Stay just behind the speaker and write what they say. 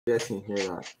You guys can hear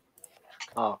that.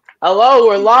 Oh, hello,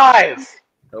 we're live.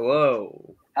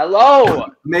 Hello. Hello.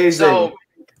 Amazing.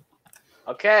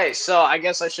 So I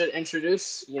guess I should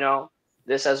introduce,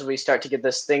 this as we start to get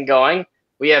this thing going.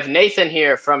 We have Nathan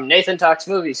here from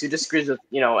NathanTalksMovies, who disagrees with,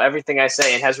 everything I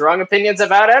say and has wrong opinions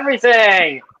about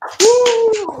everything.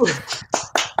 Woo!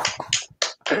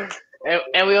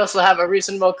 And we also have a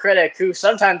reasonable critic who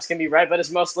sometimes can be right, but is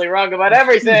mostly wrong about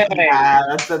everything.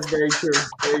 That's very true.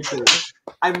 Very true.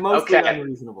 I'm mostly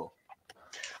unreasonable.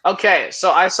 Okay,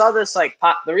 so I saw this,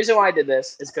 the reason why I did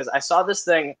this is because I saw this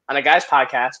thing on a guy's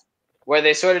podcast where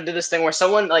they sort of did this thing where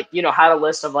someone, had a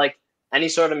list of, any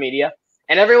sort of media,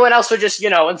 and everyone else would just,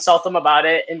 insult them about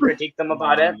it and critique them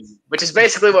about it, which is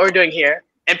basically what we're doing here.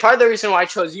 And part of the reason why I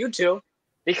chose you two,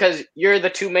 because you're the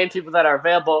two main people that are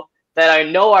available that I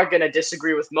know are going to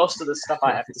disagree with most of the stuff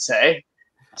I have to say.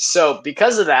 So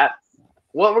because of that,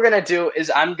 what we're going to do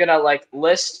is I'm going to,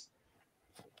 list...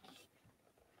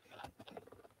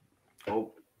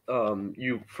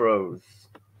 You froze.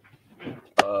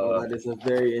 That is a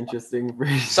very interesting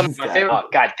version. Some of my favorite... Oh,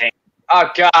 God dang. Oh,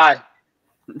 God.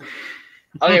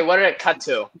 Okay, what did it cut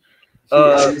to?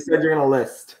 You said you're going to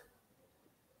list.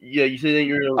 Yeah, you said that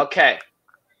you're going to...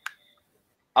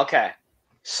 Okay.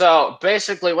 So,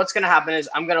 basically, what's going to happen is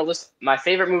I'm going to list my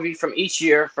favorite movie from each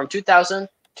year, from 2000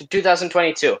 to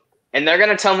 2022. And they're going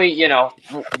to tell me,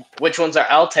 which ones are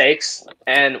L takes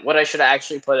and what I should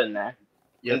actually put in there.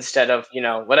 Yep. Instead of,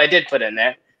 what I did put in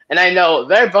there. And I know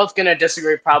they're both going to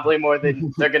disagree probably more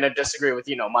than they're going to disagree with,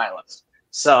 my list.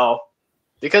 So,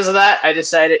 because of that, I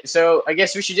decided, so I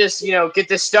guess we should just, get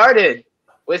this started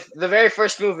with the very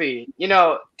first movie,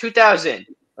 2000.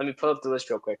 Let me pull up the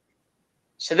list real quick.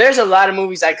 So there's a lot of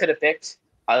movies I could have picked.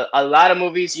 A lot of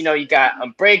movies, you got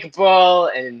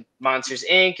Unbreakable and Monsters,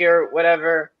 Inc. or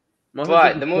whatever.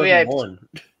 But the movie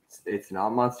It's not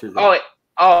Monsters, Inc.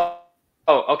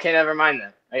 Oh, okay, never mind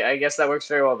then. I guess that works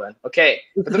very well then. Okay,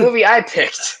 but the movie I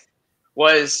picked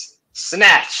was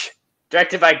Snatch,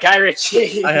 directed by Guy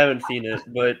Ritchie. I haven't seen it,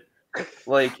 but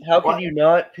how could you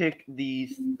not pick the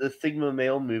Sigma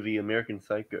male movie American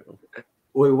Psycho?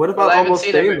 Wait, what about Almost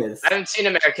Famous? I haven't seen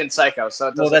American Psycho, so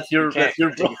it doesn't. Well, that's your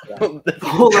problem.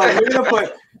 Hold on,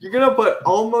 you're gonna put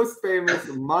Almost Famous,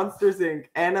 Monsters Inc.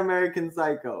 and American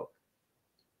Psycho.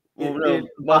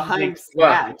 Behind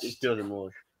Snatch.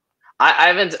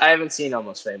 I haven't seen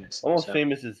Almost Famous. Almost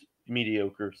Famous is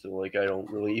mediocre, so I don't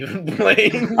really even blame.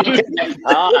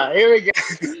 Here we go.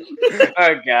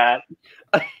 Oh God.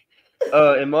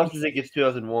 And Monsters Inc. is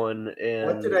 2001. And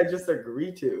what did I just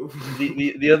agree to?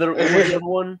 The other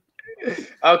one?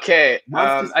 Okay.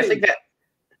 I think that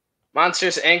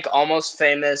Monsters Inc. Almost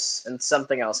Famous and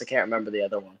something else. I can't remember the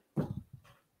other one.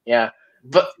 Yeah,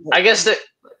 but I guess that.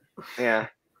 Yeah.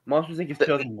 Monsters Inc. is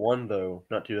 2001 though,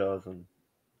 not 2000.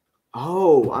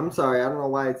 Oh, I'm sorry. I don't know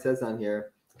why it says on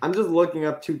here. I'm just looking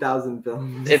up 2000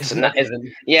 films. It's not.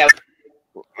 Yeah,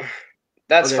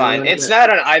 that's fine. It's not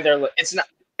on either. It's not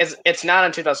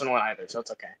on 2001 either, so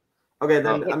it's okay. Okay,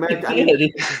 then American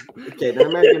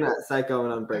Psycho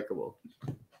and Unbreakable.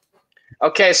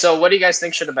 Okay, so what do you guys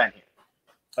think should have been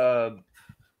here?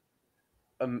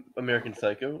 American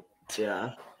Psycho.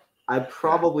 Yeah, I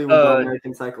probably would go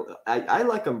American Psycho. I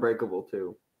like Unbreakable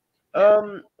too.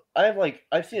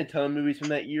 I've seen a ton of movies from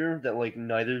that year that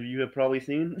neither of you have probably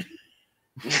seen.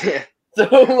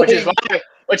 So which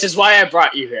is why I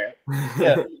brought you here.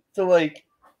 Yeah. So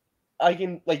I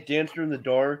can Dancer in the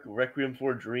Dark, Requiem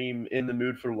for a Dream, In the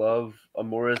Mood for Love,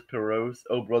 Amores Perros,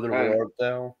 Oh Brother Where Art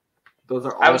Thou. Those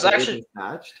are all actually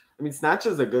Snatched. I mean, Snatch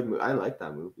is a good movie. I like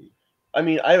that movie. I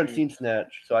mean, I haven't seen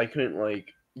Snatch, so I couldn't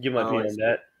give my opinion on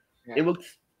that. Yeah. It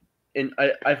looks. And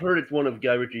I've heard it's one of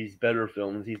Guy Ritchie's better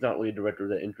films. He's not really a director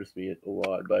that interests me a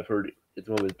lot, but I've heard it's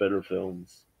one of his better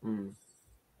films. Mm.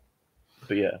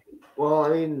 But yeah. Well,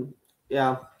 I mean,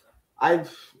 yeah, I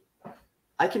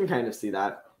can kind of see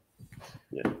that.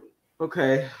 Yeah.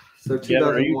 Okay, so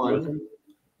 2001.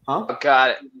 Huh? Oh, got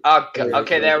it. Oh, God.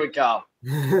 Okay, there we go.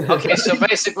 Okay, so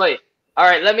basically, all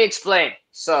right, let me explain.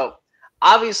 So,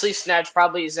 obviously, Snatch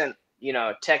probably isn't,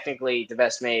 technically the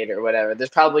best made or whatever.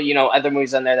 There's probably, other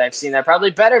movies on there that I've seen that are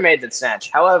probably better made than Snatch.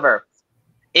 However,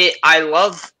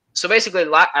 so basically,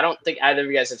 I don't think either of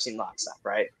you guys have seen Lock, Stock,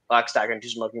 right? Lock, Stock, and Two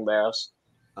Smoking Barrels.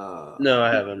 No,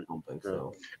 I haven't. I don't think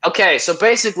so. Okay, so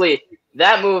basically,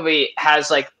 that movie has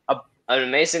an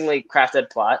amazingly crafted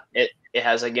plot. It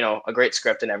has a great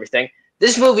script and everything.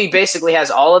 This movie basically has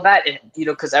all of that,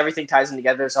 because everything ties in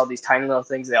together. There's all these tiny little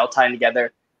things, they all tie in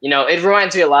together. It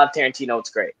reminds me a lot of Tarantino. It's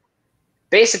great.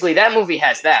 Basically, that movie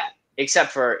has that,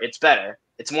 except for it's better.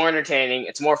 It's more entertaining.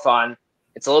 It's more fun.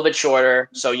 It's a little bit shorter,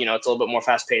 so it's a little bit more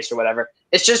fast paced or whatever.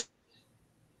 It's just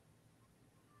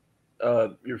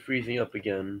you're freezing up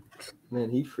again. Man,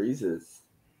 he freezes.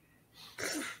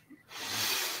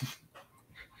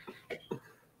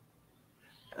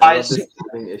 Guys,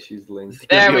 having issues linked.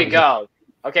 there we go.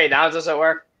 Okay, now does it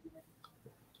work?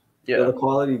 Yeah. The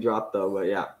quality dropped though, but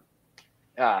yeah.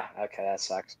 Okay, that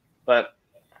sucks. But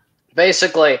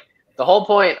basically, the whole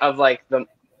point of like it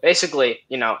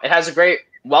has a great,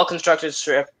 well-constructed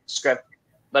script,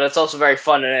 but it's also very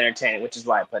fun and entertaining, which is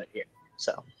why I put it here.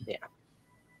 So yeah.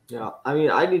 Yeah, I mean,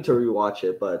 I need to rewatch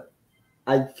it, but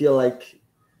I feel like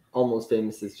Almost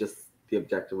Famous is just the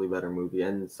objectively better movie,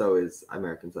 and so is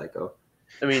American Psycho.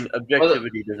 I mean,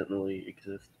 objectivity doesn't really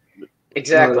exist.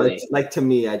 Exactly. No, like to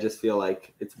me, I just feel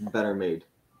like it's better made.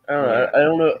 I don't know. I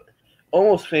don't know.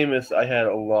 Almost Famous, I had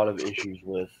a lot of issues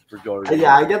with regarding.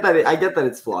 Yeah, I get that. I get that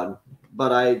it's flawed,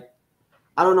 but I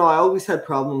don't know. I always had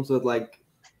problems with like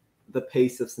the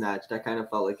pace of Snatched. I kind of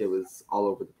felt like it was all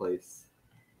over the place,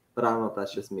 but I don't know if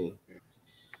that's just me.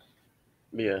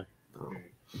 Yeah.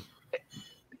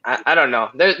 I don't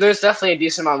know. There's definitely a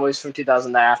decent amount of movies from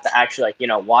 2000 that I have to actually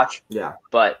watch. Yeah.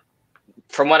 But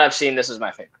from what I've seen, this is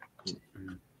my favorite.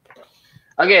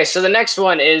 Okay, so the next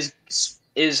one is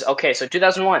okay. So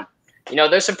 2001.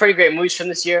 There's some pretty great movies from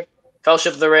this year.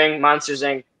 Fellowship of the Ring, Monsters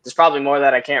Inc. There's probably more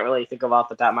that I can't really think of off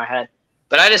the top of my head.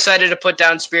 But I decided to put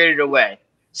down Spirited Away,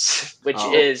 which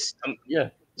is yeah.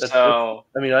 So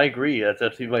I mean, I agree. That's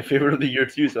actually my favorite of the year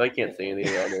too. So I can't say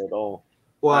anything about it at all.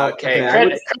 Well,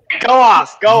 okay. Go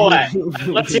off. Go away.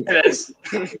 Let's hear this.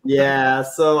 Yeah.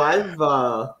 So I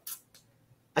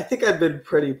think I've been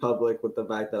pretty public with the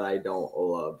fact that I don't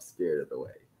love Spirited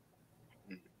Away.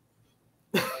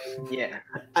 Yeah.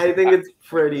 I think it's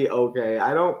pretty okay.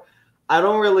 I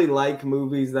don't really like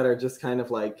movies that are just kind of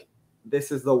like,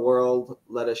 this is the world,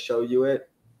 let us show you it.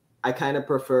 I kind of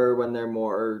prefer when they're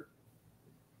more,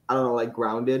 I don't know, like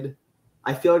grounded.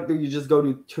 I feel like you just go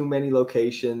to too many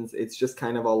locations. It's just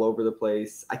kind of all over the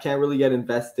place. I can't really get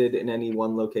invested in any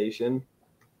one location.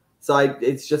 So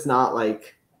it's just not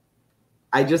like,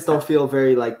 I just don't feel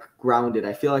very like grounded.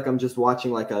 I feel like I'm just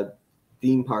watching like a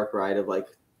theme park ride of like,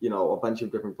 a bunch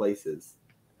of different places.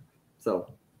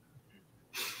 So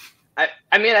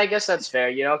I mean, I guess that's fair.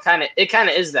 It kind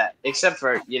of is that, except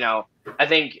for, I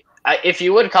think if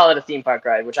you would call it a theme park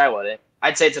ride, which I wouldn't,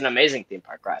 I'd say it's an amazing theme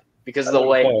park ride because of the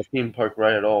way. Call it a theme park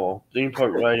ride at all. Theme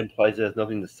park ride implies it has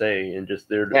nothing to say and just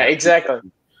there. Yeah, exactly.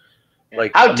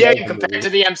 Like, how dare you compare it to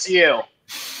the MCU?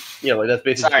 Yeah, like that's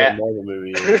basically a Marvel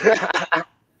movie.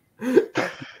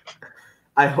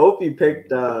 I hope you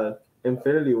picked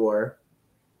Infinity War.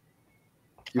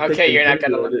 You're not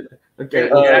gonna. Okay,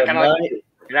 you're not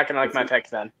gonna like my pick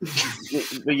then.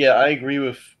 But yeah, I agree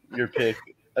with your pick.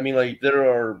 I mean, like there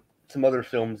are some other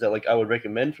films that like I would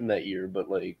recommend from that year, but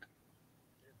like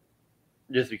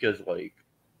just because like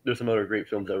there's some other great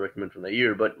films I recommend from that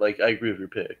year, but like I agree with your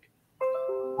pick.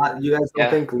 You guys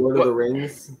don't think Lord of the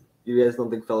Rings? You guys don't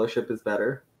think Fellowship is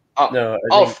better? Oh, no.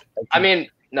 I mean,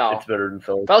 no. It's better than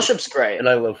Fellowship. Fellowship's great, and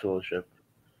I love Fellowship.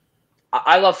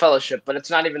 I love Fellowship, but it's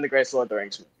not even the greatest Lord of the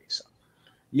Rings movie. So.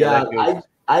 Yeah,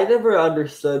 I never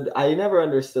understood.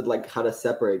 Like how to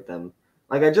separate them.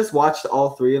 Like I just watched all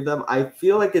three of them. I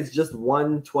feel like it's just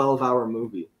one 12-hour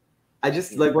movie. I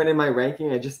just like when in my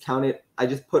ranking, I just counted. I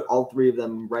just put all three of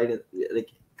them right at like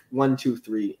 1, 2,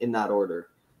 3 in that order.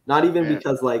 Not even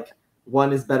because like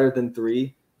one is better than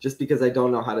 3, just because I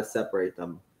don't know how to separate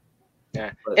them.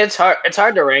 Yeah, but it's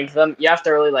hard to rank them. You have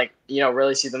to really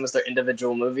really see them as their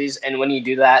individual movies. And when you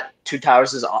do that, Two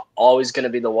Towers is always going to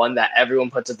be the one that everyone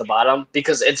puts at the bottom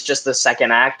because it's just the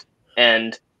second act,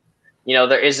 and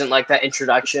there isn't like that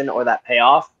introduction or that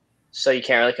payoff, so you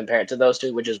can't really compare it to those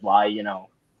two. Which is why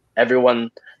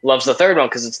everyone loves the third one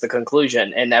because it's the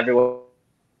conclusion, and everyone.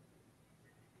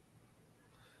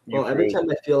 Well, every time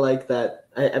I feel like that,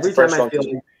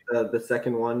 the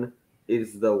second one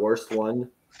is the worst one.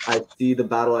 I see the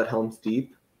battle at Helm's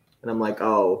Deep, and I'm like,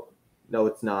 oh, no,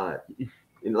 it's not.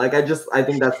 Like, I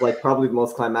think that's like probably the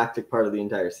most climactic part of the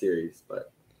entire series,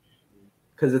 but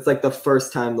because it's like the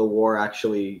first time the war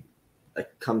actually like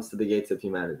comes to the gates of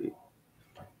humanity.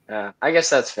 I guess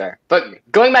that's fair. But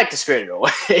going back to Spirited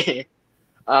Away,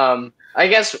 I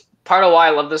guess part of why I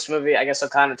love this movie, I guess I'll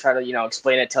kind of try to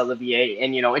explain it to Olivier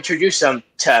and introduce them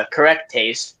to correct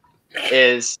taste,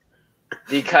 is.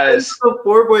 Because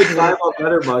 4.5 on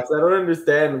Letterboxd. I don't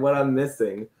understand what I'm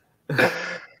missing.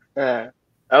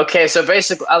 Okay, so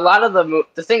basically, a lot of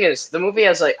the thing is, the movie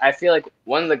has I feel like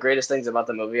one of the greatest things about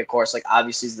the movie, of course,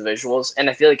 obviously is the visuals, and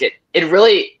I feel like it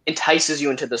really entices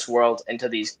you into this world, into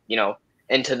these,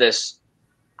 into this.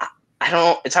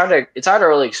 It's hard to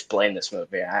really explain this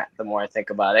movie. The more I think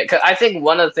about it, 'cause I think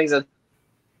one of the things that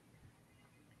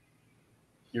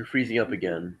you're freezing up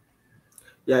again.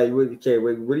 Yeah. Okay.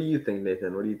 Wait, what do you think,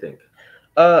 Nathan? What do you think?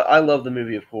 I love the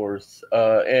movie, of course,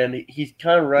 and he's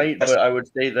kind of right, but I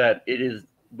would say that it is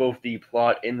both the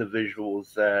plot and the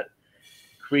visuals that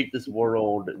create this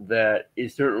world that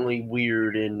is certainly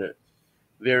weird and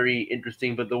very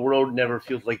interesting, but the world never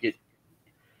feels like it.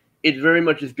 It very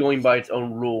much is going by its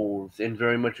own rules and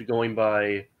very much going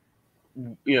by,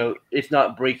 it's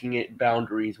not breaking it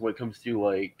boundaries when it comes to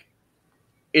like.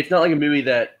 It's not like a movie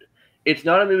that. It's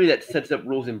not a movie that sets up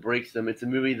rules and breaks them. It's a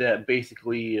movie that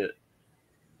basically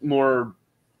more.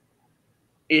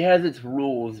 It has its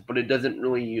rules, but it doesn't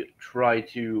really try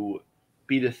to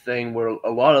be this thing where a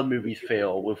lot of movies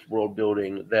fail with world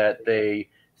building, that they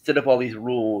set up all these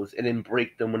rules and then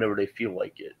break them whenever they feel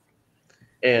like it.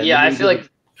 And yeah, I feel like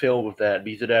fail with that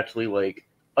because it actually like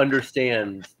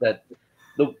understands that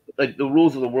the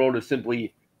rules of the world is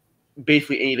simply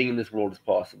basically anything in this world is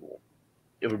possible,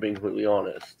 if we're being completely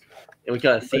honest. And we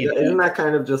kind of see Isn't that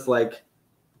kind of just like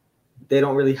they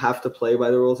don't really have to play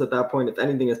by the rules at that point? If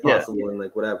anything is possible, and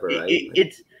like whatever, right?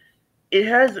 It's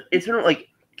sort of like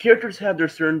characters have their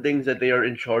certain things that they are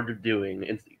in charge of doing,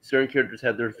 and certain characters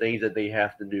have their things that they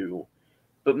have to do.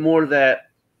 But more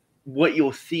that what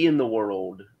you'll see in the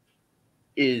world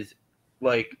is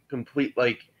like complete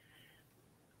the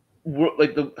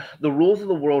rules of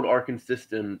the world are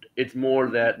consistent. It's more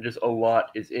that just a lot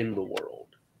is in the world.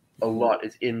 A lot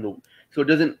is in the so it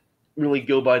doesn't really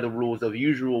go by the rules of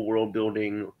usual world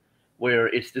building where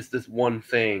it's just this one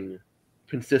thing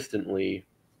consistently.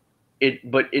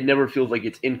 But it never feels like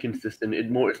it's inconsistent.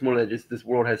 It's more that just this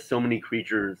world has so many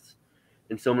creatures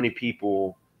and so many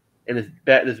people, and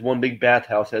this one big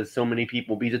bathhouse has so many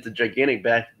people because it's a gigantic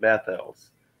bathhouse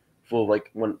full of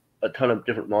like a ton of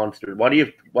different monsters. Why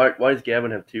does Gavin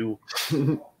have two?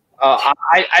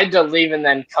 I delete and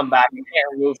then come back. You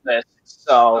can't remove this,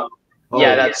 so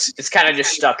it's kind of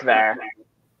just stuck there.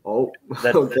 Oh,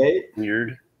 that's okay.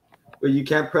 Weird. Well, you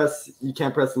can't press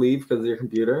leave because of your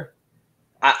computer.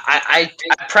 I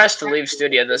pressed to leave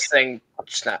studio. This thing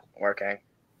just not working.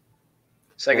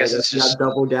 So I guess it's just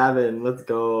double Gavin. Let's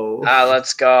go.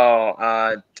 Let's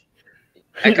go.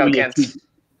 Echo can't.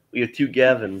 We have two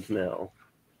Gavins now.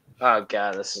 Oh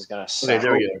god, this is gonna suck. Okay,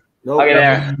 there we go. Nope. Okay,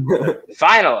 there.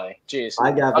 Finally, jeez.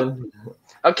 Hi, Gavin.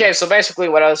 Okay, so basically,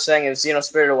 what I was saying is,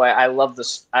 Spirited Away. I love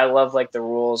this. I love like the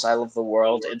rules. I love the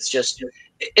world. It's just,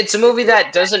 it's a movie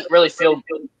that doesn't really feel.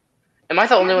 Am I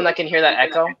the only one that can hear that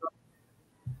echo?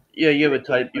 Yeah, you have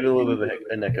a little bit of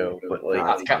an echo, but like.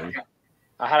 How do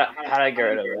I get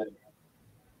rid of it?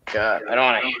 God, I don't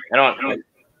want.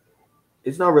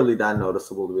 It's not really that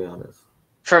noticeable, to be honest.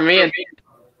 For me, okay,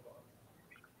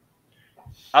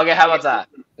 how about that?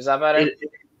 Is that better?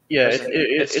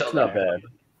 It's not bad.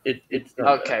 It's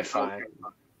not okay, bad. fine.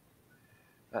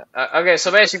 Okay,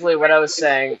 so basically, what I was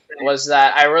saying was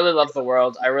that I really love the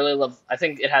world. I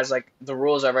think it has like the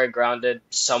rules are very grounded,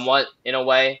 somewhat in a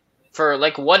way for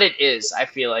like what it is. I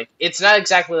feel like it's not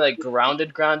exactly like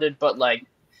grounded, but like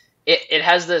it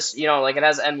has this, like it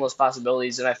has endless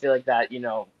possibilities, and I feel like that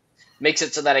makes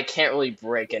it so that I can't really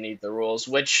break any of the rules,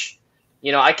 which.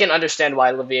 I can understand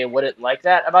why Olivier wouldn't like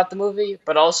that about the movie,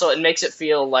 but also it makes it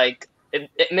feel like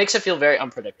it makes it feel very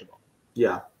unpredictable.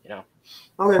 Yeah.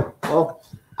 Okay. Well,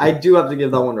 I do have to give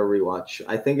that one a rewatch.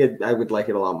 I think I would like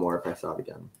it a lot more if I saw it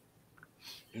again.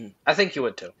 I think you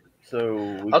would too. So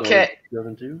okay.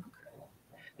 2002.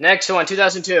 Next one,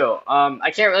 2002. I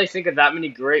can't really think of that many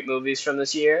great movies from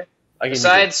this year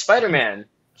besides Spider-Man.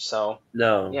 So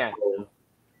no. Yeah.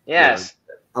 Yes.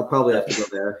 I'll probably have to go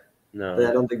there. No.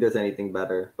 I don't think there's anything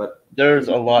better, but there's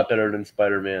a lot better than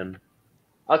Spider-Man.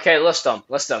 Okay, list them.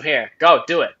 Here, go,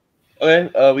 do it.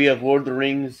 Okay, we have Lord of the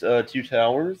Rings, Two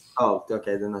Towers. Oh,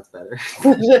 okay, then that's better.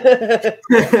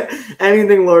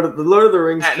 Anything Lord of the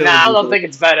Rings. Nah, I don't think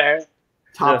it's better.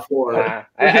 Top 4.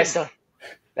 I still.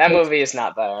 That movie is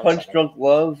not better. Punch Drunk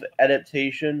Love,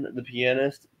 Adaptation, The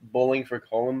Pianist, Bowling for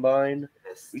Columbine,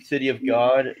 City of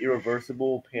God,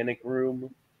 Irreversible, Panic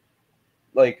Room.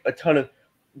 Like a ton of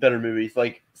better movies.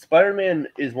 Like Spider-Man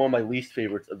is one of my least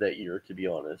favorites of that year, to be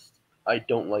honest. I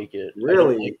don't like it.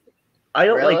 Really? I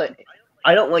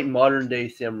don't like modern day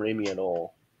Sam Raimi at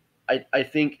all. I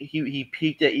think he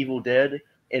peaked at Evil Dead,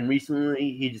 and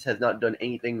recently he just has not done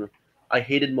anything. I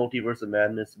hated Multiverse of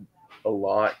Madness a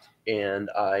lot, and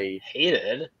I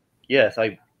hated. Yes,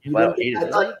 I hated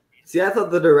it. See, I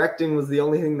thought the directing was the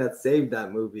only thing that saved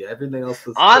that movie. Everything else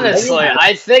was... Honestly,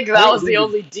 I think that was the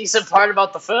only decent part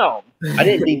about the film. I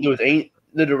didn't think there was any...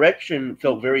 the direction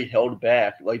felt very held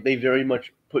back. Like they very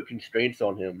much put constraints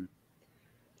on him.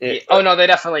 Oh no, they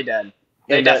definitely did.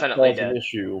 They definitely did. An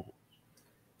issue.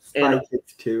 Spy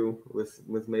Kids 2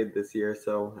 was made this year,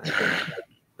 so I think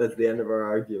that's the end of our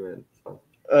argument.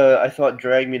 I thought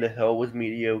Drag Me to Hell was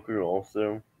mediocre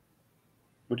also,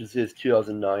 which is his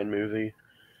 2009 movie.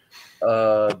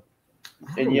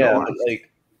 And yeah,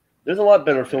 like there's a lot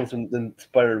better films than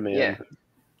Spider-Man.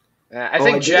 Yeah. I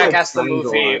think Jackass the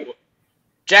movie.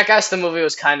 Jackass the movie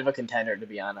was kind of a contender, to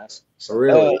be honest. So,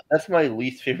 really? That's my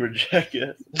least favorite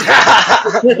Jackass.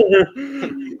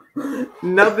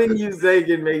 Nothing you say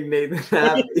can make Nathan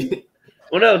happy.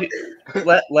 Well, no,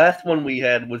 last one we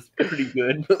had was pretty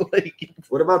good. But like,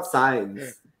 what about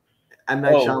Signs? M.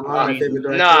 Night Shyamalan, my favorite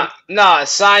director. No,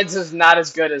 Signs is not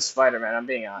as good as Spider-Man. I'm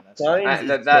being honest.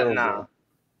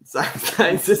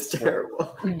 Signs is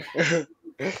terrible.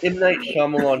 M. Night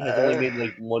Shyamalan has only made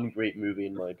like one great movie,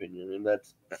 in my opinion, and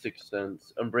that's Sixth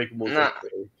Sense. Unbreakable is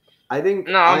okay.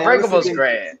 Unbreakable is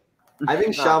great. I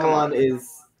think Shyamalan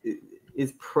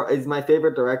is my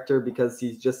favorite director because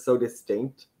he's just so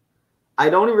distinct. I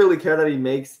don't really care that he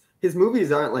makes his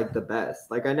movies aren't like the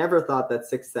best. Like I never thought that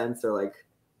Sixth Sense or like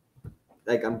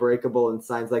Unbreakable and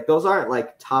Signs, like those aren't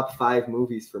like top 5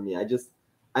 movies for me.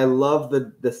 I love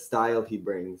the style he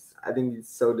brings. I think he's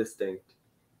so distinct.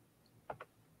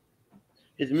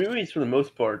 His movies, for the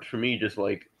most part, for me, just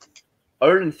like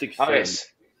other than Sixth Sense,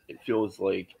 it feels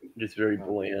like just very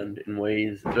bland in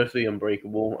ways. Especially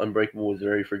Unbreakable. Unbreakable was a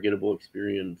very forgettable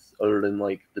experience, other than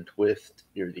like the twist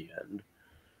near the end.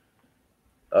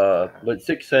 But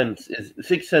Sixth Sense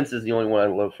is the only one I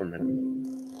love from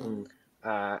him.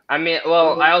 I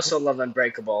also love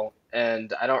Unbreakable,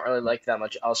 and I don't really like that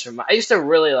much else from. I used to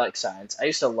really like Signs. I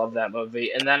used to love that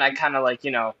movie, and then I kind of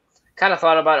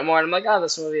thought about it more, and I'm like, oh,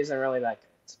 this movie isn't really that good.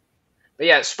 But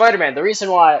yeah, Spider-Man. The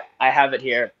reason why I have it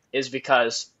here is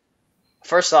because,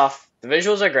 first off, the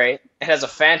visuals are great. It has a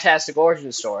fantastic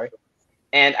origin story,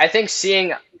 and I think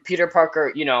seeing Peter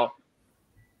Parker,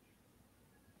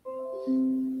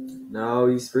 No,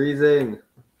 he's freezing.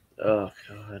 Oh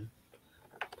god.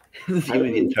 This is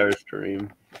the entire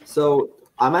stream. So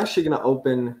I'm actually gonna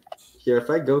open here. If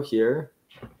I go here,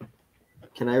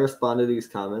 can I respond to these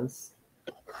comments?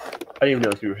 I didn't even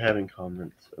know if you were having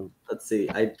comments. So. Let's see.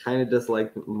 I kind of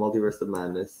dislike Multiverse of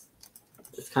Madness.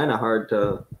 It's kind of hard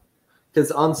to,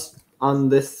 because on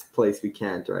this place we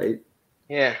can't, right?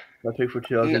 Yeah. I pick for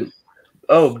 2000.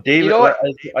 Oh, David. You know what?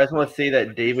 I just want to say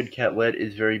that David Catlett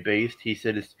is very based. He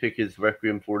said his pick is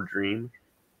Requiem for a Dream,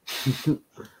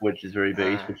 which is very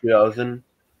based for 2000.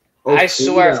 I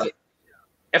swear,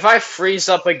 if I freeze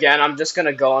up again, I'm just going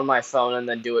to go on my phone and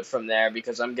then do it from there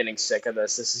because I'm getting sick of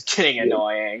this. This is getting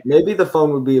annoying. Maybe the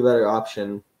phone would be a better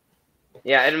option.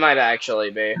 Yeah, it might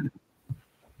actually be.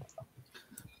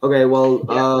 Okay,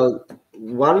 well,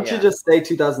 why don't you just say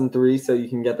 2003 so you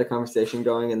can get the conversation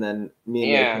going, and then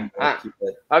me and Nathan will keep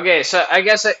it. Okay, so I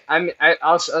guess I'm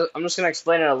just going to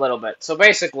explain it a little bit. So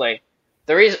basically,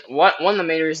 one of the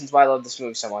main reasons why I love this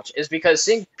movie so much is because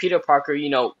seeing Peter Parker,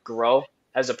 grow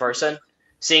as a person,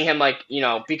 seeing him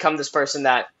become this person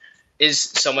that is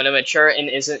somewhat immature and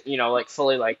isn't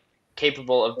fully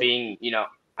capable of being I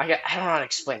don't know how to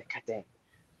explain it. God dang.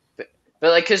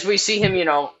 But because we see him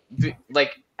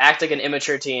act like an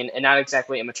immature teen and not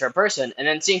exactly a mature person, and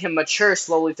then seeing him mature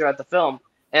slowly throughout the film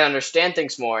and understand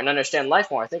things more and understand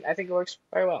life more, I think it works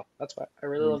very well. That's why I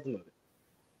really love the movie.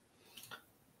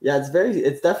 Yeah,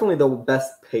 it's definitely the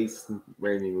best paced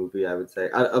Raimi movie, I would say,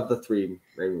 out of the 3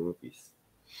 Raimi movies.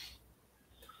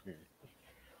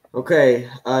 Okay,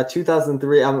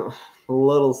 2003. I'm a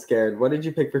little scared. What did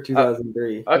you pick for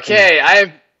 2003? Okay,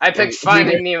 I picked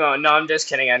Finding Nemo. No, I'm just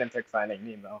kidding. I didn't pick Finding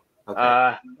Nemo. Okay.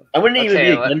 I wouldn't even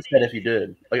be against that if you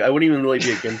did. I wouldn't even really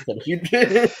be against that if you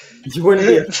did. You wouldn't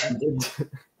be offended.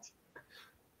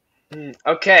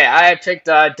 Okay, I picked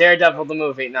Daredevil the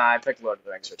movie. No, I picked Lord of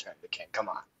the Rings: Return of the King. Come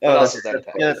on. What else is there?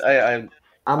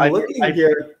 I'm looking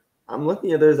here.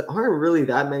 There aren't really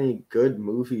that many good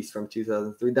movies from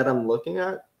 2003 that I'm looking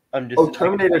at.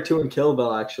 Terminator 2 and Kill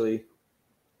Bill, actually.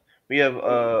 We have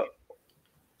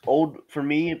for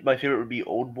me, my favorite would be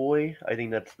Old Boy. I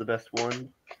think that's the best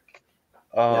one.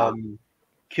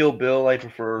 Kill Bill, I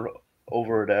prefer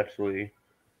over it, actually.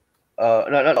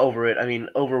 Not over it. I mean,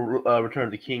 over Return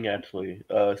of the King, actually.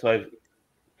 So I've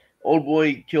Old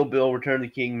Boy, Kill Bill, Return of the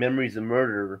King, Memories of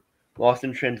Murder, Lost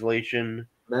in Translation.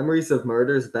 Memories of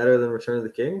Murder is better than Return of the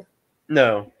King?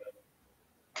 No.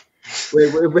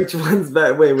 Wait, which one's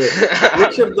better? Wait.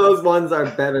 Which of those ones are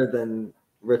better than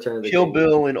Return of the Kill King?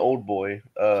 Bill and Old Boy.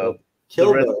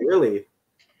 Kill Bill, really?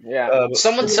 Yeah.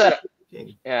 Someone said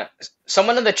Yeah.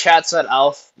 Someone in the chat said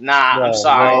Elf. Nah, No, I'm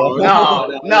sorry.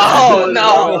 no. No.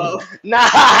 Nah.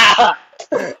 Nah.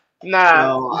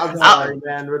 No, I'm sorry,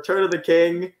 man. Return of the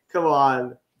King. Come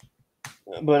on.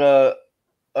 But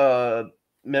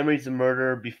Memories of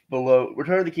Murder below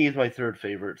Return of the King is my third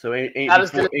favorite. So anything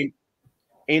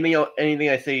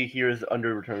I say here is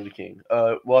under Return of the King.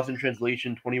 Lost in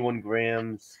Translation, 21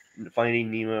 Grams,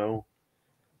 Finding Nemo.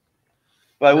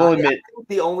 But I will admit, I think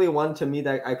the only one to me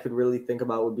that I could really think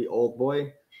about would be Old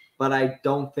Boy, but I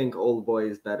don't think Old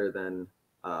Boy is better than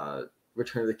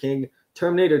Return of the King.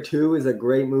 Terminator 2 is a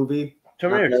great movie.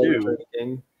 Terminator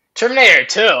 2. Terminator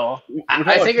 2.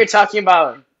 I think you're talking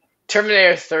about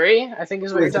Terminator 3. I think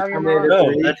is what you're talking about.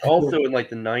 No, that's also in like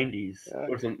the 90s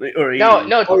or something or 80s.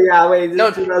 No. Oh yeah, wait.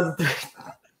 No.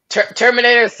 2003.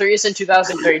 Terminator 3 is in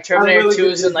 2003. Terminator 2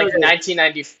 is in like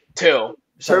 1992.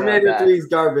 Terminator like 3 is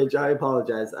garbage. I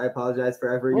apologize. I apologize for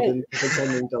ever even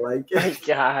pretending to like it. My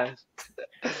God.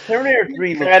 Terminator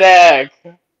 3 looks...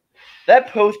 That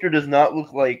poster does not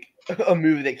look like a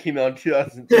movie that came out in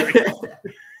 2003.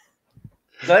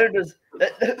 Neither does...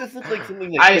 This looks like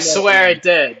something that I swear it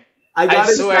did. I got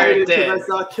excited because I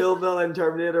saw Kill Bill and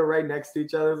Terminator right next to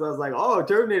each other. So I was like, oh,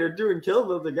 Terminator 2 and Kill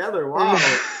Bill together. Wow.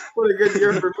 What a good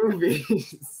year for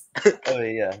movies. Oh,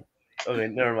 yeah. Okay,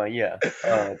 never mind. Yeah.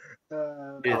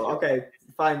 Okay,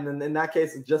 fine. Then in that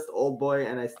case, it's just Old Boy,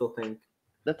 and I still think.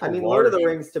 Lord of the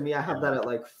Rings to me, I have that at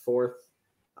like 4th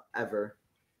ever.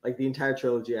 Like the entire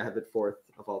trilogy, I have it 4th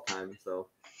of all time. So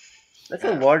that's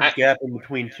a large gap in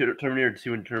between Terminator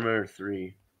 2 and Terminator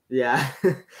 3. Yeah.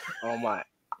 Oh my!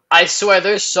 I swear,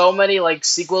 there's so many like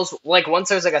sequels. Like once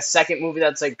there's like a second movie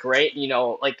that's like great,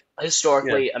 like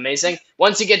historically amazing.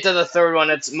 Once you get to the third one,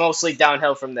 it's mostly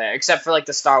downhill from there, except for like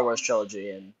the Star Wars trilogy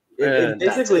and.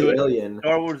 It's basically Alien.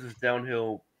 Star Wars is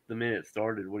downhill the minute it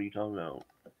started. What are you talking about?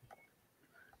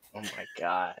 Oh my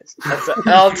God. That's an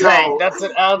L take. That's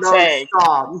an L take.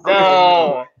 Stop.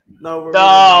 No,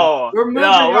 we're moving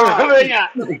on. We're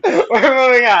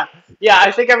moving on. Yeah,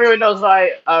 I think everyone knows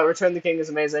why Return of the King is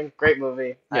amazing. Great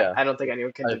movie. Yeah. I don't think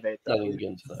anyone can debate that. Nothing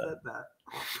against that.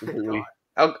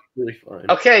 Really fine.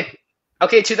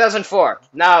 Okay, 2004.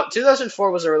 Now, 2004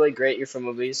 was a really great year for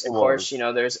movies. Of course,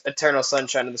 there's Eternal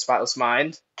Sunshine of the Spotless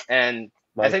Mind, and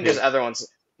I think there's other ones.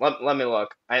 Let me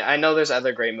look. I know there's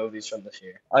other great movies from this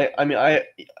year.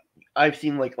 I've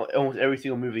seen like almost every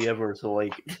single movie ever, so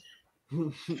like.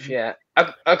 Yeah.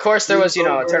 Of course, there was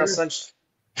Eternal Sunshine.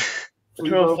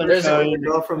 Eternal Sunshine.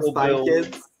 Girl from Spy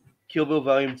Kids. Kill Bill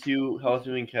Volume 2, House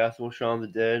Moving Castle, Shaun of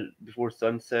the Dead, Before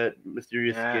Sunset,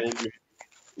 Mysterious Skin.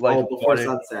 Before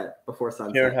Sunset.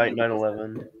 Fahrenheit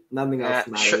 9/11. Nothing else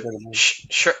matters.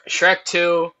 Shrek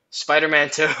 2, Spider-Man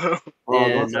 2.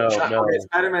 No.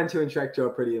 Spider-Man 2 and Shrek 2 are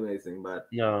pretty amazing, but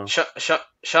no.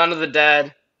 Shaun of the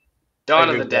Dead, Dawn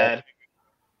of the Dead.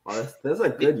 Oh, this is a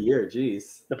good year.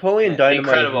 Jeez. Napoleon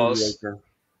Dynamite. Incredibles.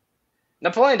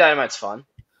 Napoleon Dynamite's fun.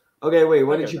 Okay, wait.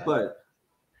 What did you put?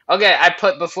 Okay, I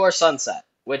put Before Sunset,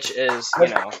 which is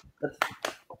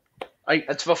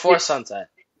it's Before Sunset.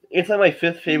 It's not my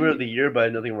 5th favorite of the year, but I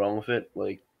have nothing wrong with it.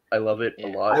 Like, I love it a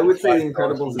lot. I would say The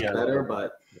Incredibles is better,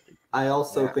 but I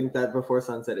also think that Before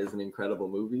Sunset is an incredible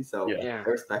movie, so I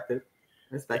respect it.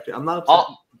 I'm not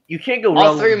upset. You can't go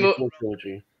wrong with the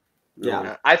trilogy.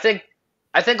 Yeah. I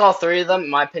think all three of them, in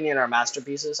my opinion, are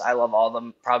masterpieces. I love all of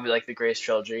them. Probably like the greatest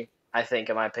trilogy, I think,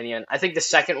 in my opinion. I think the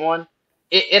second one,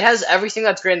 it has everything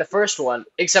that's great in the first one,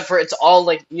 except for it's all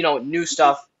like, new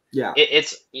stuff. Yeah.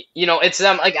 It's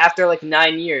them like after like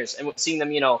 9 years and seeing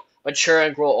them, mature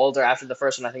and grow older after the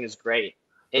first one, I think is great.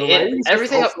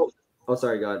 Everything. Oh,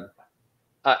 sorry, go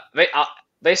ahead.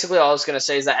 Basically, all I was gonna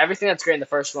say is that everything that's great in the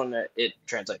first one, it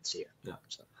translates to here. Yeah.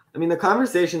 So. I mean, the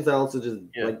conversations are also just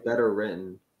like better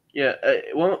written. Yeah.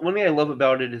 One thing I love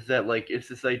about it is that like it's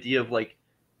this idea of like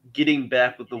getting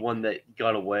back with the one that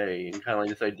got away, and kind of like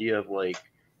this idea of like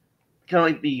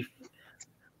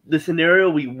the scenario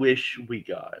we wish we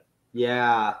got.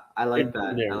 Yeah, I like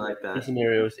that. I like that. The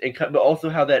scenarios, but also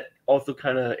how that also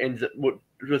kind of ends up,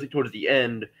 towards the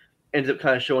end, ends up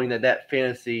kind of showing that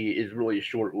fantasy is really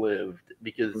short-lived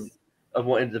because of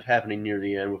what ends up happening near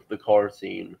the end with the car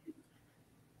scene,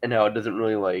 and how it doesn't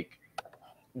really like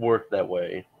work that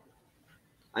way.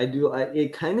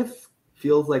 It kind of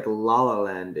feels like La La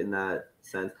Land in that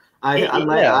sense.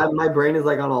 My brain is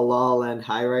like on a La La Land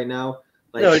high right now.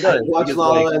 Like, no, it does. I've watched La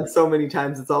La Land so many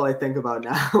times, it's all I think about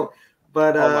now.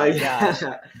 But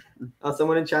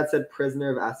someone in chat said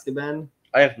Prisoner of Azkaban.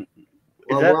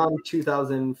 We're on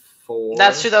 2004.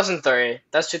 That's 2003.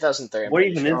 That's 2003. What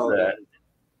even is that?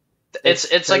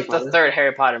 It's like the third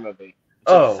Harry Potter movie.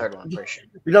 The third one for sure.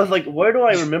 Because I was like, where do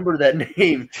I remember that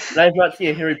name? And I've not seen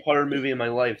a Harry Potter movie in my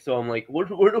life, so I'm like, where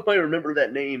do I remember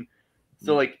that name?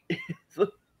 So like,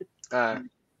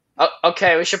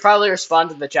 okay, we should probably respond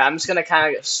to the chat. I'm just gonna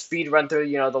kind of speed run through,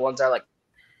 the ones that are like.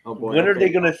 Oh boy, when are they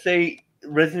gonna say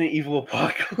Resident Evil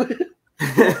Apocalypse?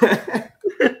 I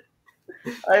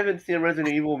haven't seen a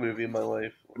Resident Evil movie in my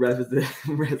life. Resident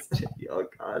oh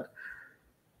god.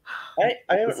 I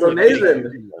haven't So really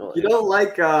Nathan, you don't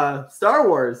like Star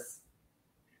Wars?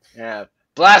 Yeah,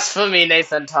 blasphemy.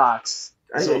 Nathan talks.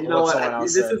 You know what?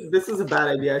 This is a bad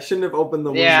idea. I shouldn't have opened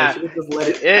the window. Yeah. I should have just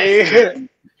let it.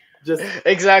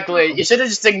 Exactly. You should have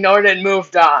just ignored it and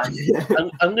moved on.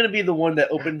 I'm gonna be the one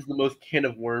that opens the most can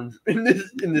of worms in this.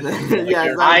 Yeah, exactly.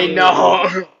 I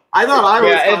know. I thought I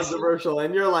was controversial,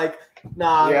 and you're like,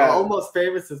 nah, Almost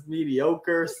Famous is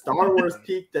mediocre. Star Wars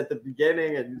peaked at the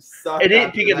beginning and sucked. It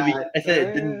didn't peak at the beginning. I said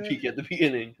it didn't peak at the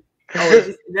beginning. Oh, it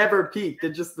just never peaked.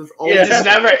 It just was always. It just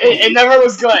never. It never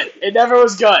was good. It never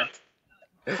was good.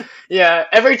 Yeah,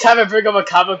 every time I bring up a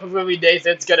comic book movie,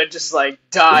 Nathan's gonna just like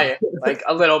die like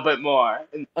a little bit more.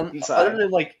 Other than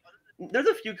like, there's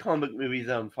a few comic movies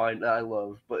that I'm fine that I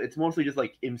love, but it's mostly just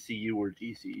like MCU or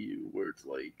DCU where it's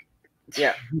like.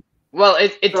 Yeah. Well,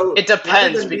 it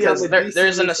depends because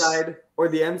there's an side or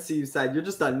the MCU side. You're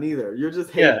just on neither. You're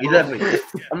just hating. Yeah,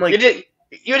 exactly. I'm like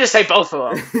you just hate both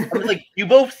of them. I'm like, you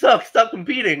both suck. Stop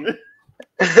competing.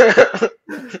 Oh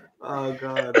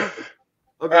god.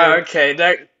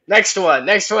 Okay. Next one.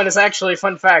 Next one is actually,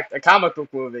 fun fact, a comic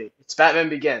book movie. It's Batman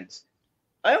Begins.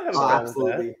 I don't have a problem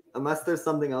absolutely. with that. Unless there's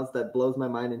something else that blows my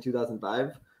mind in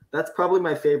 2005. That's probably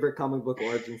my favorite comic book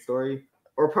origin story,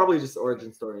 or probably just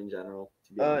origin story in general.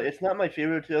 It's not my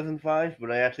favorite 2005,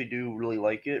 but I actually do really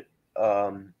like it.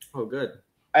 Oh, good.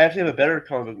 I actually have a better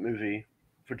comic book movie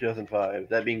for 2005.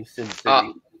 That being Sin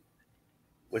City.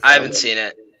 I haven't seen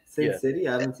it. Sin City?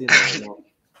 I haven't seen it.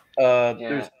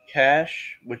 There's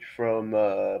Cash, which from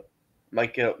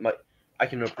Mike. I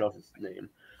can never pronounce his name,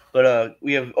 but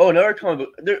we have another comic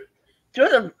book.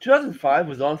 2005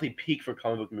 was honestly peak for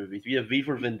comic book movies. We have V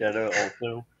for Vendetta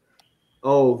also.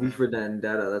 Oh, V for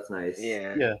Vendetta, that's nice.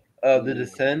 Yeah. The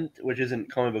Descent, which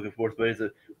isn't comic book, of course, but it's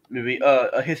a movie.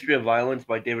 A History of Violence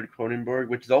by David Cronenberg,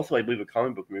 which is also, I believe, a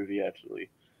comic book movie actually,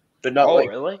 but not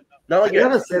really? Not like I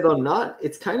gotta say though,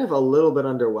 it's kind of a little bit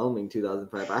underwhelming.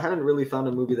 2005. I haven't really found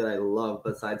a movie that I love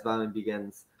besides Batman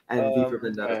Begins and V for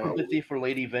Vendetta. Sympathy for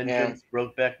Lady Vengeance,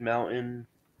 Brokeback Mountain,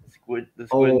 the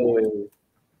Squid.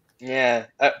 Yeah.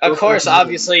 Of course,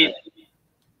 obviously.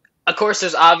 Of course,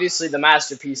 there's obviously the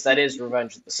masterpiece that is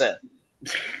Revenge of the Sith.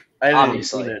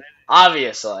 Obviously.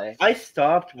 I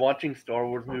stopped watching Star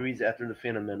Wars movies after The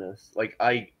Phantom Menace. Like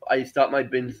I stopped my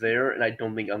binge there, and I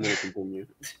don't think I'm going to continue.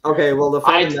 Okay, well, the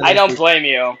Phantom Menace I don't blame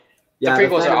you. Yeah, the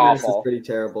prequels are awful. Is pretty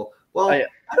terrible. Well, I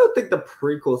don't think the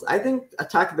prequels. I think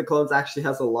Attack of the Clones actually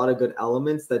has a lot of good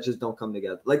elements that just don't come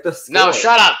together. Like the score. No,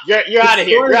 shut up. You're out of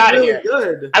here. You're out of here.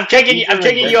 Good. I'm kicking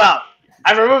you out.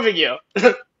 I'm removing you.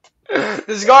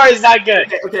 The score is not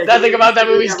good. Okay, nothing about that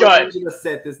movie's good. Revenge of the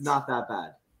Sith is not that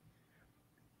bad.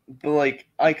 But like,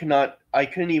 I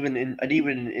didn't even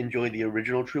enjoy the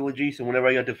original trilogy. So whenever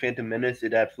I got to Phantom Menace,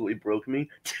 it absolutely broke me.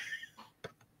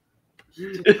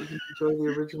 You didn't enjoy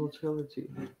the original trilogy.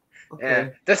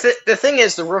 Okay. Yeah. The thing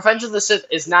is, the Revenge of the Sith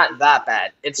is not that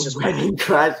bad. It's just Wedding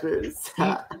Crashers.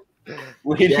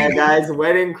 Yeah, guys,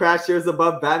 Wedding Crashers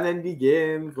above Batman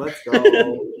Begins. Let's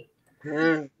go.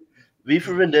 V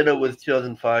for Vendetta was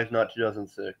 2005, not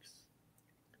 2006.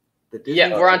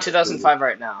 Yeah, we're on 2005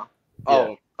 right now.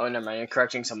 Yeah. Oh, never mind. You're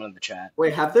correcting someone in the chat.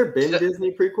 Wait, have there been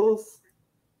Disney prequels?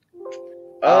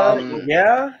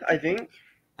 Yeah, I think.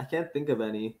 I can't think of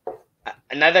any.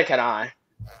 Neither can I.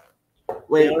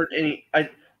 Wait, there aren't any.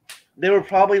 They were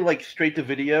probably like straight to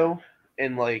video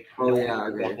and like. Oh yeah,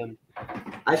 okay.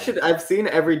 I've seen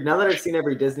now that I've seen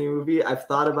every Disney movie, I've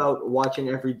thought about watching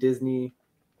every Disney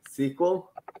sequel.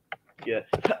 Yeah,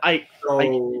 I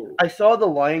saw the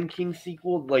Lion King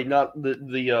sequel, like not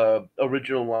the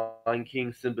original Lion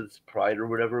King, Simba's Pride or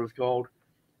whatever it was called.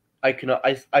 I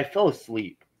fell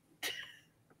asleep,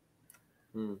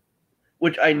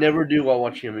 which I never do while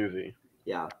watching a movie.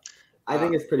 Yeah, I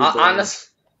think it's pretty. Honest.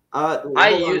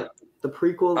 The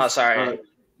prequels. Oh, sorry.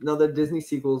 No, the Disney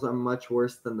sequels are much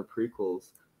worse than the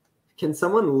prequels. Can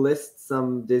someone list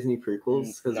some Disney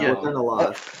prequels? Because we're kind of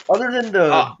lost. Other than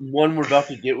the one we're about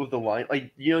to get with the Lion,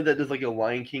 like you know that there's like a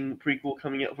Lion King prequel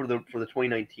coming out for the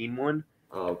 2019 one.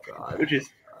 Oh god. Which is,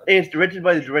 and it's directed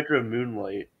by the director of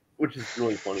Moonlight, which is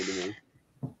really funny to me.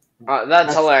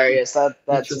 That's hilarious.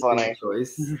 That's funny.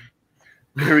 Choice.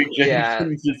 Barry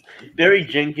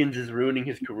Jenkins is ruining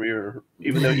his career,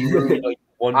 even though he ruined like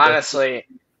honestly,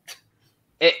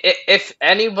 if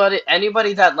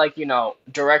anybody that like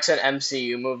directs an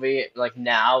MCU movie like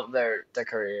now, their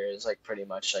career is like pretty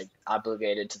much like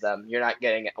obligated to them. You're not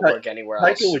getting work anywhere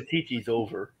else. Taika Waititi's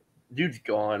over. Dude's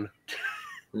gone.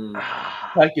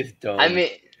 Taika's done.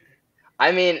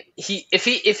 I mean,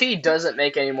 if he doesn't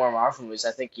make any more Marvel movies,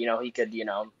 I think he could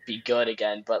be good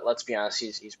again. But let's be honest,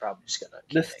 he's probably just gonna.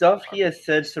 The stuff he has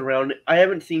said surrounding, I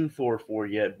haven't seen Thor 4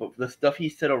 yet, but the stuff he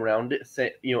said around it,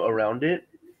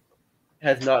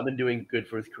 has not been doing good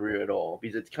for his career at all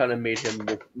because it's kind of made him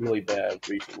look really bad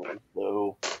recently.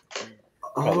 So.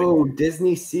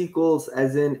 Disney sequels,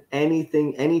 as in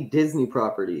any Disney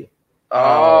property.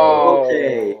 Oh.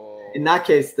 Okay. In that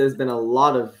case, there's been a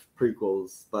lot of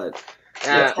prequels, but it's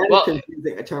kind of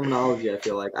confusing a terminology. I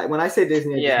feel like when I say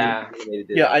Disney, I just mean animated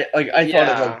Disney. I thought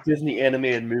of like Disney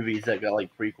animated movies that got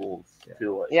like prequels. I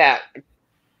feel like. Yeah. Okay,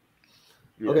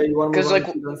 you want to move on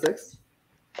to 2006?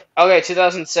 Okay,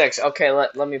 2006. Okay,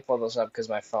 let me pull those up because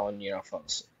my phone,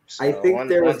 phones. So I think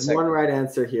there was one right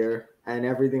answer here, and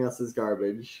everything else is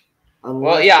garbage.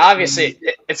 Well, yeah, obviously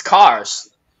it's Cars.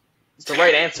 It's the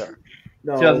right answer.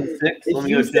 No, 2006. if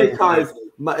you say Cars,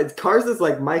 Cars is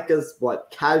like Micah's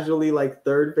casually like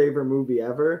third favorite movie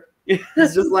ever.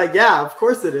 It's just like, yeah, of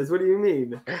course it is. What do you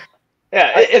mean?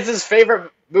 Yeah, it's his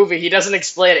favorite movie. He doesn't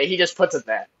explain it. He just puts it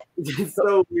there. It's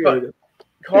so weird.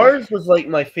 Cars was like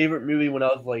my favorite movie when I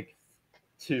was like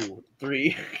 2,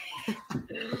 3.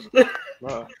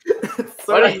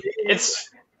 It's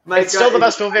still the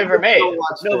best movie ever made.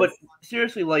 No, but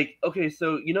seriously, like, okay,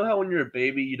 so you know how when you're a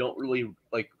baby, you don't really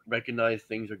like recognize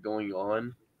things are going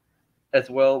on as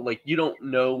well. Like, you don't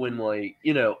know when, like,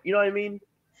 you know what I mean?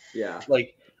 Yeah.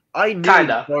 Like, I knew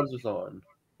when Cars was on.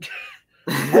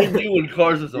 I knew when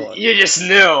Cars was on. You just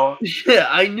knew. Yeah,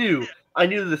 I knew. I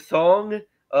knew the song.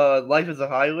 Life is a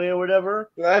Highway or whatever.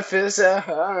 Life is a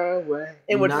highway.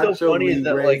 And what's so funny is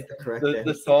that like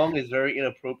the song is very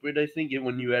inappropriate, I think,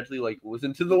 when you actually like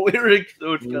listen to the lyrics,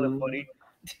 so it's kind of funny.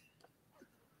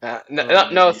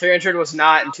 No, 300 was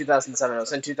not in 2007. It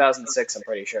was in 2006, I'm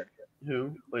pretty sure.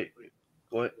 Who? Wait,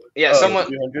 what? Yeah, someone.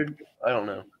 300? I don't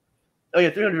know. Oh yeah,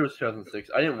 300 was 2006.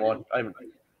 I didn't watch.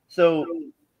 So,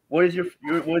 what is your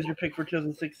pick for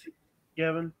 2006,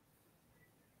 Gavin?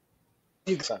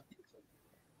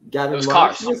 Gavin, why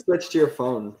don't you switch to your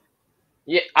phone?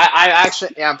 Yeah,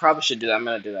 I probably should do that. I'm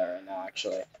gonna do that right now,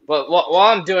 actually. But while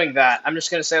I'm doing that, I'm just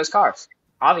gonna say it was Cars.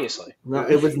 Obviously. No,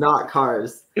 it was not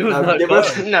Cars. It was not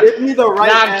Cars. Give me the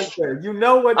right answer. You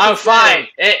know what? I'm fine.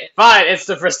 Fine. It's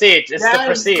the Prestige. It's the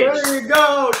Prestige. There you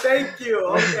go. Thank you.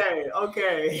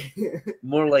 Okay.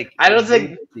 More like I don't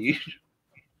think.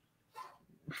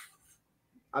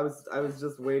 I was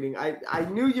just waiting. I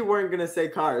knew you weren't gonna say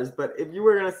Cars, but if you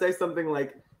were gonna say something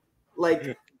like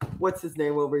what's his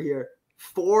name over here?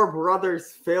 Four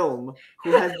Brothers Film,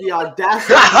 who has the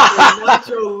audacity to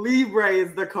Nacho Libre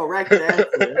is the correct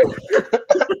answer.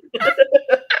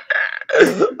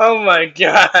 Oh my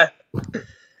god.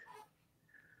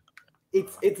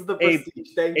 It's the Prestige.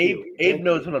 Thank you. Abe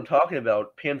knows what I'm talking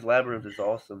about. Pan's Labyrinth is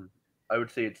awesome. I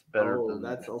would say it's better than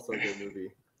that's also a good movie.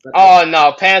 Oh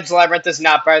no, Pan's Labyrinth is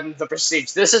not better than The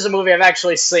Prestige. This is a movie I've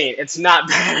actually seen. It's not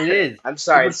better. It is. I'm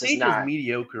sorry, The Prestige is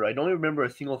mediocre. I don't even remember a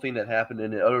single thing that happened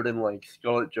in it other than like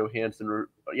Scarlett Johansson.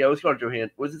 It was Scarlett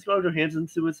Johansson. Was it Scarlett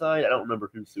Johansson's suicide? I don't remember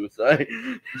whose suicide.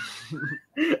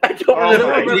 I don't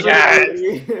remember.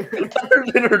 Other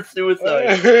than her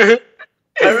suicide.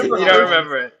 I remember. You don't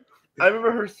remember it. I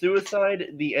remember her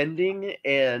suicide, the ending,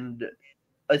 and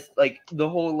like the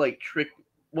whole like trick.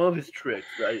 One of his tricks,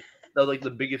 right? That was like the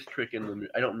biggest trick in the movie.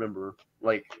 I don't remember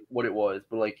like what it was,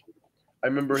 but like I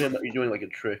remember him doing like a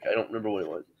trick. I don't remember what it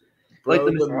was. Like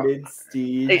the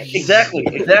mid-stage. Exactly.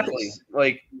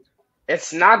 Like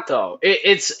it's not though.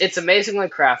 It's amazingly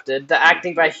crafted. The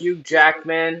acting by Hugh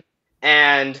Jackman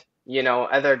and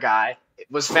other guy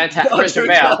was fantastic. Christian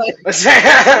Bale.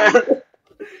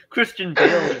 Christian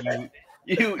Bale,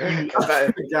 you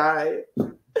guy.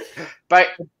 But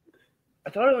I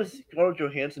thought it was Scarlett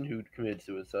Johansson who committed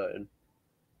suicide.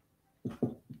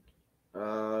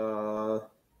 I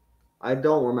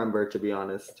don't remember, to be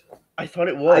honest. I thought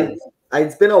it was.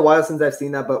 It's been a while since I've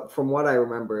seen that, but from what I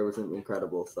remember, it was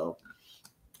incredible. So,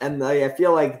 and I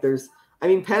feel like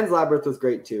Pan's Labyrinth was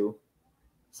great too.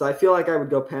 So I feel like I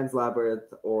would go Pan's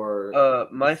Labyrinth or.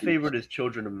 My favorite is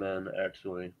Children of Men,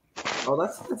 actually. Oh,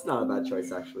 that's not a bad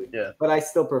choice, actually. Yeah. But I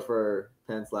still prefer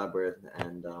Pan's Labyrinth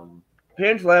and.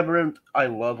 Pan's Labyrinth, I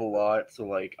love a lot, so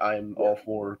like I'm all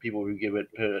for people who give it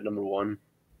number one.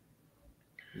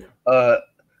 Yeah.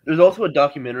 There's also a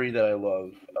documentary that I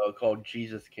love called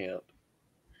Jesus Camp,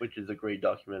 which is a great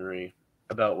documentary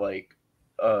about like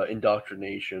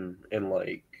indoctrination and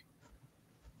like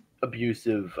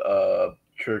abusive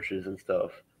churches and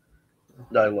stuff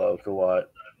that I loved a lot.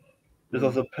 There's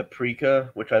also Paprika,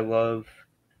 which I love.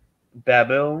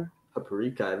 Babel.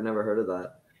 Paprika, I've never heard of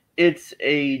that. It's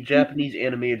a Japanese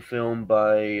animated film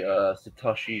by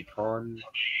Satoshi Kon.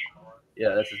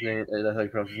 Yeah, that's his name. That's how you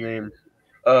pronounce his name.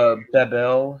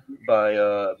 Babel by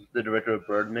the director of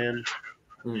Birdman.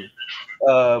 We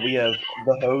have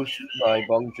The Host by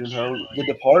Bong Joon-ho. The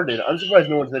Departed. I'm surprised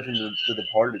no one's mentioned The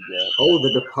Departed yet. Oh,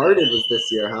 The Departed was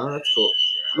this year, huh? That's cool.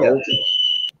 Yeah. Oh.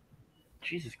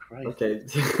 Jesus Christ. Okay.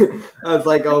 I was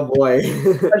like, oh boy.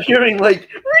 I'm hearing like.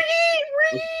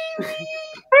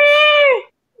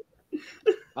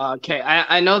 Okay,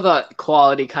 I know the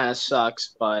quality kind of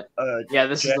sucks, but yeah,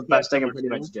 this is the best I can pretty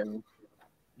much do.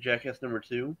 Jackass number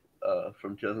 2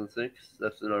 from 2006.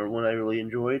 That's another one I really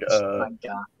enjoyed. Oh my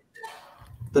God.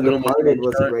 The Departed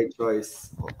was a great choice.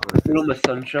 Little Miss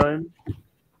Sunshine.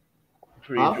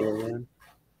 Pretty enjoyable.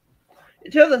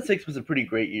 2006 was a pretty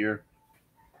great year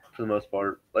for the most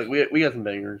part. Like we got some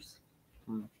bangers.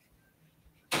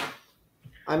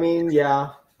 I mean, yeah.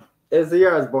 It was the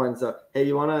year I was born, so hey,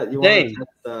 you wanna test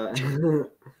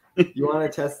you wanna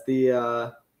test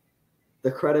the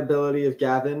credibility of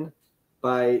Gavin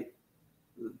by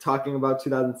talking about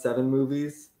 2007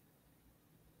 movies,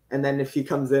 and then if he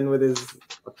comes in with his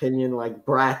opinion like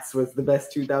Bratz was the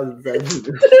best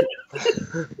 2007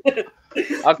 movie.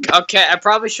 Okay, I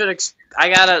probably should. I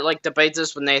gotta like debate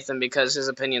this with Nathan because his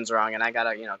opinion's wrong, and I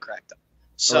gotta correct him.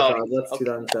 So that's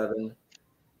 2007.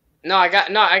 No, I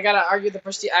gotta argue the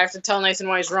Prestige. I have to tell Nathan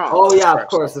why he's wrong. Oh yeah, of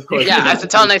course. Yeah, I have to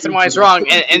tell Nathan why he's wrong,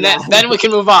 and then we can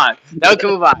move on.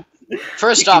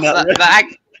 First off,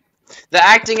 the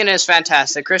acting in it is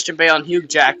fantastic. Christian Bale and Hugh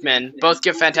Jackman both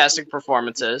give fantastic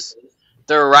performances.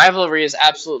 Their rivalry is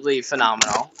absolutely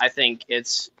phenomenal. I think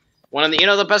it's one of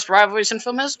the best rivalries in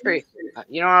film history.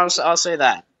 I'll say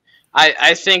that.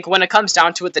 I think when it comes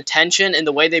down to it, the tension and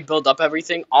the way they build up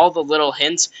everything, all the little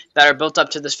hints that are built up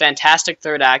to this fantastic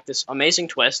third act, this amazing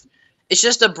twist, it's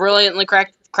just a brilliantly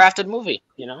crafted movie,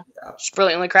 Just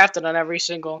brilliantly crafted on every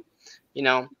single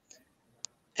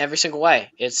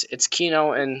way. It's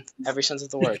Kino in every sense of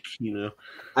the word.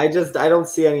 I don't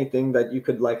see anything that you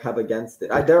could have against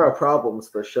it. There are problems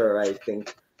for sure. I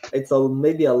think it's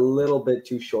maybe a little bit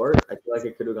too short. I feel like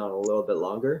it could have gone a little bit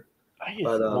longer. I just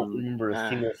don't remember a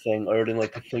single thing other than the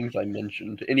things I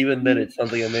mentioned, and even then, it's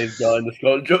something I may have done the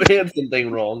Scarlett Johansson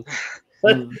thing wrong.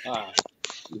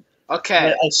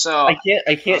 Okay, so I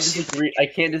can't disagree. I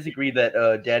can't disagree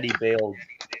that Daddy Bale.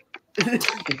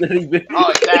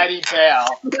 Oh, Daddy Bale!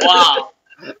 Wow,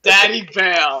 Daddy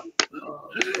Bale.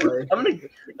 I'm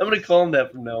gonna call him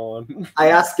that from now on. I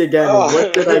ask again,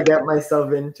 what did I get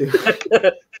myself into?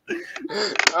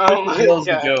 Oh my God!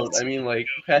 The goat. I mean,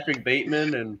 Patrick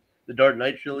Bateman and the Dark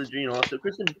Knight trilogy, and also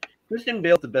Christian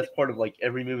Bale's the best part of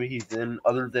every movie he's in,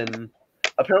 other than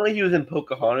apparently he was in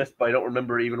Pocahontas, but I don't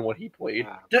remember even what he played.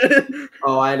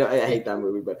 I hate that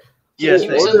movie, but yes, he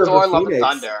was in Thor: Love and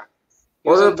Thunder.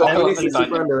 Order of the Phoenix is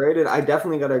super underrated. I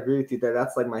definitely gotta agree with you there.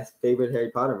 That's my favorite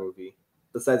Harry Potter movie,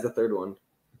 besides the third one.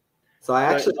 So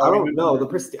I don't know the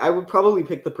Prestige. I would probably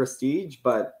pick the Prestige,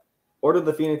 but Order of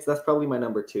the Phoenix, that's probably my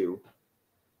number 2.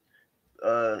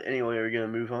 Anyway, are we gonna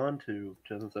move on to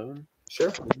 2007?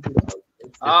 Sure.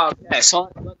 Okay,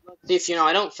 so let's see if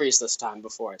I don't freeze this time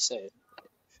before I say it.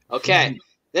 Okay,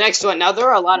 the next one. Now there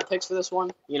are a lot of picks for this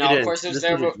one. Of course,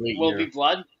 There Will Be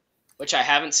Blood, which I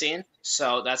haven't seen,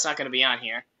 so that's not going to be on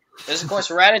here. There's of course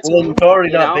Ratatouille. Well, it's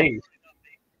already not big.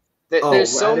 There's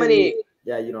so many.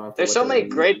 Yeah, you don't have to. There's so many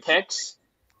great picks.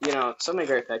 So many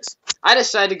great picks. I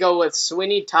decided to go with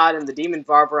Sweeney Todd and the Demon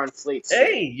Barber on Fleet Street.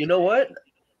 Hey, you know what?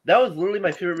 That was literally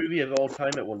my favorite movie of all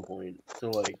time at one point.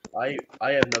 So I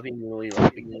have nothing really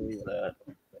against that.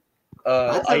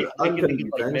 I can think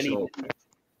of many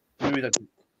movies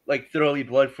Thoroughly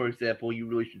Blood, for example. You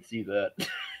really should see that.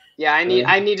 Yeah, I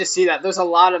need to see that. There's a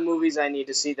lot of movies I need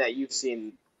to see that you've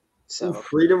seen. So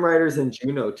Freedom Riders and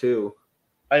Juno too.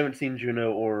 I haven't seen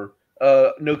Juno or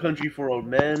No Country for Old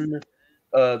Men.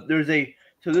 This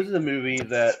is a movie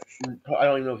that I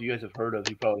don't even know if you guys have heard of.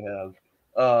 You probably have.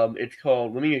 It's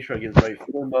called, let me make sure I get it right,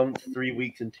 4 months, 3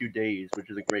 weeks, and 2 days, which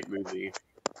is a great movie.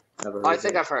 I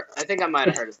think I might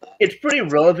have heard of that. It's pretty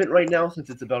relevant right now since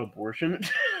it's about abortion.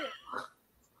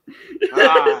 Do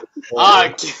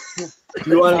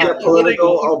you want to get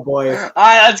political? Oh boy. Alright,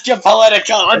 let's get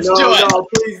political. Let's do it. No,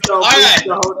 please don't.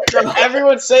 Alright.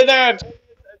 Everyone say that.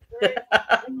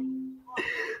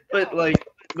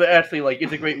 But actually,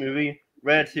 it's a great movie.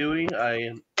 Ratatouille,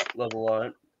 I love a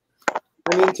lot.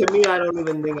 I mean, to me, I don't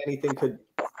even think anything could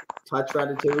touch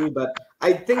Ratatouille, but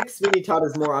I think Sweeney Todd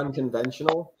is more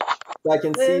unconventional. So I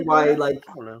can see why, like,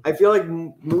 I feel like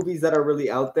movies that are really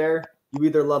out there, you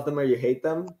either love them or you hate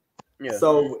them. Yeah.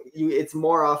 So it's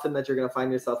more often that you're going to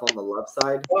find yourself on the love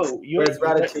side. Whereas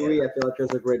Ratatouille, I feel like there's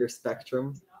a greater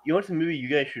spectrum. You know what's a movie you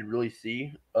guys should really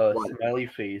see? Smiley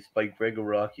Face by Greg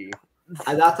Araki.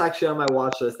 That's actually on my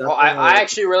watch list. That's I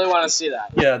actually really want to see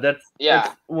that. Yeah, that's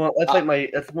that's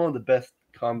one of the best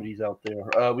comedies out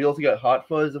there. We also got Hot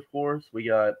Fuzz, of course. We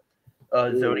got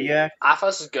Zodiac. Hot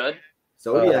Fuzz is good.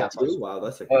 Zodiac too. Wow,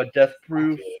 that's a good. Death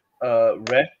Proof.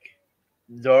 Wreck.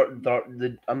 I'm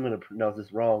gonna pronounce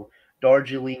this wrong.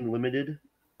 Darjeeling Limited.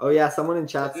 Oh yeah, someone in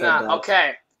chat said that.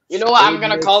 Okay, you know what? I'm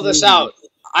gonna call this out.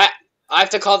 I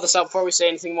have to call this out before we say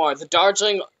anything more. The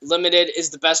Darjeeling Limited is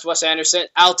the best Wes Anderson.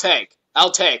 I'll take.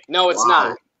 No, it's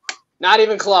not. Not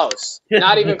even close.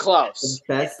 Not even close.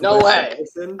 No way.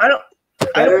 Anderson?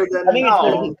 I think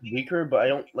it's weaker, but I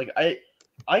don't like.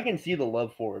 I can see the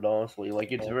love for it, honestly.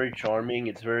 Like, it's very charming.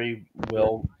 It's very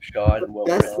well shot and well.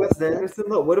 Best Wes Anderson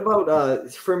though. What about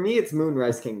for me? It's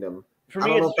Moonrise Kingdom. For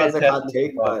me, it's that's a hot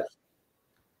take, but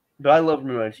I love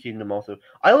Moonrise Kingdom also.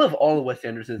 I love all of Wes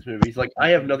Anderson's movies. Like,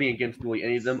 I have nothing against really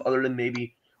any of them, other than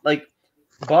maybe like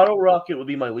Bottle Rocket would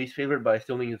be my least favorite, but I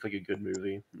still think it's like a good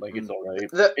movie. Like, it's all right.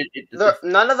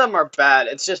 None of them are bad.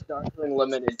 It's just Darjeeling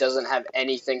Limited doesn't have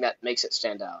anything that makes it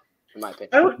stand out, in my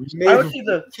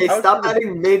opinion. Stop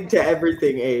adding mid to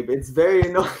everything, Abe. It's very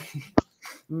annoying.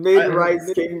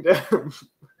 Mid-Rise Kingdom.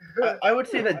 I would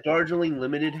say that Darjeeling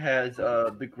Limited has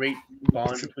the great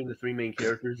bond between the three main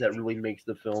characters that really makes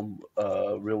the film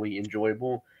really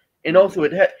enjoyable, and also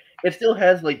it still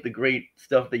has like the great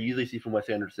stuff that you usually see from Wes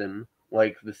Anderson,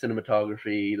 like the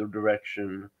cinematography, the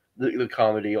direction, the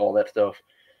comedy, all that stuff.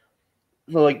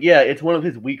 So like, yeah, it's one of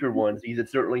his weaker ones.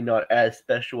 It's certainly not as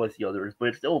special as the others, but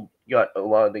it's still got a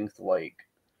lot of things to like.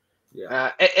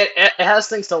 Yeah, it has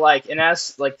things to like, and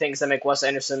has like things that make Wes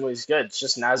Anderson movies good. It's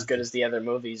just not as good as the other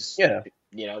movies. Yeah,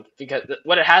 you know, because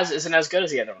what it has isn't as good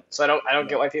as the other one. So I don't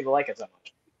get why people like it so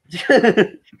much.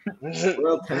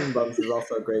 Royal Tenenbaums is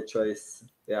also a great choice.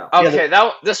 Yeah. Okay,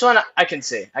 this one I can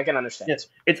see. I can understand. Yeah.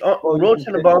 It's Royal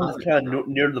Tenenbaums is kind of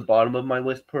near the bottom of my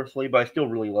list personally, but I still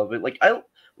really love it. Like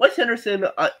Wes Anderson,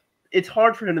 it's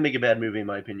hard for him to make a bad movie in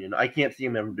my opinion. I can't see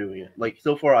him ever doing it. Like,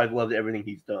 so far, I've loved everything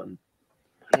he's done.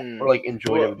 Or like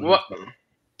enjoyed everything he's done.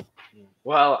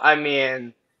 Well, I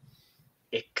mean,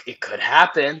 it could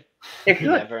happen. It could.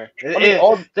 Never.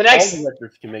 All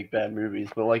directors can make bad movies,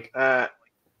 but like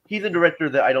he's a director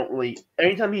that I don't really.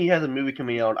 Anytime he has a movie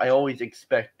coming out, I always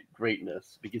expect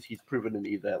greatness because he's proven to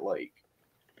me that like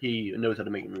he knows how to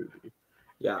make a movie.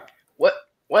 Yeah.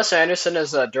 Wes Anderson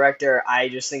is a director I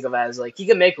just think of as like he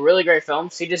can make really great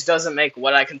films. He just doesn't make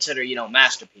what I consider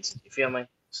masterpieces. You feel me?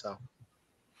 So.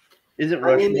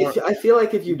 I feel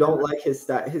like if you don't like his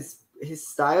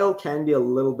style can be a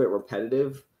little bit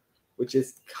repetitive, which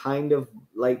is kind of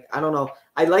like, I don't know.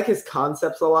 I like his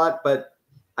concepts a lot, but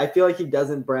I feel like he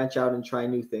doesn't branch out and try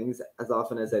new things as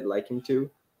often as I'd like him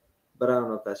to. But I don't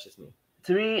know if that's just me.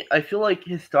 To me, I feel like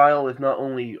his style is not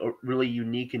only really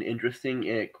unique and interesting,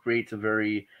 and it creates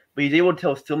but he's able to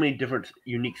tell so many different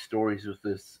unique stories with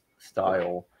this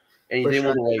style. And he's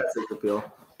able to like, that's his appeal.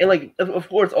 And like, of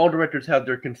course, all directors have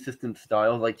their consistent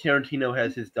styles. Like Tarantino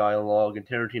has his dialogue, and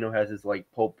Tarantino has his like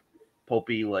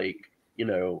pulpy, like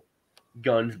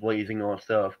guns blazing on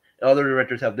stuff. And other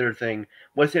directors have their thing.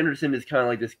 Wes Anderson is kind of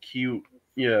like this cute,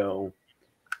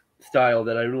 style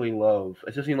that I really love,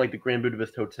 especially in like the Grand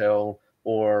Budapest Hotel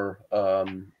or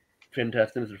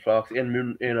Fantastic Mr. Fox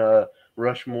and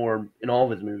Rushmore in all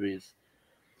of his movies.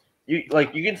 You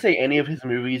can say any of his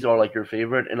movies are like your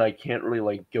favorite, and I can't really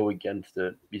like go against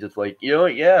it because it's like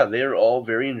they're all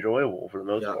very enjoyable for the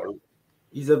most part.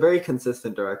 He's a very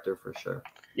consistent director for sure.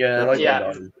 Yeah, I like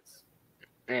that.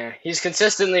 Yeah, he's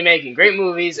consistently making great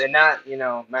movies and not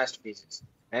masterpieces.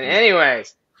 And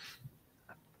anyways,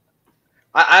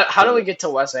 how do we get to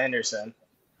Wes Anderson?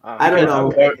 I don't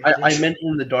know. I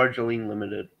mentioned the Darjeeling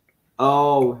Limited.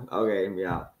 Oh, okay,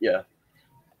 yeah. Yeah.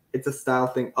 It's a style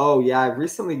thing. Oh, yeah. I've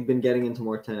recently been getting into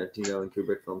more Tarantino and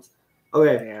Kubrick films.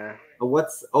 Okay. Yeah.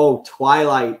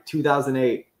 Twilight,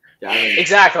 2008. Yeah,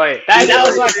 exactly. That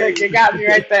was my pick. You got me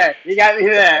right there. You got me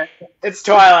there. It's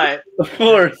Twilight. Of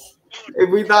course. If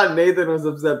we thought Nathan was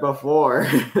upset before.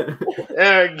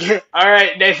 All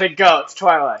right, Nathan, go. It's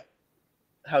Twilight.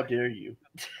 How dare you?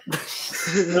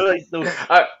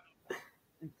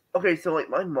 Okay, so like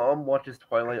my mom watches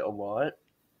Twilight a lot.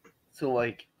 So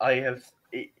like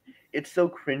it's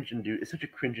so it's such a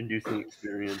cringe-inducing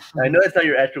experience. I know it's not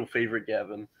your actual favorite,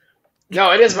 Gavin.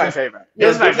 No, it is my favorite. It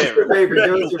is my favorite.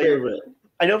 What's your favorite?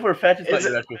 I know for a fact it's not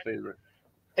your actual favorite.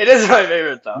 It is my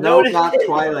favorite though. No, not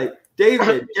Twilight.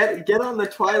 David, get on the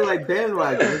Twilight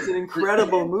bandwagon. It's an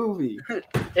incredible movie.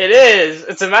 It is.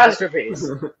 It's a masterpiece.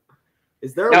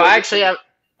 Is there? No, actually,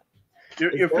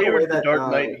 your favorite is The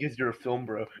Dark Knight because you're a film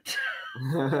bro.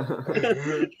 Oh,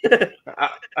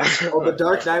 The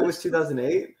Dark Knight was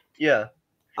 2008. Yeah.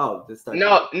 Oh, this time.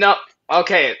 No.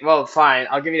 Okay, well, fine.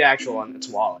 I'll give you the actual one. It's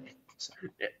Wally.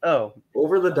 Oh,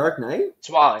 over The Dark Knight? It's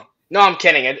Wally. No, I'm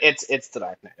kidding. It's The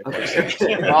Dark Knight.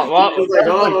 Okay. Well, I was like,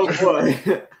 oh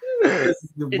boy.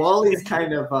 Wally's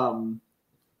kind of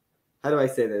how do I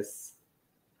say this?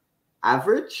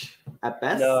 Average at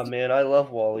best. no, man, I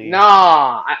love Wally.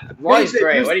 No, Wally's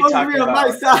great. What are you talking about? On my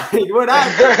side. What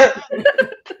happened?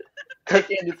 I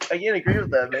can't agree with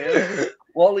that, man.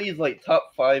 Wally is like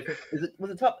top 5. Is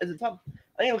it top?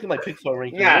 I need to look at my Pixar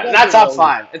ranking. Yeah, not top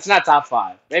 5. It's not top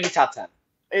 5. Maybe top 10.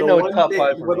 No, it's top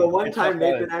 5. But the one time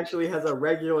Nathan actually has a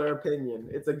regular opinion,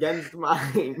 it's against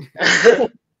mine.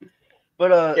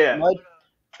 But yeah.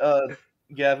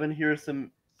 Gavin, here are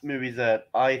some movies that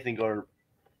I think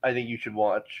you should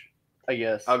watch. I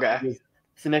guess. Okay.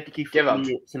 Synecdoche,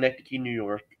 New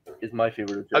York is my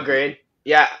favorite. Agreed.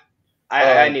 Yeah,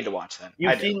 I need to watch that.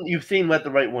 You've seen Let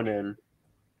the Right One In.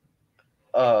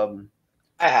 I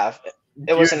have.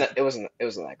 It wasn't that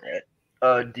great.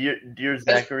 Dear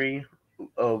Zachary.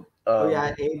 Oh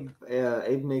yeah,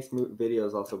 Abe makes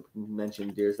videos. Also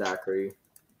mentioned Dear Zachary.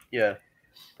 Yeah.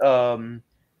 Burn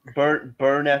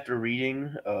After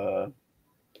Reading. The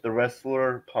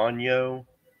Wrestler. Ponyo.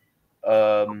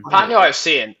 Ponyo, I've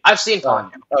seen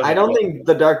Ponyo. Okay, I don't think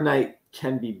The Dark Knight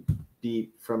can be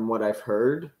beat from what I've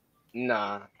heard.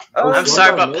 Nah. I'm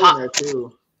sorry, but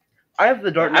I have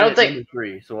The Dark Knight I don't think... number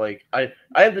 3, so like I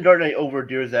have The Dark Knight over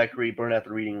Dear Zachary, Burn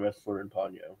After Reading, Wrestler, and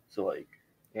Ponyo. So like.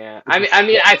 Yeah, I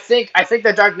mean, I think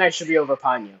The Dark Knight should be over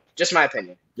Ponyo. Just my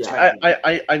opinion. Yeah,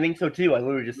 I think so too. I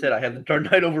literally just said I have The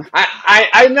Dark Knight over.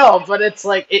 I know, but it's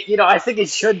like I think it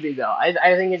should be though. I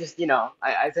think it just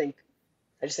I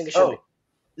just think it should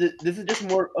be. This is just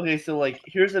more okay. So like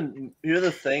here's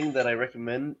a thing that I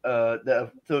recommend.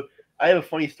 So I have a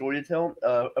funny story to tell.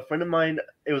 A friend of mine.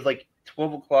 It was like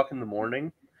 12 o'clock in the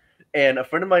morning, and a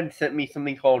friend of mine sent me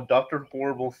something called Dr.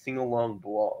 Horrible Sing Along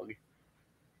Blog.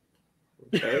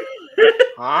 Okay.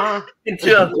 Huh?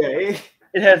 Okay.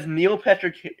 It has Neil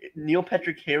Patrick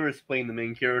Harris playing the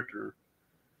main character.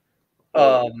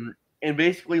 And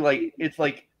basically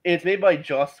it's made by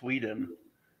Joss Whedon.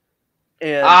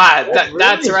 And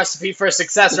that's a recipe for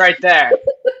success right there.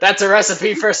 That's a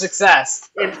recipe for success.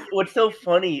 And what's so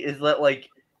funny is that like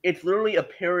it's literally a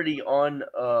parody on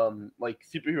like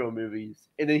superhero movies,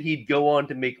 and then he'd go on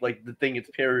to make like the thing it's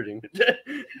parodying.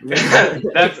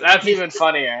 that's even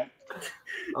funnier.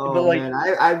 Oh but, like, man,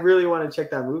 I really want to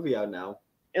check that movie out now.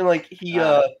 And like he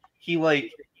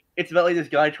like it's about like this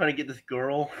guy trying to get this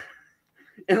girl,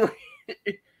 and like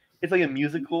it's like a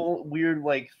musical weird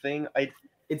like thing.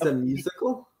 It's a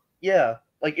musical? Yeah,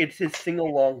 like it's his sing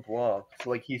along blog. So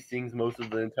like he sings most of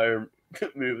the entire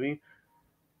movie.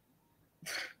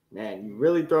 Man, you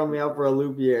really throw me out for a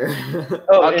loop here.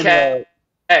 Oh, okay.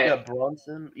 And, yeah,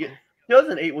 Bronson. Yeah,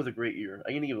 2008 was a great year.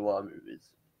 I'm gonna give a lot of movies.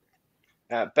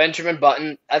 Benjamin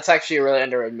Button. That's actually a really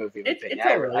underrated movie. I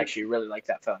actually really like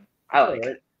that film. I like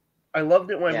it. I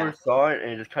loved it when I first saw it,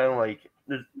 and it just kind of like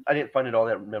I didn't find it all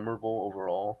that memorable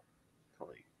overall.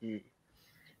 Like,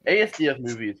 ASDF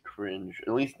movie is cringe,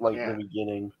 at least like the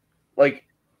beginning. Like,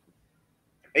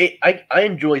 I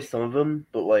enjoy some of them,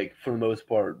 but like for the most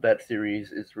part, that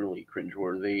series is really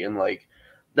cringeworthy, and like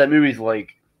that movie's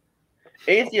like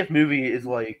ASDF movie is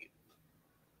like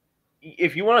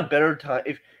if you want a better time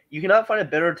if you cannot find a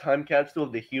better time capsule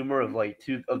of the humor of like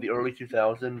of the early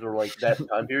 2000s or like that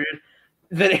time period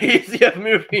than ASDF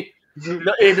movie.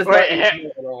 No, it does not at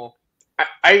all.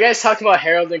 Are you guys talking about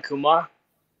Harold and Kumar?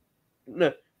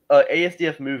 No,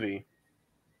 ASDF movie.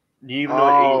 Do you even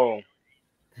know?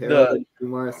 Harold and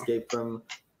Kumar Escape from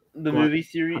the movie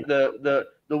series, the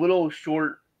little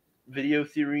short video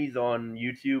series on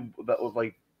YouTube that was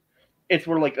like it's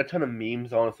where like a ton of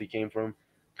memes honestly came from.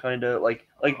 Kind of like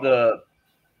the.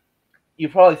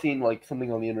 You've probably seen like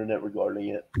something on the internet regarding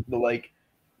it, but like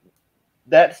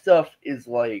that stuff is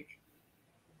like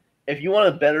if you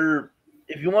want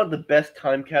the best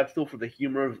time capsule for the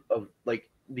humor of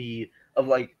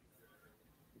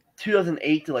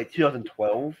 2008 to like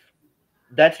 2012,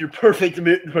 that's your perfect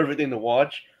thing to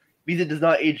watch because it does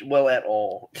not age well at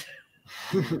all.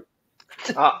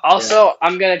 Also,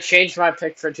 I'm gonna change my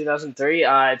pick for 2003.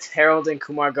 It's Harold and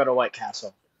Kumar Go to White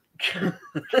Castle. I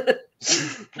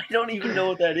don't even know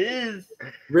what that is.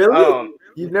 Really?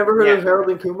 You've never heard of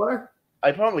Harold and Kumar?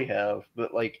 I probably have,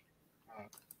 but like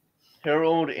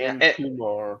Harold and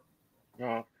Kumar.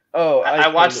 Oh, I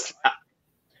watched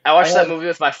that movie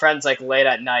with my friends like late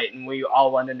at night, and we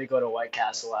all wanted to go to White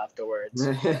Castle afterwards.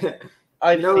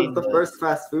 I've seen the first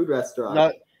fast food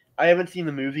restaurant. I haven't seen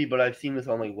the movie, but I've seen this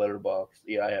on like Letterboxd.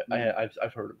 Yeah,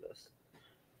 I've heard of this.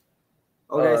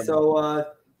 Okay, so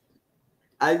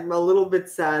I'm a little bit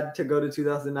sad to go to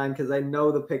 2009 because I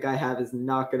know the pick I have is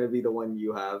not going to be the one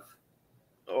you have.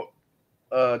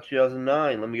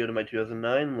 2009. Let me go to my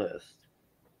 2009 list.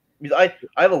 Because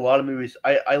I have a lot of movies.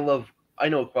 I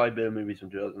know quite a bit of movies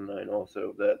from 2009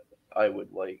 also that I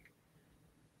would like.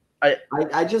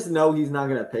 I just know he's not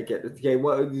gonna pick it. Okay,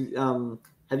 what have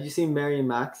you seen Mary and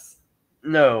Max?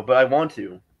 No, but I want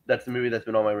to. That's the movie that's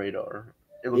been on my radar.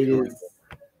 It looks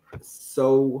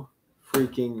so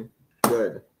freaking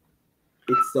good.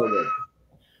 It's so good.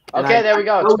 Okay, there we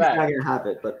go. He's not gonna have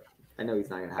it, but I know he's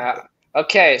not gonna have it.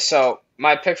 Okay, so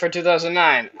my pick for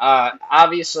 2009.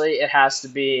 Obviously, it has to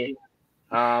be.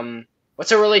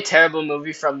 What's a really terrible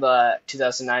movie from the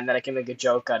 2009 that I can make a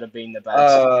joke out of being the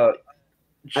best?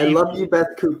 I Love You,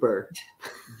 Beth Cooper.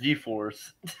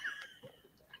 G-Force.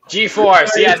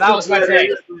 G-Force. Yeah, that was my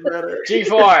pick.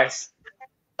 G-Force.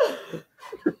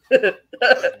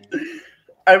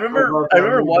 I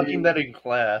remember watching that in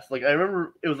class. Like I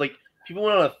remember it was like people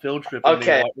went on a field trip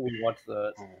and we watched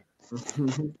that.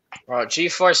 Bro,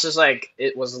 G-Force is like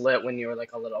it was lit when you were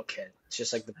like a little kid. It's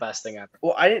just like the best thing ever.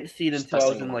 Well, I didn't see it until I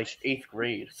was in like 8th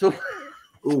grade. So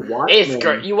eighth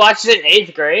grade. You watched it in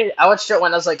 8th grade? I watched it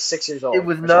when I was like 6 years old. It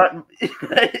was not.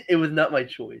 It was not my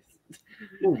choice.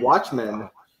 Ooh, Watchmen.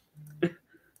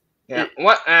 Yeah,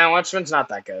 Watchmen's not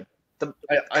that good. The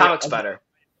comic's better.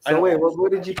 So wait,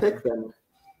 what did you pick then?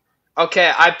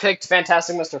 Okay, I picked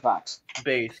Fantastic Mr. Fox.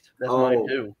 Based. That's mine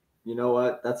too. You know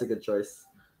what? That's a good choice.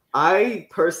 I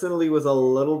personally was a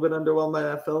little bit underwhelmed by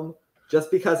that film,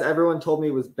 just because everyone told me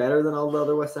it was better than all the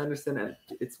other Wes Anderson, and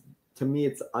to me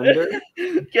it's under.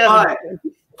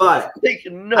 But I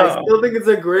still think it's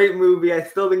a great movie. I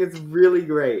still think it's really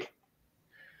great.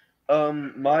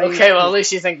 Okay, well at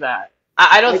least you think that.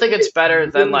 I don't think it's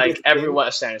better than like every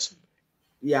Wes Anderson.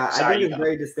 Yeah, I think it's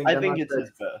very distinct. I think it's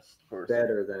his best.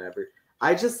 Better than every.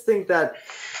 I just think that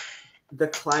the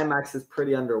climax is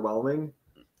pretty underwhelming.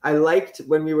 I liked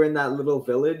when we were in that little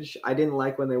village. I didn't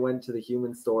like when they went to the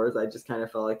human stores. I just kind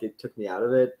of felt like it took me out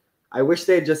of it. I wish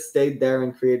they had just stayed there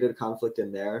and created a conflict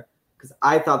in there because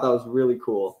I thought that was really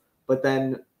cool. But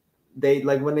then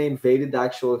when they invaded the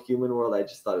actual human world, I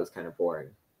just thought it was kind of boring.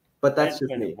 But that's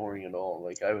just me. Boring at all.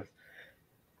 Like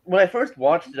when I first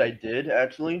watched it, I did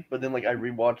actually, but then like I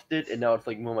rewatched it, and now it's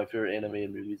like one of my favorite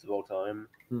animated movies of all time.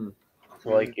 So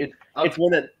like it's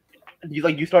one that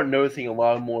you start noticing a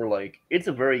lot more. Like it's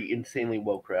a very insanely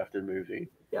well crafted movie.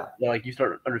 Yeah. Like you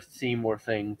start seeing more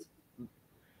things.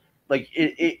 Like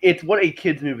it's what a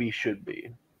kids movie should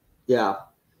be. Yeah.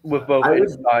 With both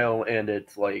its style and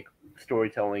its like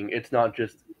storytelling, it's not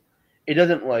just. It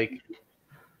doesn't like,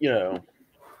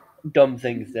 dumb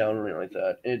things down or anything like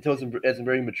that. And it tells some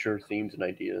very mature themes and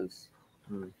ideas.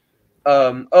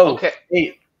 Okay.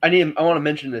 Hey, I want to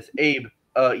mention this, Abe.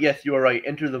 Yes, you are right.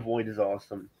 Enter the Void is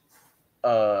awesome.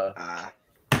 You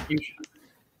should,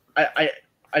 I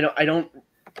don't.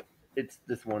 It's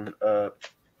this one.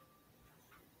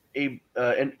 Abe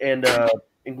and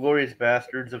Inglourious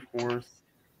Bastards, of course.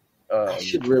 I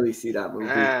should really see that movie.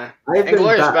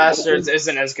 Inglourious Bastards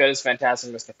isn't as good as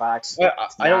Fantastic Mr. Fox.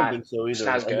 I don't think so either. It's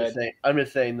not good. I'm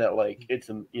just saying that like it's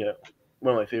one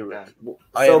of my favorites.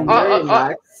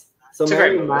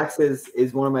 Mary and Max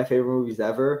is one of my favorite movies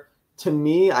ever. To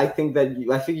me, I think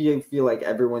you feel like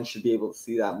everyone should be able to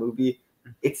see that movie.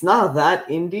 It's not that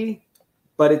indie,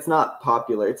 but it's not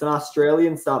popular. It's an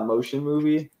Australian stop motion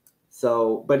movie.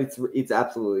 But it's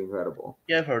absolutely incredible.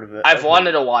 Yeah, I've heard of it. I've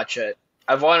wanted to watch it.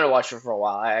 I've wanted to watch it for a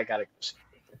while. I gotta.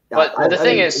 But the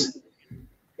thing is,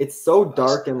 it's so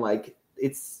dark and like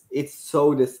it's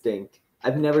so distinct.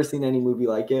 I've never seen any movie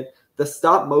like it. The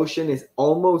stop motion is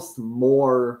almost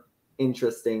more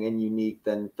interesting and unique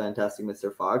than Fantastic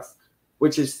Mr. Fox,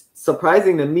 which is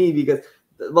surprising to me because,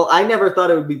 well, I never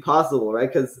thought it would be possible,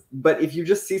 right? But if you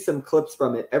just see some clips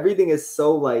from it, everything is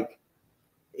so like.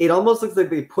 It almost looks like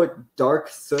they put dark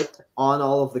soot on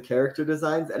all of the character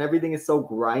designs, and everything is so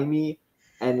grimy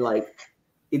and like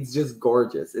it's just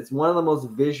gorgeous. It's one of the most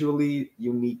visually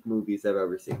unique movies I've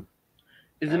ever seen.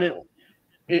 Isn't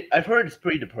it? I've heard it's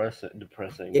pretty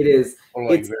depressing. It is.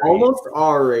 It's almost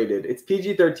R-rated. It's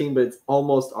PG-13, but it's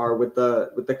almost R with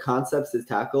the concepts it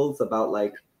tackles about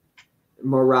like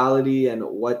morality and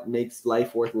what makes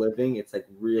life worth living. It's like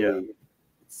really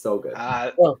it's so good.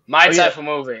 My type of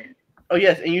movie. Oh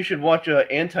yes, and you should watch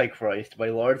Antichrist by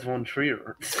Lars von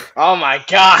Trier. Oh my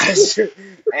gosh!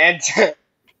 And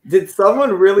Did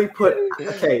someone really put?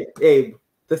 Okay, Abe,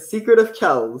 The Secret of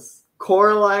Kells,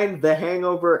 Coraline, The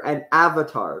Hangover, and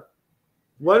Avatar.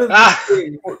 One of these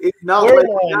things is not like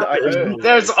Coraline, I just really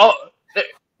there's like. all.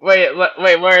 Wait,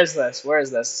 where is this? Where is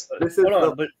this? This is Hold on,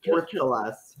 the but fourth to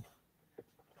last.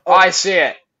 Oh, I see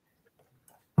it.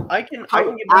 I can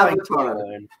How- get behind Avatar.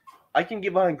 Coraline. I can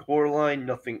get behind Coraline.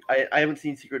 Nothing. I haven't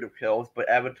seen Secret of Kells, but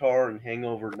Avatar and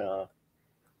Hangover, nah.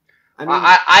 I mean,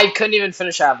 I couldn't even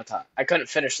finish Avatar. I couldn't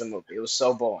finish the movie. It was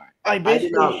so boring. I did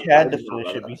basically not- had I to did not finish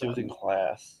love it because it was in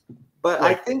class. but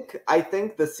like- I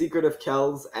think The Secret of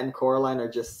Kells and Coraline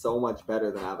are just so much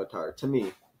better than Avatar to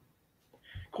me.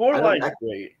 Coraline's I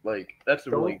great. Like that's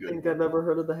a Don't really good. think I've ever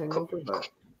heard of The Hangover, but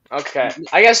Okay,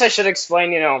 I guess I should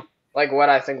explain. Like what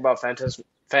I think about Phantasm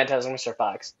Mr.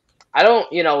 Fox. I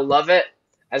don't, love it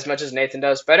as much as Nathan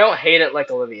does, but I don't hate it like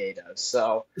Olivier does.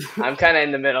 So I'm kind of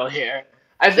in the middle here.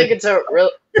 I think it's a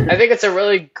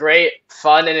really great,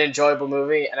 fun, and enjoyable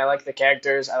movie, and I like the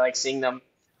characters. I like seeing them,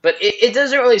 but it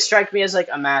doesn't really strike me as like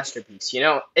a masterpiece.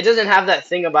 It doesn't have that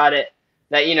thing about it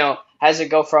that has it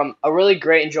go from a really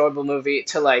great, enjoyable movie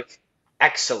to like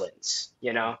excellence.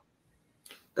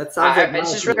 that sounds like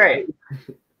It's just magic. great.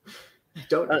 I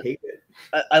don't hate it.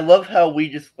 I love how we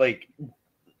just like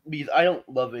because I don't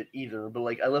love it either, but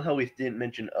like I love how we didn't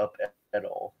mention Up at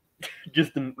all,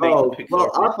 just to make Oh Pixar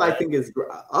well, feel Up I bad. think is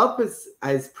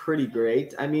pretty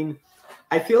great. I mean,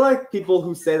 I feel like people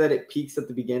who say that it peaks at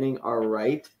the beginning are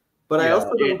right, but I Yeah,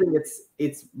 also don't think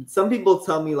it's. Some people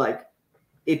tell me like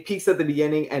it peaks at the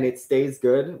beginning and it stays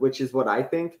good, which is what I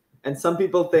think, and some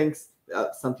people think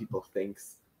that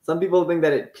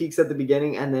it peaks at the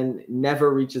beginning and then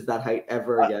never reaches that height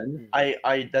ever again.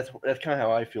 I that's kind of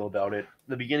how I feel about it.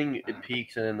 The beginning it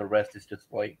peaks, and then the rest is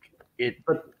just like it.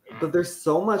 But there's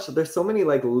so many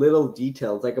like little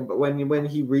details. Like when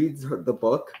he reads the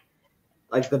book,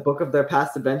 like the book of their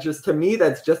past adventures, to me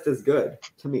that's just as good.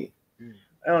 To me,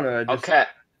 I don't know. Okay.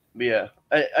 But yeah,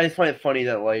 I just find it funny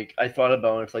that like I thought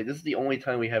about it. It's like this is the only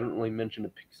time we haven't really mentioned a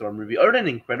Pixar movie other than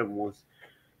Incredibles.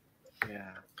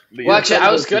 Yeah. But Well, yeah, actually,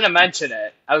 I was gonna mention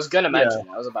it. I was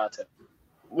about to.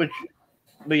 But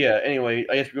yeah. Anyway,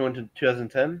 I guess we're going to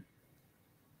 2010.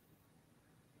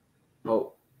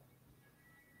 oh,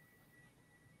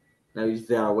 now you just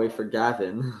gotta wait for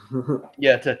Gavin.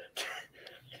 Yeah, to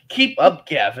keep up,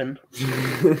 Gavin.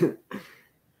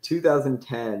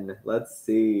 2010. Let's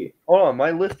see. Hold on,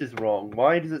 my list is wrong.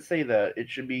 Why does it say that? It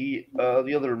should be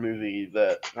the other movie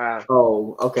that.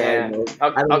 Oh, okay. Yeah. No, I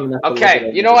don't even have to look Okay,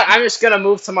 at you know what? I'm just gonna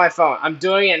move to my phone. I'm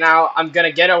doing it now. I'm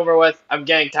gonna get over with. I'm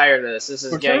getting tired of this. This is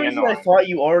For some getting reason, annoying. I thought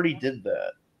you already did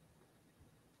that.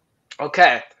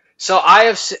 Okay, so I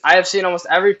have seen almost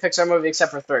every Pixar movie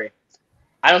except for 3.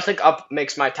 I don't think Up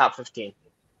makes my top 15.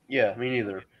 Yeah, me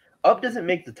neither. Up doesn't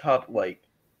make the top like.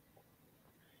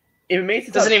 If it makes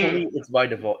the top Doesn't even- 20, it's by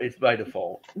default. It's by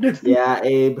default. Yeah,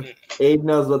 Abe. Abe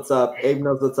knows what's up. Abe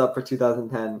knows what's up for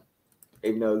 2010.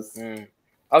 Abe knows.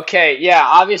 Okay, yeah,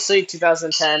 obviously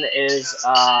 2010 is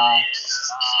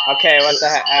okay, what the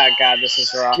heck? Oh god, this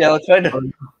is wrong. Yeah, let's find out.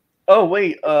 Oh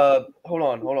wait, hold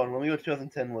on. Let me go to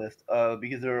 2010 list.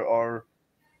 Because there are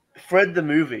Fred the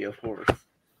movie, of course.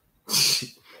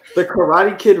 The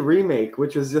Karate Kid remake,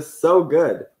 which was just so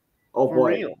good. Oh For boy.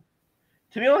 real.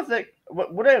 To be honest, like,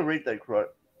 what did I rate that karate?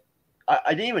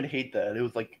 I didn't even hate that. It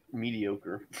was like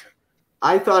mediocre.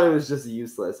 I thought it was just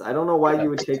useless. I don't know why you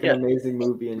would take Yeah. an amazing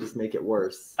movie and just make it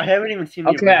worse. I haven't even seen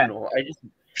the Okay. original.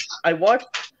 I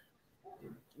watched.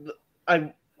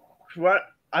 That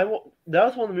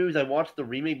was one of the movies I watched the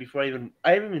remake before I haven't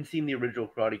even seen the original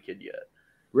Karate Kid yet.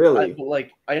 Really?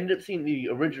 I ended up seeing the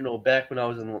original back when I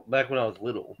was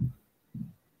little.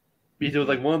 Because it was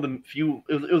like one of the few.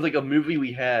 It was like a movie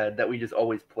we had that we just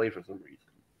always play for some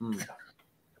reason.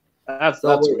 That's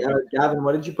So, wait, weird. Gavin,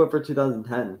 what did you put for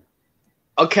 2010?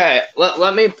 Okay,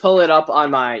 let me pull it up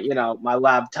on my my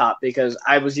laptop because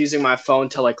I was using my phone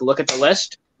to like look at the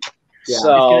list. Yeah. It's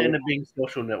gonna So end up being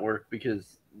Social Network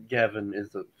because Gavin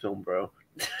is a film bro.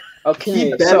 okay, He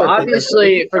better so think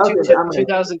obviously for that's- I'm gonna-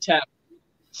 2010.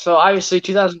 So obviously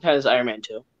 2010 is Iron Man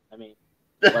 2. I mean,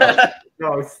 what else?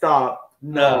 No, stop.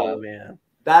 No, man.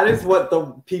 That is what the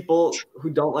people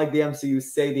who don't like the MCU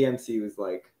say the MCU is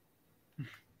like.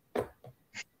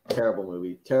 Terrible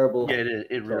movie. Terrible. Yeah, it is.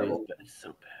 It really Terrible. is bad. It's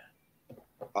so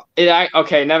bad.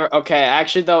 Okay.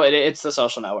 Actually, though, it's the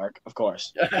Social Network, of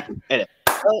course. It is.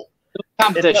 Well,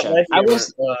 Competition. it's not I my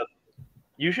was. favorite.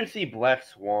 You should see Black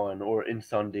Swan or In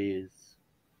Sundays.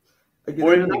 Like,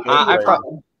 Or even they're the not-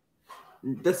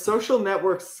 Gateway. the Social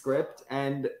Network script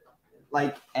and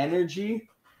like energy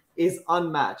is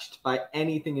unmatched by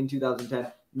anything in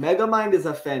 2010. Megamind is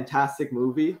a fantastic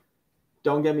movie.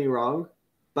 Don't get me wrong,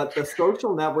 but The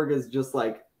Social Network is just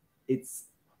like it's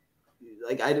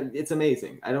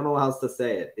amazing. I don't know how else to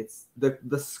say it. It's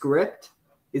the script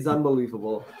is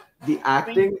unbelievable. The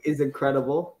acting is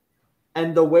incredible.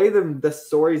 And the way the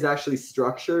story is actually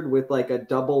structured with like a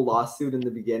double lawsuit in the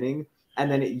beginning,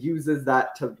 and then it uses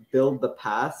that to build the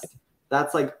past,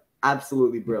 that's like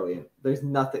absolutely brilliant. There's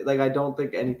nothing, like I don't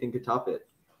think anything could top it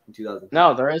in 2000.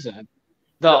 No, there isn't.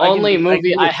 The only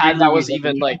movie I had that was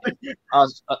even like,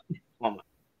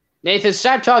 Nathan,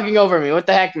 stop talking over me. What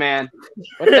the heck, man?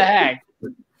 What the heck?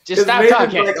 Just stop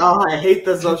talking. Like, oh, I hate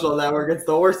The Social Network. It's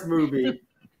the worst movie.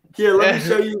 Here, let me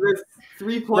show you this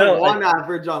 3.1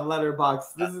 average on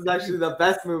Letterboxd. This is actually the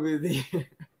best movie of the year.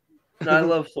 No, I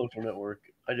love Social Network.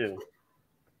 I do.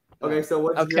 Okay, so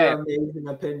what's your amazing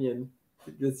opinion?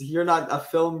 Because you're not a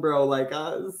film bro like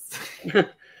us.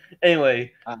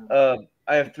 Anyway,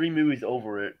 I have 3 movies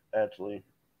over it, actually.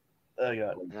 I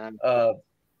got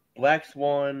Black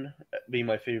Swan being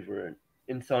my favorite,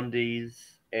 In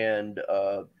Sundays, and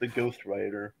The Ghost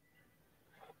Rider.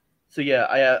 So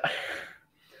yeah,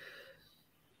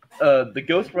 The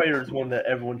Ghost Rider is one that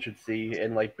everyone should see,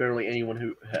 and like barely anyone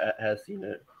who has seen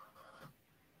it.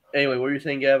 Anyway, what were you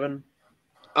saying, Gavin?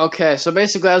 Okay, so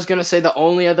basically I was going to say the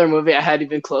only other movie I had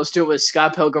even close to was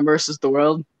Scott Pilgrim vs. the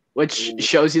World, which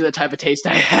shows you the type of taste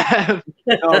I have.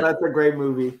 Oh, that's a great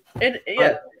movie. And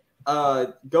yeah.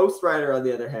 Ghost Rider, on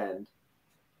the other hand.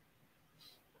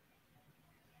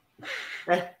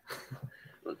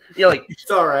 Yeah, like it's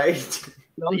all right.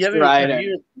 Ghost Rider.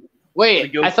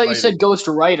 Wait, I thought you said Ghost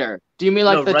Rider. Do you mean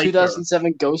like the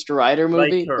 2007 Ghost Rider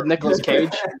movie with Nicolas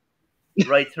Cage?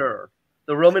 Writer.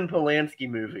 The Roman Polanski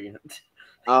movie.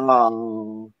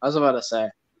 Oh, I was about to say.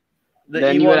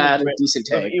 Then you would have had a decent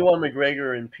take. Ewan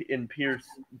McGregor and Pierce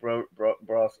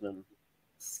Brosnan.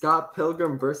 Scott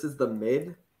Pilgrim versus the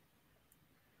Mid?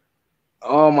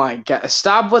 Oh my god.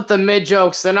 Stop with the mid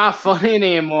jokes. They're not funny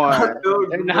anymore.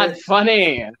 They're not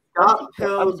funny. Scott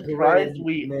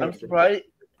Pilgrim. I'm surprised.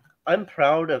 I'm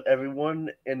proud of everyone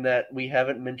in that we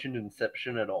haven't mentioned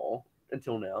Inception at all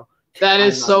until now. That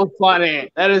is so funny.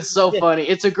 That is so funny.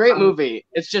 It's a great movie.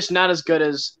 It's just not as good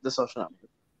as The Social Network.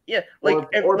 Yeah, like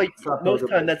most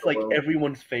time that's like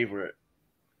everyone's favorite.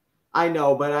 I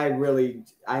know, but I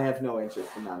have no interest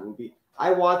in that movie.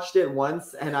 I watched it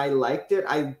once and I liked it.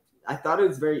 I thought it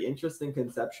was very interesting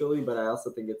conceptually, but I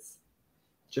also think it's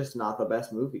just not the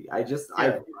best movie. I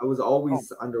was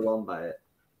always underwhelmed by it.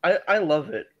 I love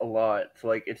it a lot. So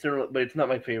like it's certainly, but it's not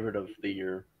my favorite of the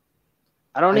year.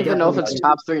 I don't even know if it's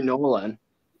top 3 Nolan.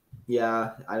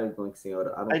 Yeah, I don't think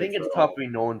so. I think it's top 3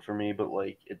 Nolan for me, but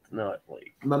like it's not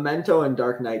like Memento and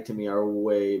Dark Knight to me are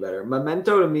way better.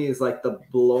 Memento to me is like the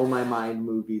blow my mind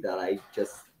movie that I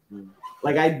just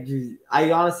like.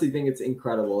 I honestly think it's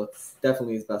incredible. It's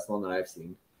definitely his best one that I've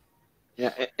seen.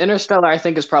 Yeah, Interstellar I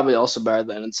think is probably also better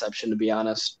than Inception. To be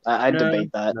honest, I'd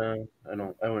debate that. No, I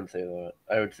don't. I wouldn't say that.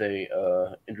 I would say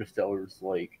Interstellar is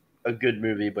like a good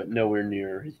movie, but nowhere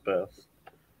near his best.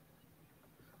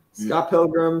 Scott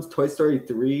Pilgrim's Toy Story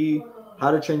 3, How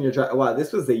to Train Your Dragon. Wow,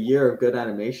 this was a year of good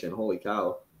animation. Holy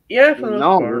cow. Yeah, for the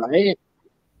most part. Right?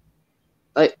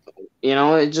 Like,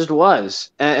 it just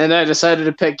was. And I decided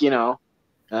to pick,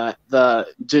 the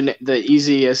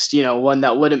easiest, one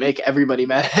that wouldn't make everybody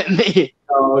mad at me.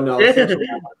 Oh, no.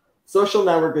 Social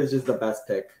Network is just the best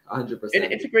pick, 100%.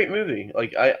 It's a great movie.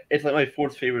 It's like my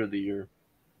 4th favorite of the year.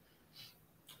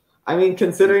 I mean,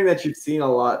 considering that you've seen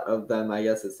a lot of them, I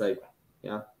guess it's like,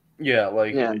 yeah. Yeah,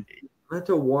 like had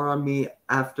to war on me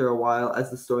after a while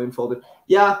as the story unfolded.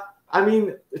 Yeah, I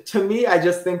mean, to me, I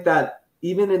just think that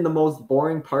even in the most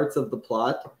boring parts of the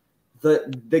plot,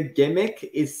 the gimmick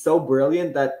is so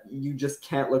brilliant that you just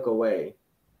can't look away.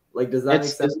 Like, does that make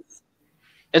sense?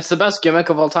 It's the best gimmick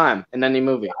of all time in any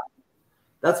movie.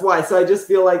 That's why. So I just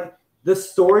feel like the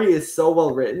story is so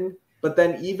well written, but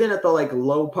then even at the like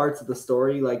low parts of the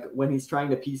story, like when he's trying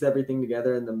to piece everything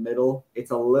together in the middle, it's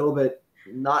a little bit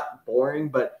not boring,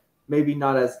 but maybe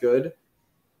not as good.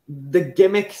 The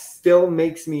gimmick still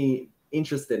makes me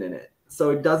interested in it.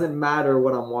 So it doesn't matter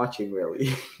what I'm watching,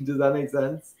 really. Does that make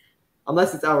sense?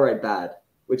 Unless it's outright bad,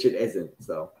 which it isn't,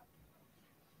 so.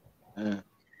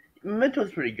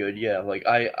 Memento's pretty good, yeah. Like,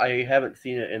 I haven't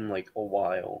seen it in, like, a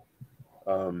while.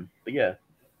 But yeah.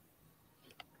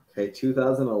 Okay,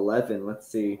 2011, let's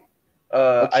see.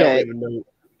 I don't even know.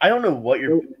 I don't know what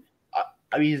your...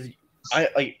 I mean,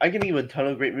 I can think of a ton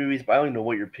of great movies, but I don't know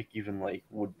what your pick even like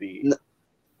would be.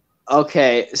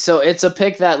 Okay, so it's a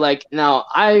pick that like now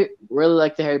I really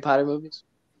like the Harry Potter movies.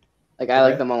 Like I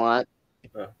like them a lot.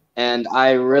 and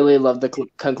I really love the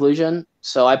conclusion.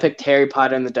 So I picked Harry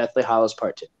Potter and the Deathly Hallows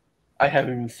Part 2. I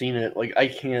haven't even seen it. Like, I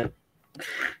can't.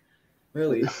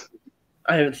 Really?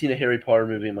 I haven't seen a Harry Potter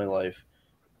movie in my life.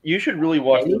 You should really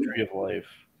watch The Tree of Life.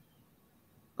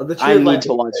 Oh, the I need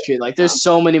to watch Tree. Like, there's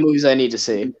so many movies I need to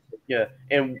see. Yeah,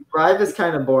 and Drive is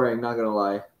kind of boring. Not gonna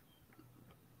lie.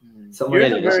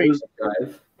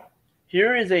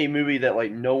 Here is a movie that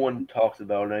like no one talks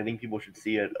about, and I think people should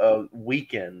see it.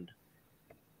 Weekend.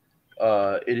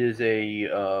 It is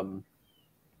a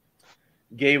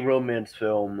gay romance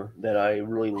film that I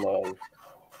really love.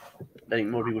 I think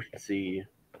more people should see.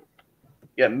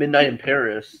 Yeah, Midnight in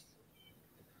Paris.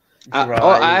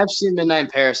 I have seen Midnight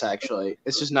in Paris, actually.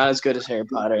 It's just not as good as Harry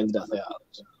Potter and the Deathly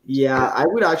Hallows. Yeah, I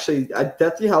would actually.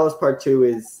 Deathly Hallows Part 2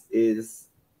 is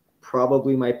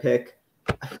probably my pick.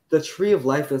 The Tree of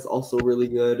Life is also really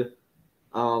good.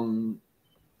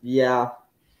 Yeah,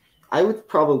 I would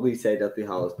probably say Deathly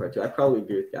Hallows Part 2. I probably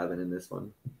agree with Gavin in this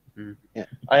one. Yeah,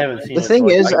 I haven't seen it. The thing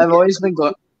is, I've always been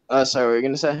going. Sorry, what were you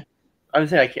gonna say? I was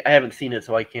saying I haven't seen it,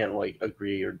 so I can't like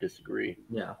agree or disagree.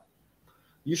 Yeah,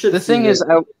 you should. The thing is,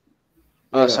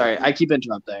 sorry, I keep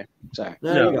interrupting. Sorry.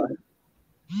 No.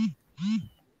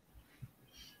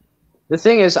 The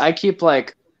thing is, I keep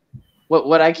like,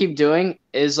 what I keep doing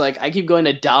is like I keep going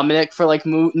to Dominic for like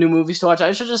new movies to watch.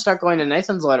 I should just start going to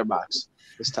Nathan's letterbox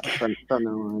this time from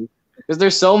now on because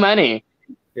there's so many.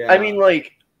 Yeah. I mean,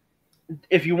 like,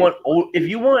 if you want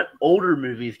older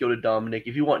movies, go to Dominic.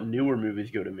 If you want newer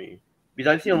movies, go to me.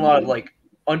 Because I've seen a lot of like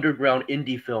underground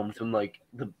indie films from like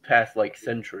the past like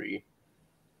century.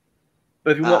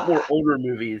 But if you want more older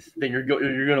movies, then you're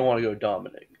gonna want to go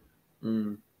Dominic.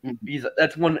 Because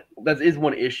that is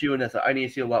one issue, and I need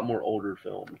to see a lot more older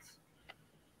films.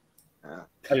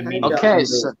 Okay,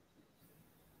 so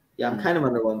I'm kind of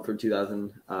under one for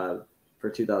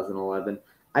 2011.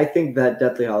 I think that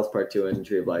Deathly Hallows Part 2 and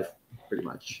Tree of Life, pretty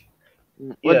much.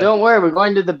 Well, don't worry, we're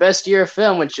going to the best year of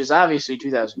film, which is obviously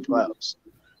 2012.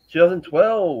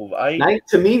 2012.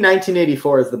 To me,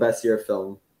 1984 is the best year of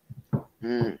film,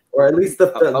 or at least the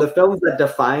films that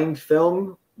defined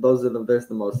film. Those are there's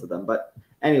the most of them. But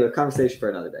anyway, conversation for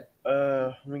another day.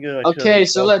 Okay,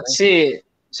 so let's see.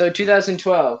 So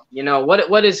 2012. You know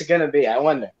what is it gonna be? I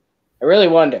wonder. I really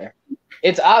wonder.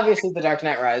 It's obviously The Dark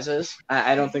Knight Rises.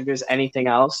 I don't think there's anything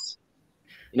else.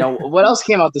 You know what else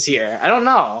came out this year? I don't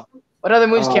know. What other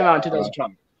movies came out in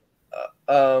 2012?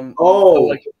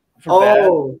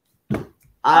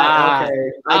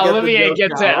 Olivia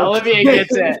gets it.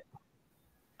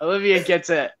 Olivia gets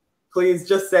it. Please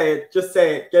just say it. Just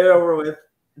say it. Get it over with.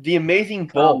 The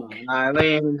Amazing Bulk.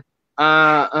 Eileen.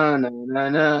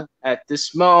 No. At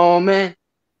this moment,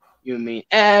 you mean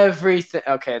everything.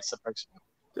 Okay, it's the Perks.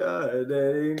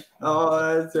 Totally.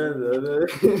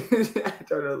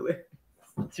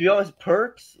 To be honest,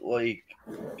 Perks like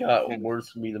got worse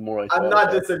for me the more I saw it. I'm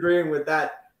not disagreeing with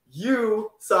that.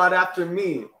 You saw it after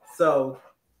me, so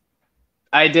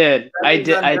I did. I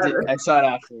saw it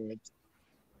afterwards.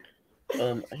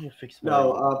 I need to fix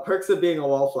my Perks of Being a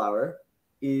Wallflower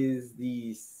is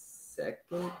the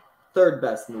third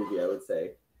best movie, I would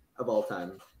say, of all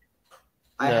time.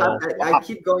 I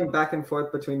keep going back and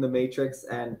forth between The Matrix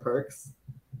and Perks,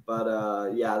 but I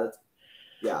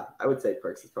would say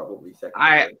Perks is probably second.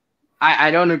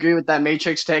 I don't agree with that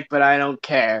Matrix take, but I don't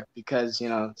care because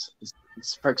it's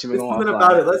Perks of Being a Wallflower. This isn't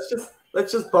about it.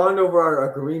 Let's just bond over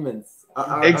our agreements.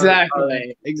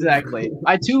 Exactly.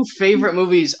 My two favorite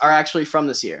movies are actually from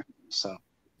this year. So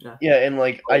yeah, and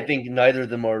like I think neither of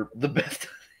them are the best.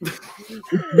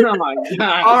 Oh my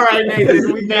god! All right,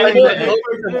 Nathan, we got it.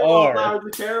 It's a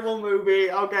terrible movie.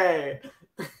 Okay.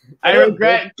 I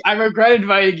regret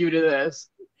inviting you to this.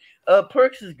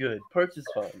 Perks is good. Perks is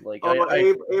fun. Like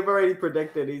Abe already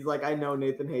predicted. He's like, I know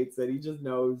Nathan hates it. He just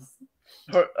knows.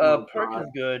 Perks is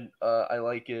good. I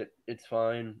like it. It's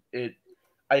fine.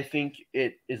 I think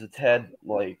it is a tad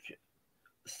like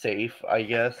safe, I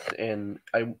guess, and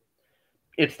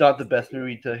it's not the best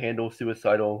movie to handle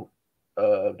suicidal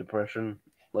depression.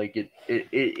 Like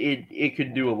it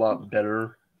could do a lot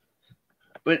better.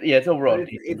 But yeah, it's overall.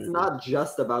 It's not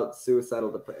just about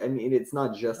suicidal depression. I mean, it's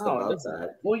not just about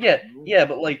that. Well, yeah,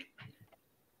 but like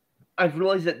I've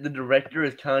realized that the director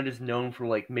is kind of just known for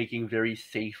like making very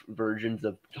safe versions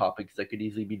of topics that could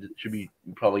easily should be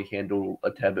probably handled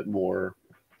a tad bit more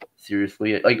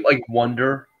seriously, like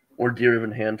Wonder or Dear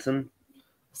Evan Hansen.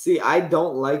 See, I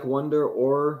don't like Wonder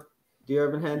or Dear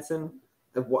Evan Hansen.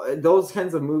 Those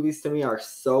kinds of movies to me are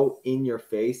so in your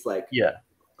face. Like,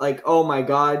 oh my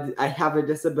god, I have a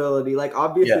disability. Like,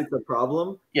 obviously it's a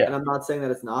problem. Yeah. And I'm not saying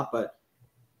that it's not, but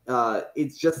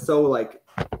it's just so like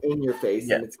in your face,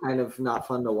 and it's kind of not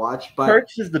fun to watch. But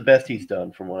Perks is the best he's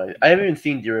done from what I haven't even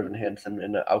seen Dear Evan Hansen,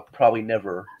 and I'll probably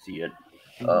never see it.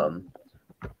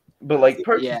 But like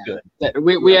Perks is good.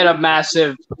 We had a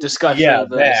massive discussion of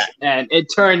this, and it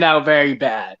turned out very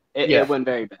bad. It went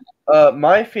very bad.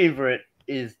 My favorite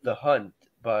is The Hunt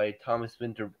by Thomas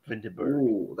Vinterberg.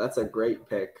 Ooh, that's a great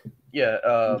pick. Yeah,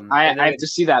 I have to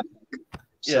see that.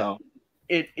 So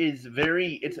it is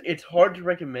very. It's hard to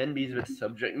recommend because of its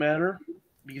subject matter,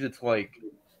 because it's like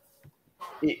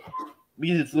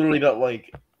because it's literally about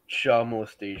like child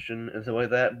molestation and stuff like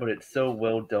that. But it's so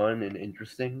well done and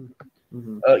interesting.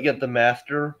 You got The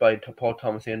Master by Paul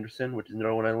Thomas Anderson, which is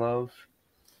another one I love.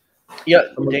 Yeah,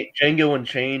 Django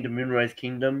Unchained, Moonrise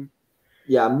Kingdom.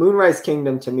 Yeah, Moonrise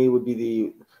Kingdom to me would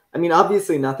be I mean,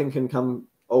 obviously nothing can come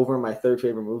over my third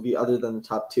favorite movie other than the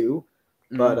top two.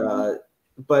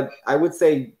 But I would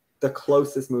say the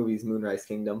closest movie is Moonrise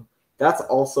Kingdom. That's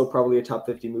also probably a top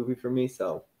 50 movie for me.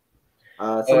 So,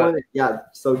 so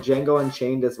Django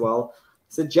Unchained as well.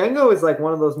 So Django is like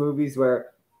one of those movies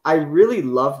where I really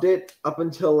loved it up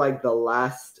until like the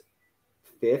last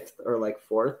fifth or like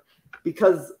fourth,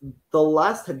 because the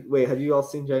last have you all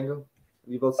seen Django?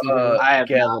 Have you both seen Django? I have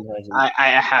not. I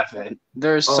haven't.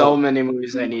 There's so many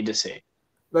movies I need to see.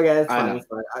 Okay, that's fine. It's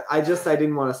fine. I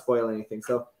didn't want to spoil anything.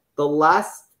 So the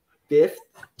last fifth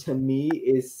to me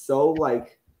is so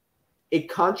like it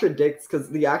contradicts, because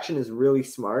the action is really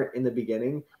smart in the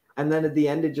beginning, and then at the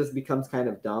end it just becomes kind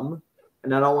of dumb.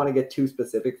 And I don't want to get too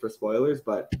specific for spoilers,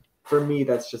 but for me,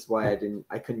 that's just why I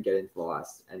couldn't get into the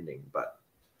last ending. But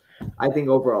I think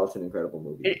overall it's an incredible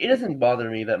movie. It doesn't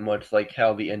bother me that much, like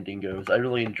how the ending goes. I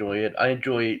really enjoy it. I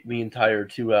enjoy the entire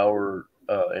 2 hour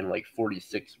and like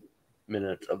 46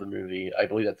 minutes of the movie. I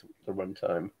believe that's the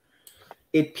runtime.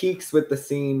 It peaks with the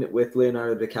scene with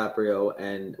Leonardo DiCaprio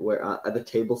and where at the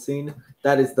table scene.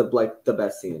 That is the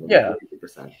best scene. Yeah,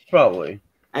 50%. Probably.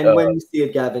 And when you see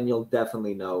it, Gavin, you'll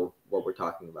definitely know what we're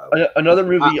talking about. Another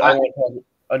movie I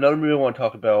want to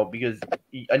talk about, because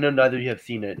I know neither of you have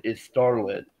seen it, is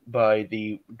Starlit by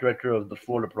the director of the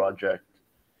Florida Project,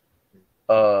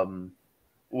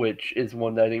 which is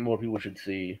one that I think more people should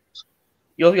see.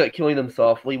 You also got Killing Them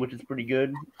Softly, which is pretty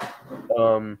good.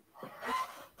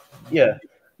 Yeah.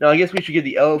 Now I guess we should get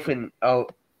the elephant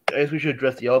out. I guess we should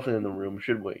address the elephant in the room,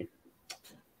 should we?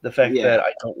 The fact that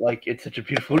I don't like It's Such a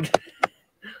Beautiful Day.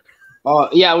 Oh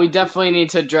yeah, we definitely need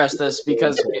to address this,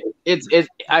 because it's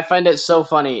I find it so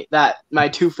funny that my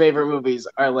two favorite movies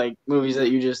are like movies that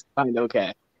you just find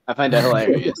okay. I find it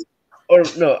hilarious. Or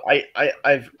no,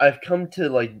 I've come to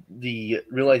like the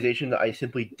realization that I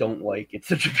simply don't like It's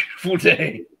Such a Beautiful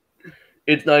Day.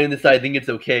 It's not even this. I think it's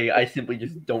okay. I simply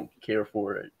just don't care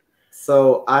for it.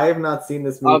 So I have not seen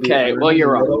this movie. Okay, well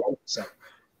you're wrong.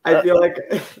 I feel like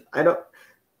I don't.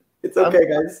 It's okay,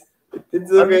 guys.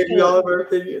 It's okay. We all have our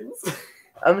opinions.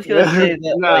 I'm just gonna say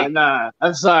that. No.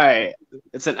 I'm sorry.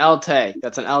 It's an L take.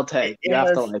 That's an L take. You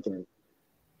have to like it.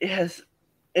 It has,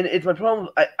 and it's my problem.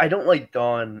 I don't like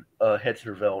Don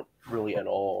Hertzfeldt really at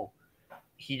all.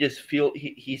 He just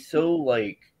he's so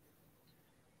like.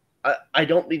 I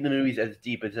don't think the movie's as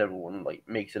deep as everyone like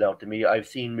makes it out to me. I've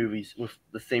seen movies with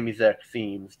the same exact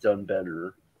themes done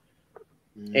better,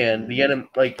 and the end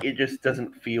like it just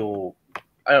doesn't feel.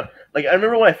 I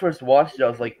remember when I first watched it, I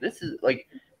was like, this is like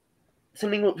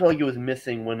something felt like it was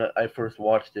missing when I first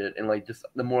watched it, and like just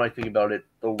the more I think about it,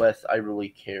 the less I really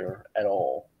care at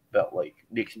all about like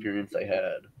the experience I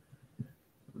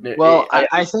had. Well,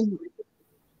 I think.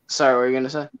 Sorry, what were you gonna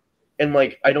say? And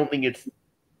like, I don't think it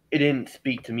didn't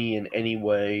speak to me in any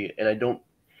way, and I don't.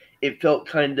 It felt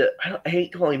kind of. I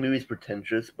hate calling movies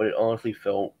pretentious, but it honestly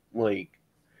felt like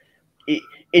it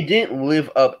didn't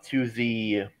live up to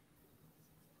the.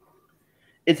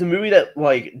 It's a movie that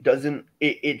like doesn't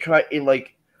it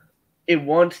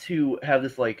wants to have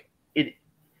this like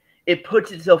it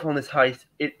puts itself on this high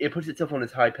it puts itself on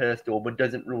this high pedestal, but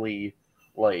doesn't really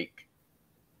like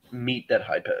meet that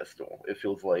high pedestal. It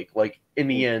feels like in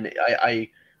the end I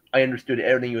understood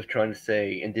everything he was trying to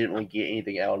say and didn't really get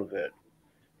anything out of it.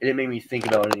 It didn't make me think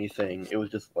about anything. It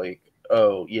was just like,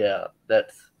 oh yeah,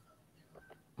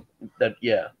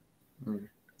 yeah.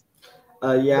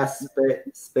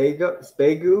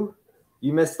 Spegu,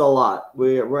 you missed a lot.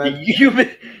 We're at,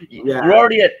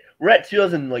 we're at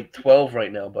 2012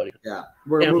 right now, buddy. Yeah,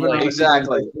 we're moving on.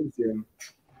 Exactly.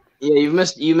 Yeah, you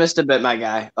missed a bit, my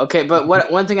guy. Okay, but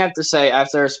one thing I have to say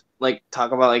after like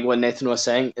talk about like what Nathan was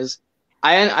saying is,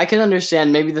 I can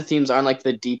understand maybe the themes aren't like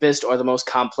the deepest or the most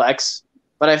complex,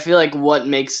 but I feel like what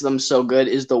makes them so good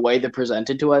is the way they're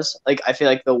presented to us. Like I feel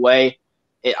like the way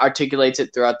it articulates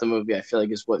it throughout the movie, I feel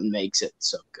like is what makes it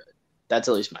so good. That's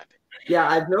at least my opinion. Yeah,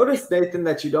 I've noticed, Nathan,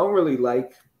 that you don't really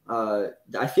like.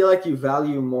 I feel like you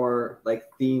value more like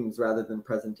themes rather than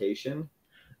presentation.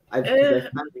 I've kind of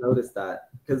noticed that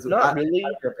because Not I really.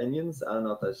 like your opinions. I don't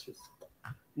know if that's just.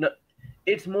 No,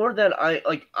 it's more that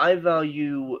I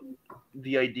value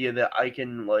the idea that I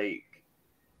can like.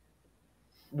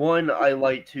 One, I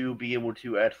like to be able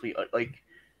to actually like.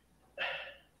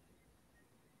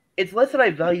 It's less that I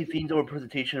value themes over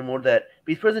presentation, and more that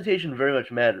because presentation very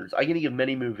much matters. I can think of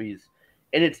many movies,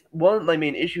 and it's one of my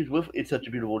main issues with It's Such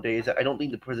a Beautiful Day is that I don't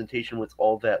think the presentation was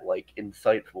all that like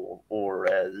insightful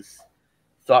or as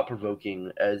thought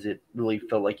provoking as it really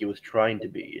felt like it was trying to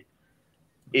be.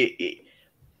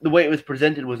 The way it was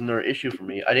presented was another issue for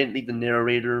me. I didn't think the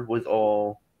narrator was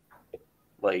all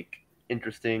like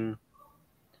interesting.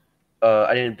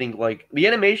 I didn't think like the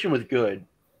animation was good,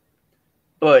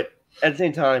 but at the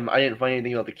same time, I didn't find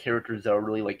anything about the characters that were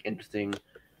really like interesting.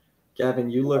 Gavin,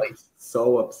 you look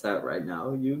so upset right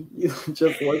now. You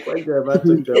just look like you're about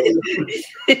to go.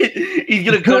 He's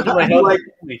gonna come to my house.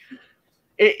 Like,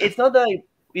 it's not that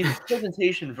his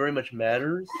presentation very much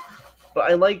matters,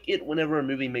 but I like it whenever a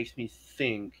movie makes me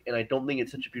think, and I don't think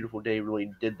It's Such a Beautiful Day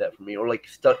really did that for me, or like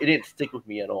it didn't stick with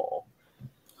me at all.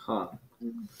 Huh.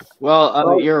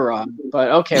 Well, you're wrong, but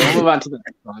okay, we'll move on to the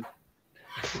next one.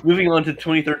 Moving on to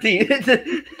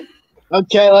 2013.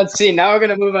 Okay, let's see. Now we're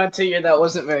gonna move on to a year that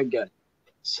wasn't very good.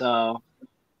 So.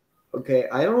 Okay,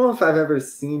 I don't know if I've ever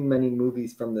seen many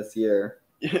movies from this year.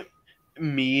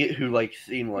 Me, who like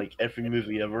seen like every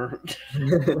movie ever.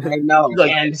 I know,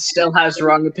 like, and still has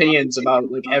wrong opinions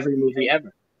about like every movie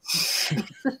ever.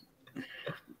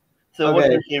 So, what's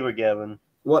your favorite, Gavin?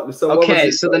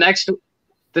 The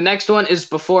next one is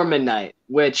Before Midnight,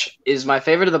 which is my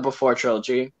favorite of the Before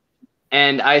trilogy.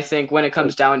 And I think when it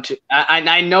comes down to,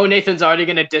 I know Nathan's already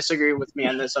going to disagree with me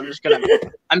on this. I'm just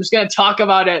gonna talk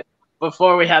about it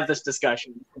before we have this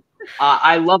discussion.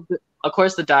 I love of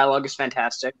course, the dialogue is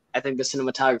fantastic. I think the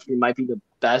cinematography might be the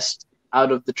best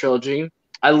out of the trilogy.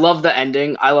 I love the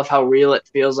ending. I love how real it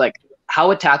feels. Like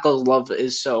how it tackles love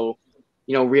is so,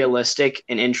 realistic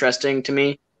and interesting to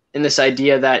me. And this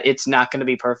idea that it's not going to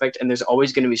be perfect and there's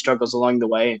always going to be struggles along the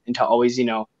way, and to always,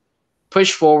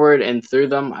 push forward and through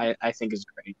them, I think is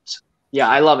great. Yeah,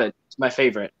 I love it. It's my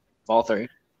favorite of all three.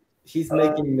 He's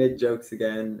making mid jokes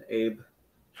again, Abe.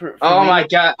 Oh my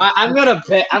god! I'm gonna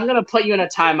put you in a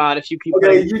timeout if you keep.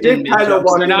 Okay, you did kind of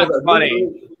want to. They're not funny.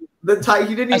 You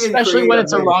didn't even. Especially when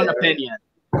it's a wrong opinion.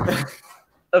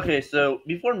 Okay, so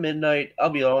Before Midnight, I'll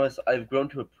be honest, I've grown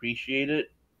to appreciate it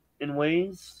in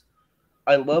ways.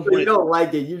 I love. But you don't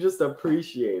like it. You just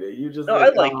appreciate it. You just. No, I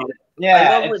like it.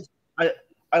 Yeah.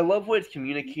 I love what it's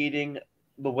communicating.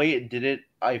 The way it did it,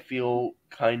 I feel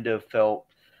kind of felt.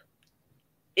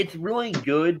 It's really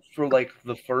good for like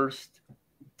the first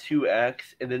 2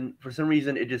 acts, and then for some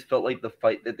reason it just felt like the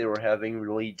fight that they were having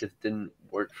really just didn't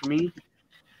work for me.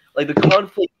 Like the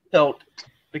conflict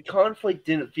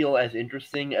didn't feel as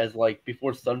interesting as like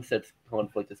Before Sunset's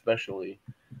conflict, especially.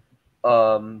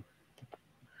 And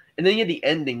then you had the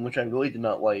ending, which I really did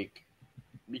not like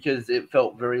because it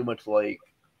felt very much like,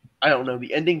 I don't know,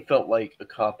 the ending felt like a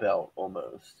cop out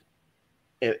almost.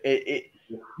 It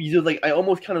because like I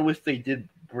almost kind of wish they did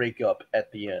break up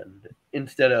at the end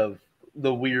instead of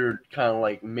the weird kind of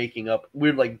like making up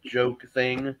weird like joke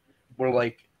thing where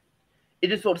like it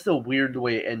just felt so weird the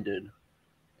way it ended.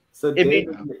 So it made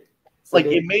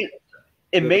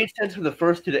sense for the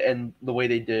first two to end the way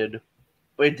they did,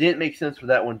 but it didn't make sense for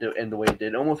that one to end the way it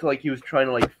did. It almost felt like he was trying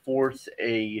to like force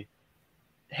a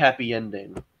happy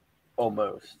ending,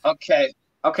 almost. Okay.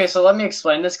 So let me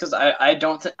explain this because I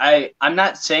don't think I'm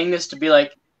not saying this to be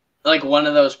like one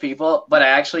of those people, but I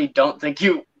actually don't think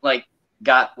you like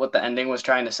got what the ending was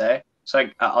trying to say. So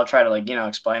I'll try to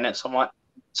explain it somewhat.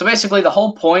 So basically, the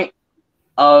whole point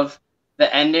of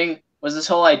the ending was this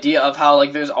whole idea of how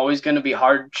like there's always going to be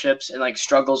hardships and like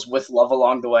struggles with love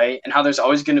along the way, and how there's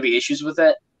always going to be issues with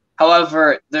it.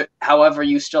 However,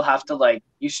 you still have to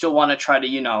you still want to try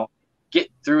to get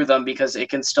through them because it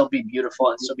can still be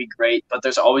beautiful and still be great, but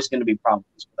there's always going to be problems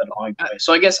with it along the way.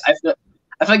 So I guess I feel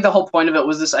like the whole point of it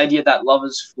was this idea that love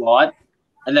is flawed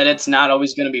and that it's not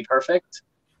always going to be perfect.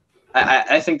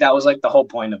 I think that was like the whole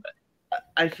point of it.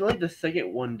 I feel like the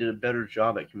second one did a better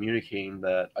job at communicating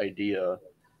that idea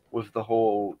with the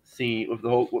whole scene,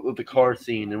 with the car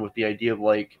scene, and with the idea of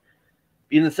like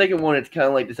in the second one, it's kind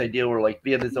of like this idea where like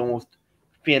they have this almost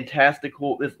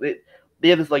fantastical. They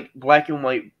have this like black and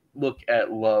white look at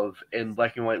love and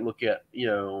black and white look at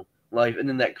life, and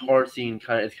then that car scene is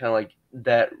kind of like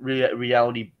that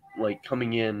reality like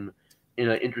coming in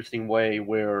an interesting way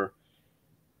where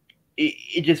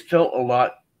it just felt a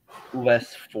lot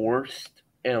less forced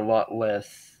and a lot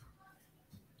less.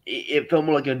 It felt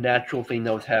more like a natural thing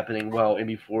that was happening. Well, and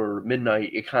before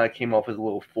Midnight, it kind of came off as a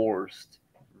little forced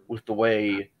with the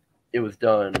way it was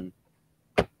done.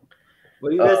 What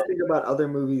do you guys think about other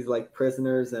movies like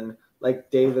Prisoners and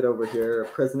like David over here,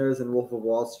 Prisoners and Wolf of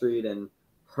Wall Street and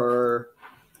Her?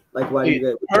 Like, why do you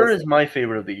guys? Her is my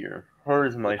favorite of the year. Her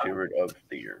is my favorite of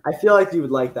the year. I feel like you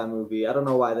would like that movie. I don't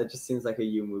know why. That just seems like a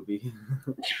you movie.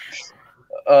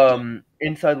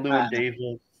 Inside Llewyn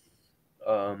Davis,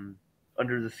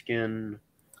 Under the Skin.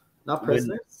 Not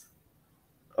Prisoners?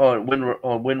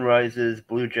 Wind Rises,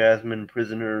 Blue Jasmine,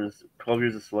 Prisoners, 12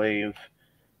 Years a Slave,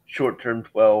 Short Term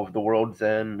 12, The World's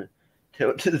End,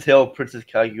 To the Tale of Princess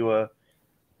Kaguya,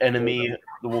 Enemy,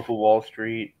 The Wolf of Wall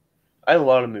Street. I have a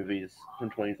lot of movies from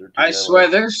 2013. I swear,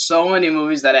 there's so many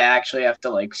movies that I actually have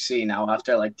to like see now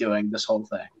after like doing this whole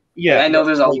thing. Yeah, I know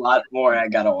there's a lot more I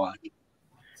gotta watch.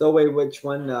 So wait, which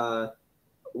one? Have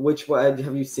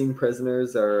you seen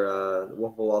Prisoners or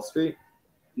Wolf of Wall Street?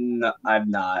 No, I've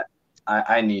not.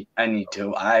 I need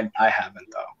to. I haven't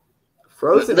though.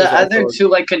 Frozen. The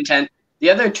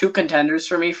other two contenders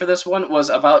for me for this one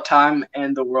was About Time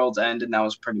and The World's End, and that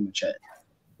was pretty much it.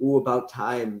 Ooh, About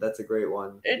Time. That's a great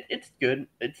one. It's good.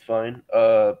 It's fine.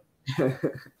 The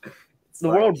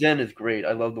World's End is great.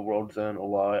 I love The World's End a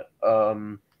lot.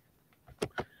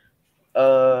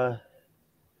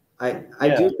 I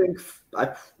do think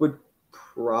I would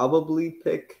probably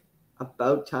pick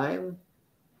About Time,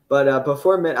 but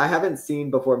I haven't seen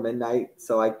Before Midnight,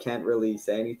 so I can't really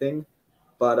say anything.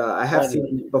 But I have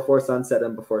seen Before Sunset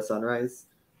and Before Sunrise.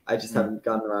 I just haven't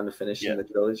gotten around to finishing the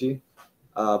trilogy.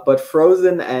 But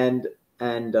Frozen and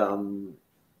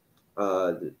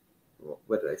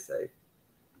what did I say?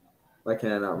 Why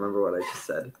can I not remember what I just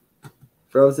said?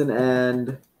 Frozen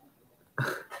and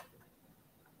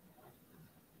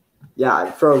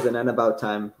Frozen and About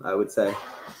Time, I would say.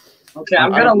 Okay,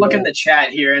 I'm gonna look in the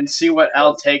chat here and see what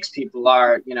L takes people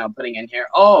are, putting in here.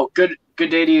 Oh, good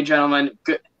day to you, gentlemen.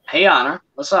 Good. Hey, Honor,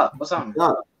 what's up? What's up?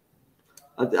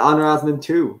 Honor Osmond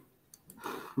 2.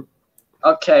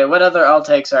 Okay, what other L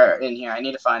takes are in here? I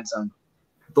need to find some.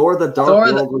 Thor: The Dark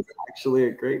World was actually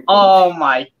a great movie. Oh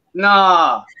my,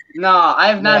 no, I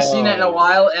have not seen it in a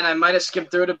while, and I might have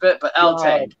skipped through it a bit. But L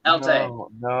take.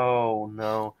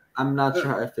 No. I'm not sure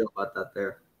how I feel about that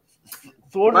there.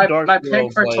 My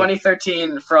pick for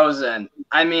 2013, Frozen.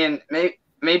 I mean,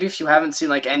 maybe if you haven't seen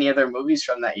like any other movies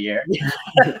from that year.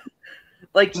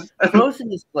 Like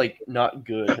Frozen is like not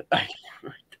good.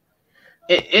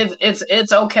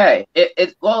 It's okay.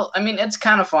 Well, I mean, it's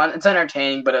kind of fun. It's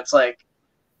entertaining, but it's like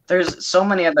there's so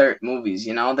many other movies.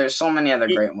 There's so many other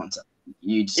great ones.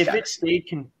 You just if it stayed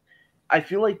I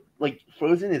feel like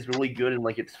Frozen is really good in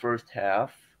like its first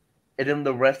half, and then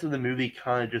the rest of the movie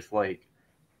kind of just like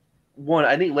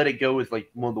I think Let It Go is like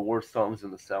one of the worst songs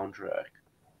in the soundtrack.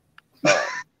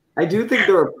 I do think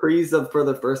the reprise of For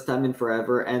the First Time in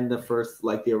Forever and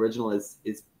the original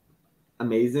is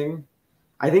amazing.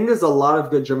 I think there's a lot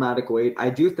of good dramatic weight. I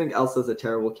do think Elsa's a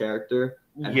terrible character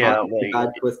and a bad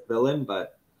twist villain,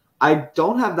 but I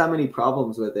don't have that many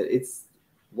problems with it. It's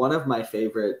one of my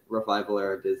favorite revival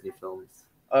era Disney films.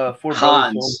 For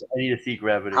Hans. films, I need to see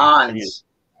Gravity. Hans.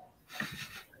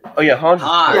 Oh yeah, Hans.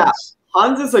 Yeah,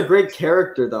 Hans is a great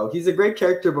character though. He's a great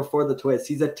character before the twist.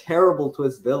 He's a terrible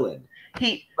twist villain.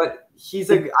 I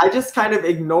just kind of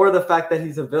ignore the fact that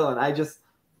he's a villain. I just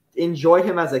enjoy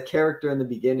him as a character in the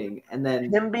beginning, and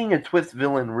then him being a twist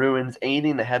villain ruins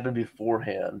anything that happened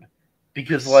beforehand.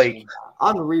 Because like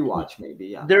on rewatch,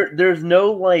 maybe there's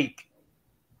no like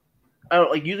I don't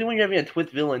like usually when you're having a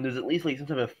twist villain, there's at least like some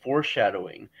type of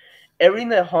foreshadowing. Everything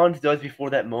that Hans does before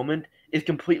that moment is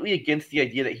completely against the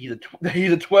idea that he's a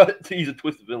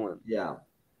twist villain. Yeah.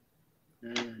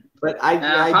 But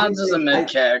Hans is a mid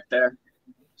character.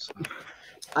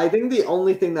 I think the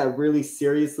only thing that really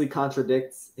seriously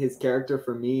contradicts his character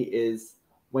for me is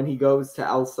when he goes to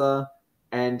Elsa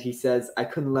and he says, "I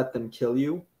couldn't let them kill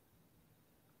you."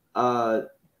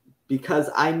 Because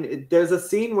there's a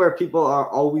scene where people are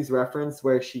always referenced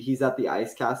where he's at the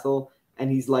ice castle and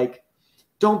he's like,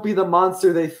 "Don't be the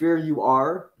monster they fear you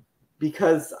are,"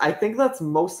 because I think that's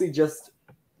mostly just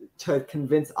to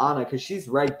convince Anna because she's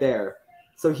right there.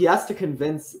 So he has to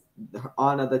convince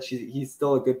Anna that he's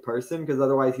still a good person because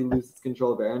otherwise he loses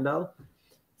control of Arendelle.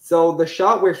 So the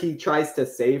shot where he tries to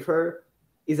save her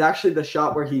is actually the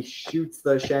shot where he shoots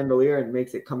the chandelier and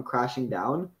makes it come crashing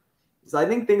down. So I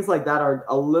think things like that are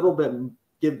a little bit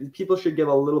people should give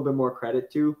a little bit more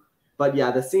credit to. But yeah,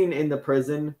 the scene in the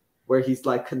prison where he's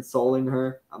like consoling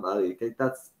her,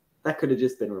 that could have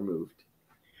just been removed.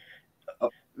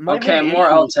 Okay, more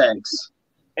L takes.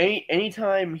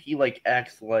 anytime he like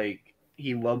acts like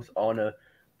he loves Anna,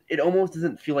 it almost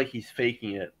doesn't feel like he's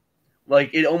faking it.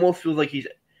 Like it almost feels like he's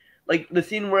like the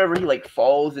scene wherever he like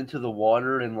falls into the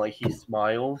water and like he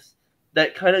smiles.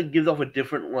 That kind of gives off a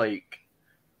different like.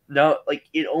 Now, like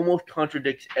it almost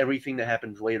contradicts everything that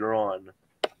happens later on,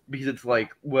 because it's like,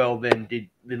 well, then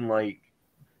like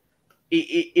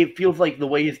it feels like the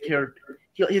way his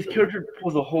character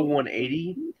pulls a whole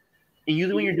 180. And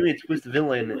usually when you're doing a twist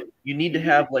villain, you need to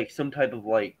have like some type of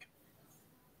like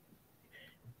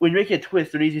when you're making a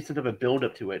twist, there needs to be some type of build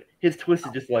up to it. His twist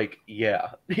is just like, yeah,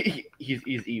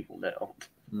 he's evil now.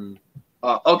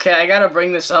 Okay, I gotta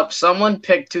bring this up. Someone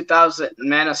picked 2000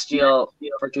 Man of Steel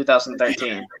for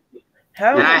 2013.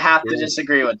 How? And I have to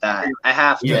disagree with that. I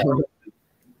have to.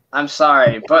 I'm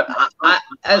sorry, but I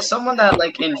as someone that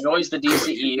like enjoys the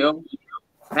DCEU,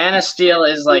 Man of Steel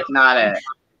is like not it.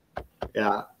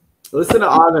 Yeah. Listen to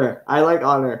Honor. I like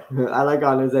Honor. I like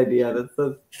Honor's idea. That's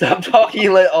Stop talking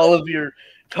and let all of your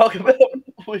talk about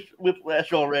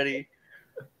Whiplash already.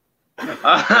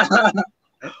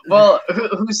 Well,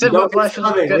 who said Whiplash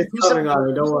was good? It's coming,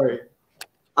 Honor. Don't worry.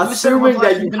 Assuming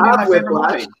that you have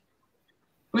Whiplash.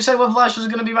 Who said Whiplash was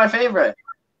going to be my favorite?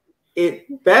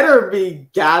 It better be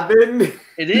Gavin.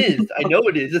 It is. I know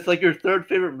it is. It's like your third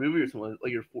favorite movie or something.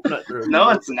 Like your fourth, not third. No,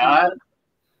 it's not.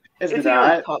 It's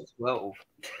not. Your top 12.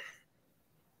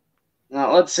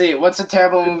 Now, let's see. What's a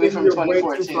terrible movie from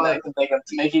 2014 that I can think of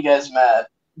to make you guys mad?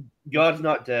 God's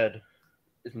Not Dead.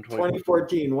 It's from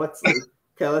 2014.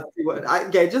 Okay, let's see what.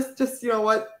 Okay, just you know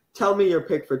what? Tell me your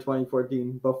pick for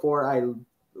 2014 before I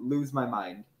lose my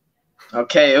mind.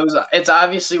 Okay, it's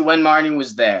obviously When Marnie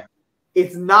Was There.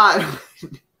 It's not.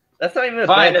 That's not even a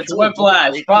fine. bad It's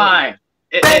Whiplash. Fine.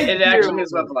 It actually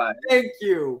is Whiplash. Thank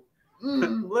you.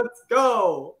 Let's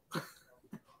go.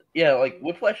 Yeah, like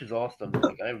Whiplash is awesome.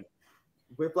 Like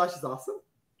Whiplash is awesome.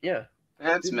 Yeah.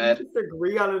 That's mad. Did we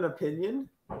disagree on an opinion?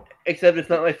 Except it's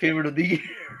not my favorite of the year.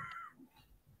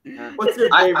 What's your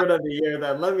favorite of the year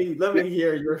then? Let me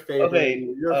hear your favorite. Okay,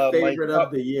 your favorite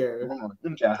of the year.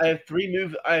 I have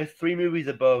three movies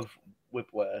above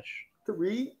Whiplash.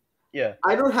 3? Yeah.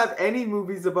 I don't have any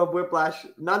movies above Whiplash,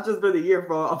 not just for the year,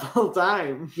 of all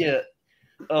time. Yeah.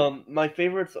 My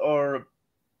favorites are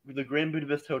The Grand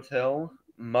Budapest Hotel,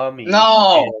 Mommy.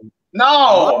 No.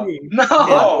 Mommy.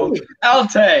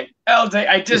 Elte,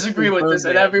 I disagree with this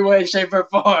in every way, shape, or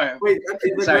form. Wait,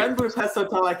 the Grand Budapest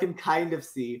Hotel I can kind of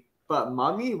see, but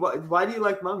Mommy? Why do you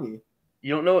like Mommy?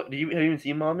 You don't know? Have you even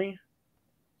seen Mommy?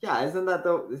 Yeah, isn't that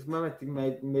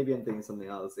maybe I'm thinking something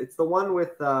else. It's the one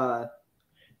with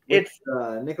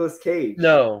Nicolas Cage.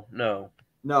 No,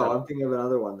 I'm thinking of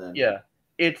another one then. Yeah,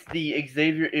 it's the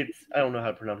Xavier. I don't know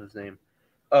how to pronounce his name.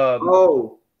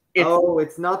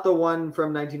 It's not the one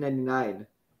from 1999.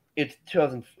 It's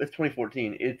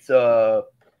 2014. It's a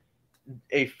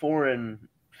foreign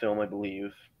film, I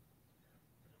believe.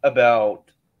 About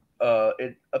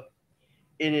and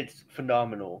it's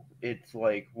phenomenal. It's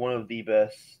like one of the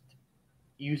best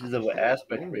uses of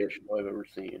aspect ratio I've ever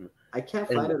seen. I can't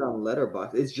find it on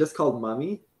Letterboxd. It's just called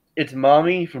Mummy. It's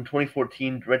Mommy from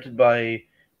 2014, directed by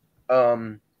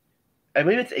I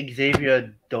believe it's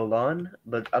Xavier Dolan,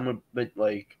 but I don't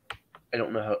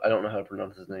know how to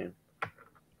pronounce his name.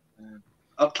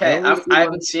 Okay, I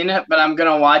haven't seen it, but I'm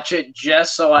gonna watch it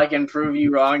just so I can prove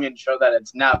you wrong and show that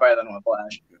it's not better than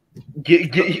Whiplash. Okay,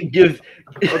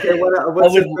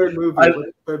 what's your third movie?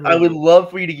 I would love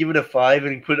for you to give it a 5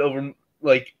 and put it over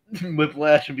like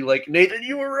Whiplash and be like, Nathan,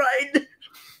 you were right.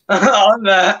 On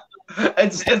that,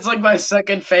 it's like my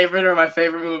second favorite or my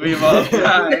favorite movie of all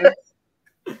time.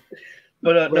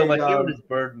 But no, my favorite is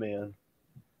Birdman.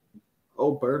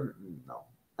 Oh, No.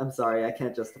 I'm sorry, I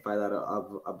can't justify that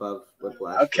above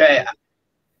Whiplash. Okay,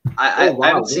 I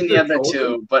haven't seen the other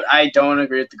two, but I don't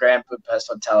agree with the Grand Budapest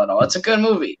Hotel at all. It's a good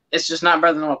movie. It's just not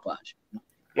better than Whiplash.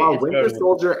 Wow, Winter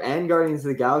Soldier and Guardians of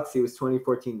the Galaxy was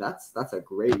 2014. That's a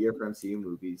great year for MCU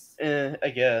movies.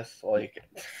 I guess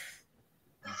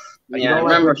Yeah,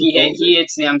 remember he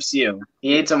hates the MCU.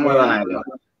 He hates them more than I do.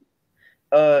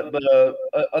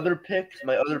 Other picks.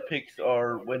 My other picks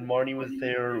are When Marnie Was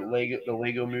There, the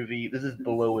Lego Movie. This is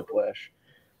below Whiplash.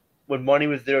 When Marnie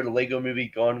Was There, the Lego Movie,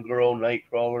 Gone Girl,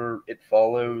 Nightcrawler, It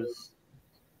Follows,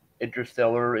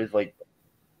 Interstellar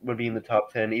would be in the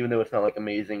top 10. Even though it's not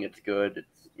amazing, it's good.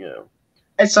 It's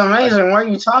It's amazing. What are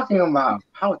you talking about?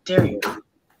 How dare you?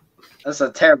 That's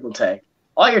a terrible take.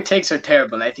 All your takes are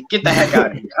terrible, Nathan. Get the heck out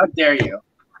of here. How dare you?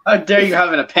 How dare you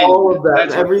have an opinion? All of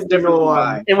that. Every single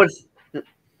one. It was.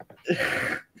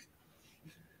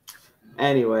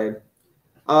 Anyway, you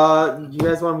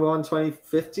guys want to move on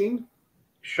 2015?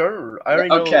 Sure. I already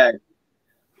know. Okay.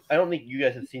 I don't think you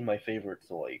guys have seen my favorite,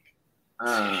 so like.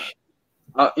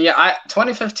 Oh yeah,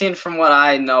 2015 from what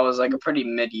I know is like a pretty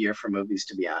mid-year for movies,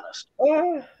 to be honest.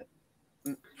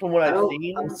 From what I've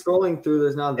seen, I'm scrolling through.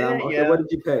 There's not them. Okay, yeah. what did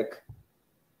you pick?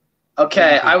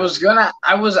 Okay, I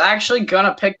was actually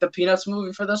gonna pick the Peanuts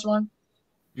movie for this one.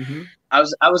 Mm-hmm. I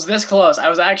was this close. I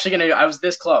was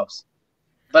this close,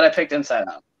 but I picked Inside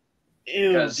Out.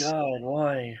 Ew, God,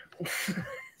 why?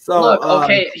 So look,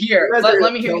 okay, here.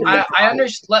 Let me hear you. I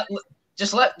understand.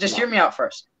 Just hear me out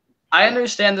first. I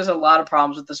understand there's a lot of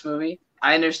problems with this movie.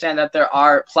 I understand that there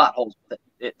are plot holes with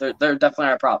it. There definitely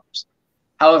are problems.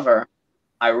 However,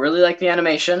 I really like the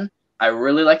animation. I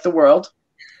really like the world.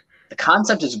 The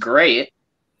concept is great.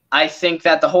 I think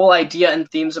that the whole idea and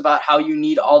themes about how you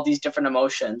need all these different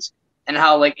emotions and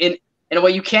how, like, in a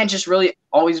way, you can't just really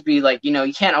always be like,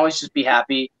 you can't always just be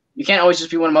happy. You can't always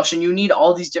just be one emotion. You need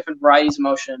all these different varieties of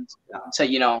emotions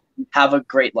to, have a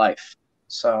great life.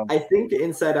 So I think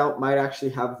Inside Out might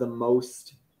actually have the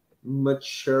most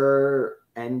mature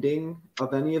ending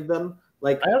of any of them.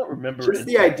 Like, I don't remember just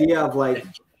the idea of like,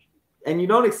 and you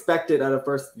don't expect it at a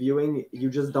first viewing. You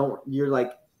just don't. You're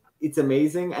like, it's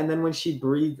amazing. And then when she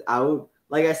breathes out,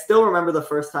 like I still remember the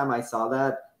first time I saw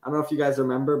that. I don't know if you guys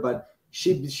remember, but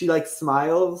she like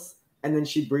smiles and then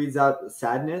she breathes out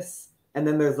sadness, and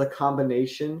then there's a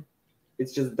combination.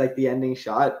 It's just like the ending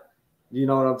shot. You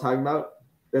know what I'm talking about?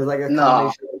 There's like a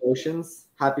combination of emotions,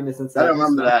 happiness and sadness. I don't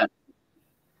remember that.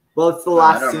 Well, it's the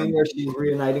last scene where she's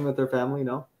reuniting with her family.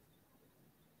 No.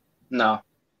 No.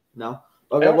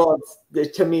 Okay. Well,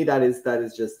 to me, that is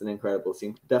just an incredible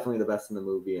scene. Definitely the best in the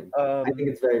movie, and I think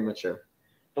it's very mature.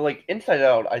 But like Inside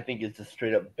Out, I think is just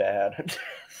straight up bad.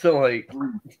 So like,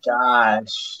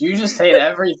 gosh, you just hate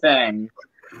everything.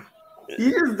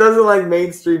 He just doesn't like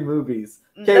mainstream movies.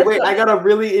 Okay, wait, I got a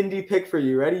really indie pick for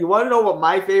you. Ready? You want to know what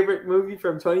my favorite movie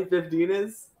from 2015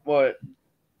 is? What?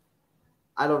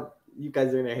 You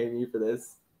guys are gonna hate me for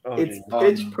this. Oh, it's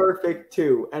Pitch Perfect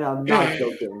 2, and I'm not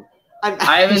joking.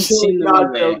 I haven't seen the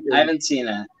movie. I haven't seen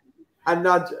it. I'm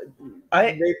not.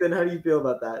 Nathan, how do you feel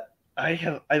about that?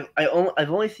 I've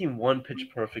only seen one Pitch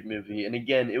Perfect movie, and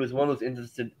again, it was one of those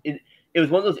instances. It was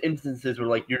one of those instances where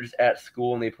like you're just at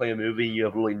school and they play a movie, and you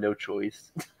have really no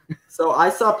choice. So I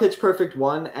saw Pitch Perfect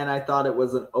 1, and I thought it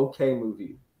was an okay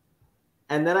movie,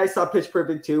 and then I saw Pitch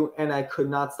Perfect 2, and I could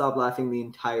not stop laughing the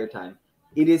entire time.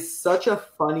 It is such a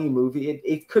funny movie.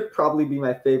 It could probably be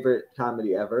my favorite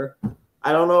comedy ever.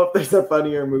 I don't know if there's a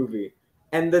funnier movie.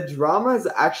 And the drama is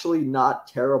actually not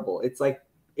terrible.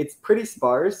 It's pretty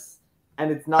sparse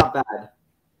and it's not bad.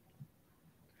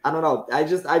 I don't know.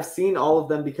 I've seen all of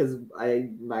them because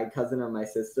my cousin and my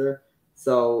sister.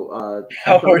 So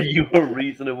how are you a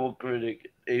reasonable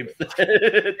critic, Abe?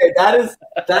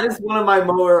 that is one of my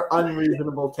more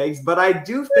unreasonable takes. But I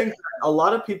do think that a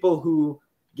lot of people who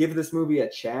give this movie a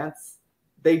chance,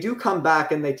 they do come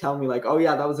back and they tell me like, oh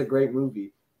yeah, that was a great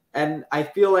movie. And I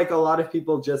feel like a lot of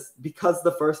people just, because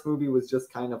the first movie was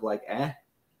just kind of like,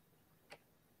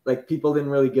 like people didn't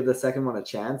really give the second one a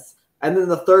chance. And then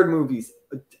the third movie's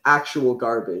actual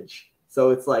garbage. So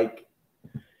it's like,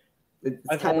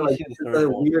 it's kind of like it's a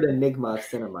weird enigma of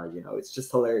cinema, it's just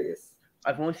hilarious.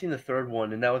 I've only seen the third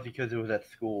one, and that was because it was at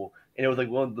school. And it was like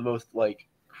one of the most like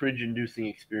cringe-inducing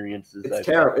experiences. It's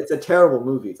terrible. It's a terrible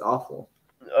movie. It's awful.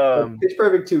 Pitch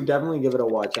Perfect 2, definitely give it a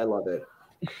watch. I love it.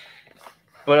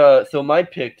 But so my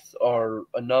picks are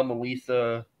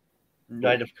Anomalisa,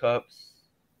 Knight of Cups,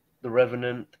 The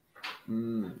Revenant,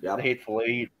 The Hateful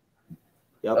Eight,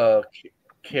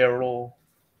 Carol,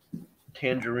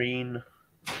 Tangerine,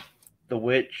 The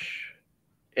Witch,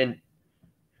 and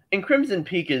Crimson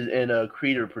Peak and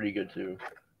Creed are pretty good too.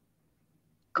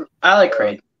 I like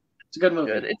Creed. It's a good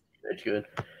movie. Good. It's good.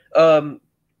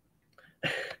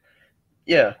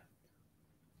 Yeah.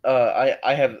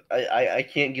 I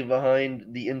can't get behind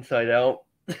the Inside Out.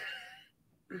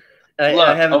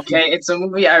 It's a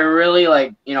movie I really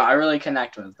like. I really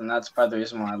connect with, and that's part of the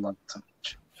reason why I love it so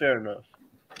much. Fair enough.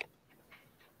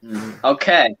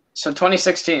 Okay, so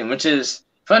 2016, which is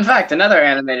fun fact, another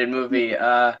animated movie.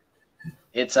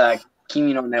 It's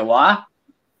Kimi no Ne wa,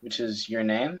 which is Your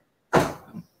Name.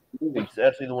 It's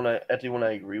actually the one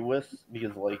I agree with,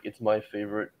 because like it's my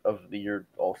favorite of the year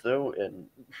also, and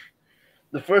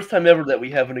the first time ever that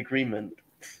we have an agreement.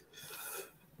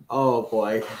 Oh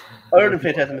boy! Other than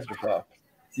Fantastic Mr. Fox.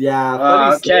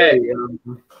 Yeah. Okay.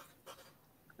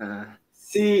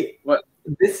 See, what?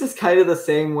 This is kind of the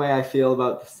same way I feel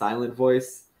about The Silent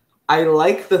Voice. I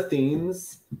like the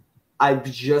themes. I've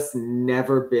just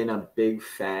never been a big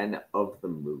fan of the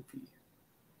movie.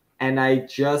 And I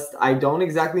don't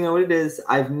exactly know what it is.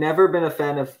 I've never been a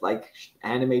fan of like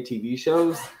anime TV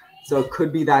shows. so it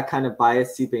could be that kind of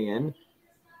bias seeping in.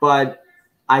 But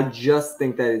I just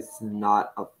think that it's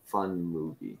not a fun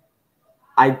movie.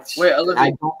 Wait,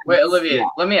 Olivier.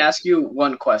 Let me ask you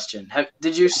one question.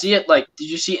 Did you see it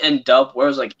in dub, where it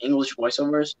was like English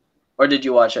voiceovers, or did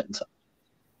you watch it in sub?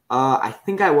 I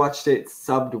think I watched it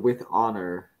subbed with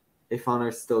Honor. If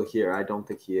Honor's still here, I don't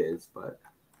think he is, but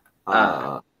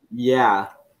yeah.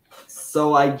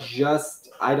 So I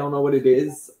don't know what it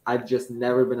is. I've just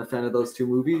never been a fan of those two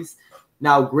movies.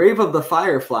 Now, Grave of the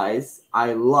Fireflies,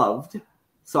 I loved.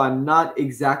 So I'm not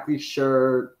exactly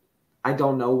sure. I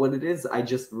don't know what it is. I've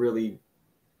just really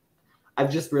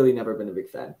never been a big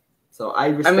fan. So I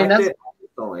respect it. I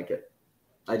just don't like it.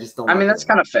 I just don't. That's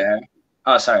kind of fair.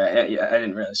 Oh, sorry. I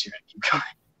didn't realize you were gonna keep going.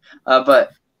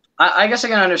 But I guess I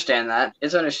can understand that.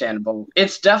 It's understandable.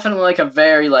 It's definitely like a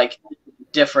very like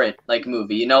different like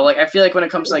movie. You know, like I feel like when it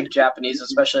comes to like Japanese,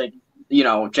 especially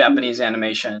Japanese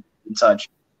animation and such,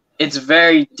 it's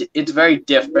very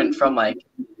different from like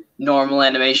normal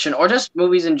animation or just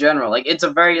movies in general. Like it's a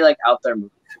very like out there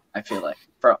movie. I feel like,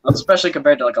 especially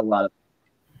compared to like a lot of.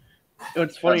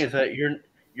 What's funny is that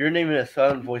you're naming a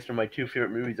silent voice for my two favorite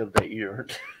movies of that year.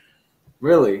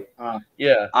 Really?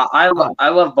 Yeah. I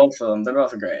love both of them. They're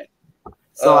both great.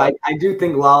 So I do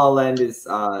think La La Land is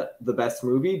the best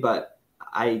movie, but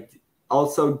I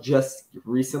also just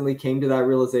recently came to that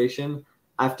realization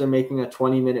after making a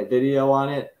 20-minute video on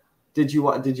it. Did you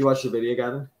watch the video,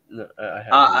 Gavin? No, I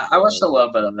haven't. I watched a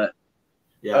little bit of it.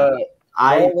 Yeah.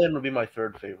 La La Land would be my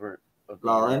third favorite.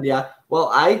 La La Land, yeah. Well,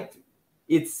 that's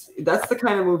the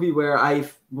kind of movie where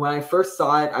when I first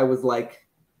saw it, I was like,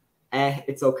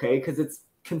 it's okay, because it's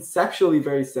conceptually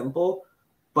very simple,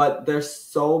 but there's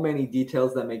so many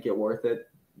details that make it worth it.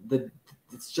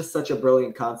 It's just such a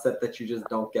brilliant concept that you just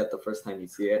don't get the first time you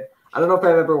see it. I don't know if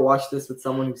I've ever watched this with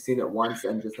someone who's seen it once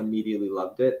and just immediately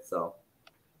loved it. So,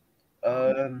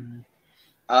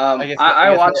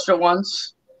 I watched it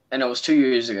once, and it was 2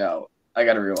 years ago. I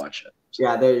got to rewatch it.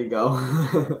 Yeah, there you go.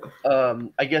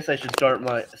 I guess I should should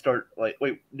I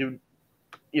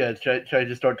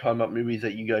just start talking about movies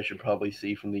that you guys should probably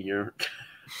see from the year?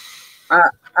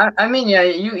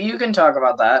 You can talk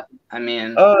about that.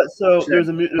 So there's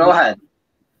a movie. Go ahead.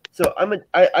 So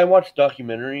I watch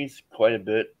documentaries quite a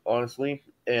bit, honestly,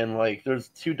 and like there's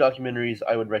two documentaries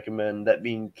I would recommend, that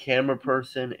being Camera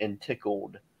Person and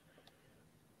Tickled.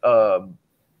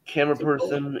 Camera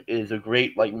Person is a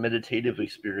great like meditative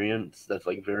experience that's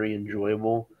like very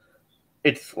enjoyable.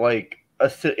 It's like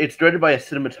it's directed by a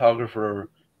cinematographer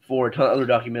for a ton of other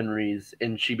documentaries,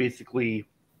 and she basically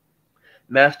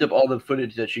mashed up all the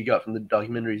footage that she got from the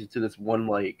documentaries into this one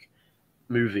like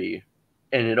movie,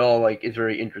 and it all like is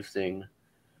very interesting.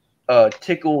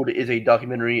 Tickled is a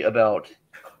documentary about,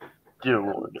 dear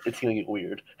Lord, it's gonna get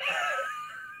weird.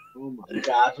 Oh my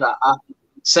gosh!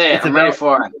 Say it. I'm ready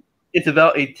for it. It's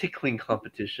about a tickling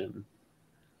competition.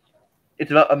 It's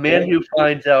about a man who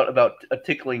finds out about a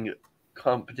tickling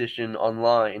competition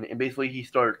online, and basically he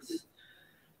starts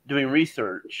doing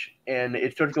research, and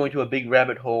it starts going to a big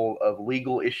rabbit hole of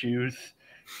legal issues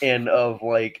and of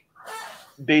like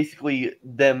basically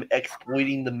them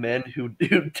exploiting the men who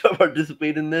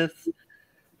participate in this.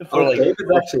 David's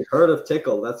actually heard of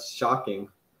Tickle. That's shocking.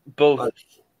 Both.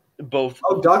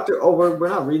 Oh, Doctor. Oh, we're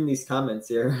not reading these comments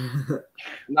here.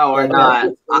 No, we're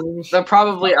not. They're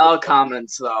probably all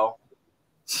comments though.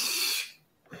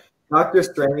 Doctor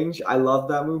Strange. I love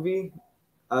that movie.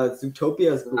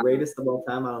 Zootopia is the greatest of all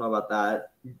time. I don't know about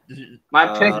that.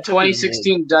 My pick,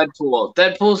 2016 Deadpool.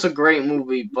 Deadpool's a great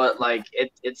movie, but like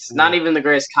it's not even the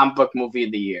greatest comic book movie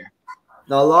of the year.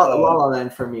 No, La La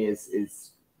Land for me is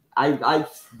I'm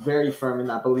very firm in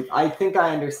that belief. I think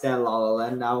I understand La La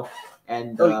Land now,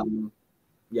 and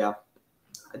yeah.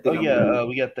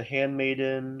 we got The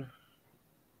Handmaiden.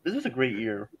 This is a great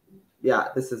year. Yeah,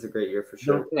 this is a great year for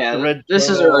sure. Yeah, this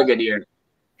is a really good year.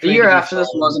 The year after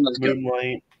this wasn't as good.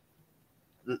 Moonlight,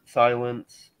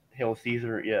 Silence, Hail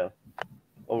Caesar, yeah.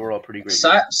 Overall, pretty great.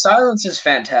 Silence is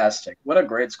fantastic. What a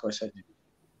great Scorsese.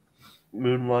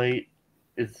 Moonlight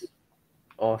is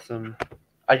awesome.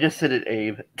 I just said it,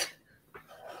 Abe.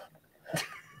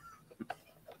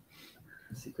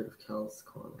 Secret of Kel's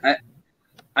Corner.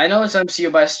 I know it's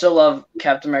MCU, but I still love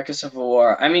Captain America: Civil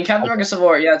War. I mean, Captain America: Civil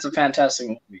War, yeah, it's a fantastic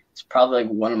movie. It's probably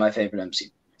like one of my favorite MCU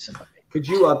movies. Could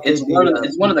you update? It's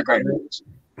one of the great movies.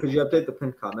 Could you update the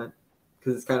pinned comment?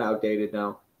 Because it's kind of outdated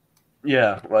now.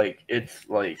 Yeah, like it's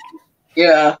like.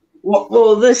 Yeah.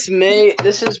 Well, this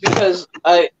is because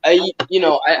I'm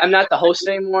not the host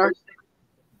anymore.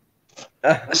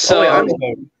 So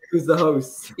who's the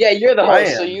host? Yeah, you're the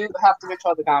host, so you have to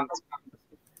control the comments.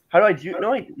 How do I do?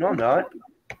 No, I'm not.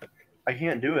 I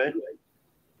can't do it.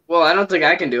 Well, I don't think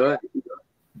I can do it.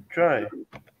 Try.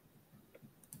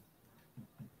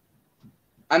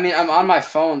 I mean, I'm on my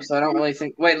phone, so I don't really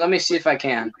think. Wait, let me see if I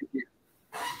can.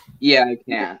 Yeah, I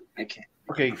can. I can.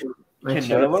 Okay, can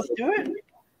none of us do it?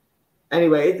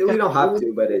 Anyway, we don't have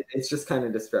to, but it's just kind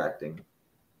of distracting.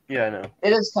 Yeah, I know.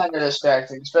 It is kind of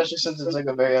distracting, especially since it's like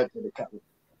a very outdated account.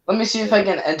 Let me see if I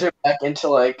can enter back into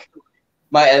like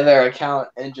my other account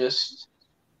and just,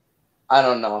 I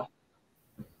don't know.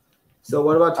 So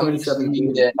what about I'm gonna just 2017?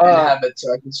 mute it and have it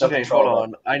so I can still Okay, control hold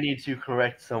it. on. I need to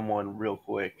correct someone real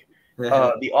quick.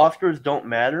 The Oscars don't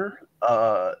matter.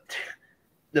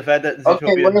 The fact that Zootopia.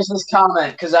 Okay, where's this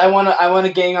comment? Because I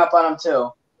wanna gang up on him too.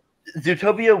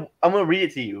 Zootopia, I'm gonna read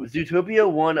it to you. Zootopia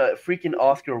won a freaking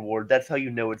Oscar award. That's how you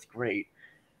know it's great.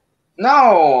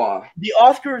 No. The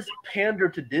Oscars pander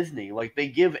to Disney. Like, they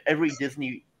give every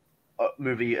Disney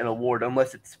movie an award,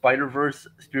 unless it's Spider-Verse,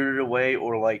 Spirited Away,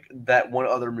 or like that one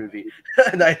other movie.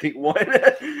 And I think one.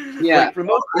 Yeah. Like, for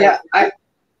most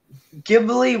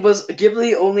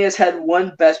Ghibli only has had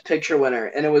one Best Picture winner,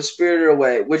 and it was Spirited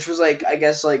Away, which was like, I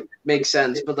guess, like, makes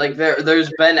sense. But like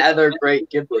there's been other great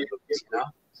Ghibli movies, you know.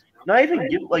 Not even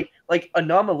like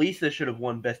Anomalisa should have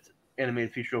won Best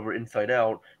Animated Feature over Inside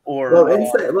Out, or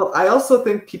well, I also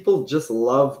think people just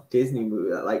love Disney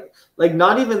movies. Like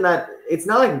not even that. It's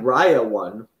not like Raya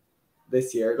won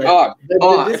this year. Like,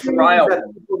 the Disney movies that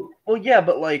people, well, yeah,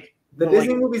 but like the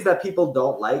Disney movies that people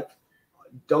don't like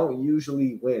don't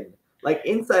usually win. Like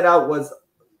Inside Out was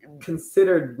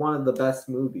considered one of the best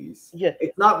movies. Yeah,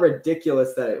 it's not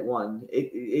ridiculous that it won.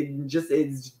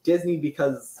 It's Disney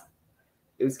because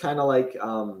it was kind of like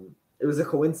it was a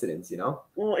coincidence, you know?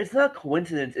 Well, it's not a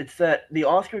coincidence. It's that the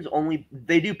Oscars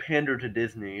they do pander to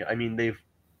Disney. I mean, they've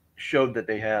showed that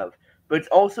they have. But it's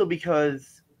also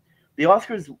because the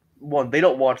Oscars, one, they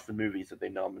don't watch the movies that they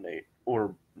nominate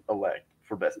or elect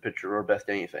for Best Picture or Best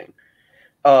anything.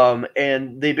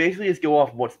 And they basically just go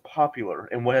off what's popular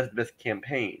and what has the best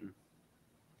campaign.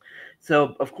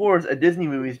 So, of course, a Disney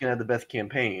movie is going to have the best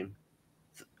campaign.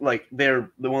 Like,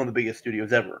 they're one of the biggest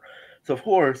studios ever. So, of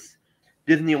course,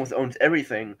 Disney almost owns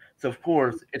everything. So, of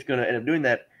course, it's going to end up doing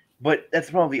that. But that's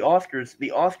the problem with the Oscars.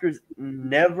 The Oscars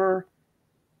never,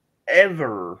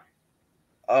 ever,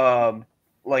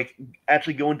 like,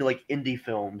 actually go into, like, indie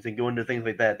films and go into things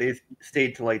like that. They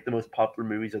stayed to, like, the most popular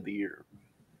movies of the year,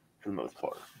 for the most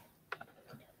part.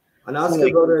 An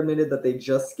Oscar voter admitted that they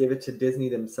just give it to Disney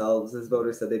themselves. This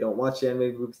voter said they don't watch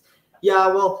animated movies. Yeah,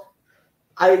 well,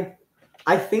 I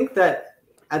think that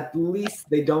at least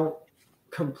they don't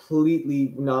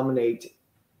completely nominate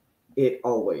it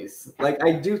always. Like,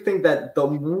 I do think that the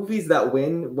movies that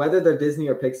win, whether they're Disney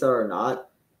or Pixar or not,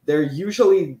 they're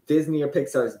usually Disney or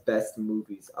Pixar's best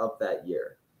movies of that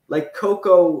year. Like,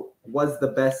 Coco was the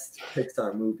best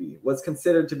Pixar movie, was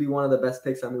considered to be one of the best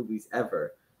Pixar movies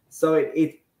ever. So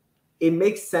it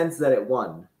makes sense that it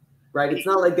won, right? It's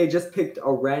not like they just picked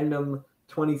a random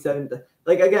 27th.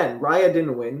 Like, again, Raya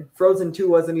didn't win. Frozen 2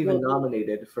 wasn't even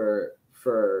nominated for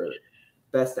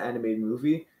Best Animated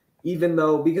Movie, even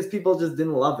though, because people just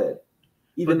didn't love it.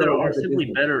 But there are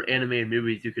simply better animated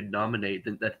movies you could nominate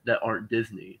than that aren't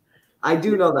Disney. I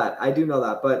do know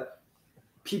that, but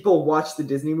people watch the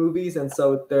Disney movies, and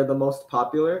so they're the most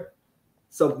popular.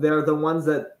 So they're the ones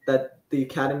that the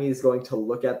Academy is going to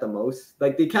look at the most.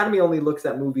 Like, the Academy only looks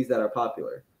at movies that are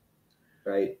popular,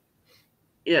 right?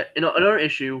 Yeah, and another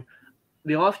issue,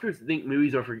 the Oscars think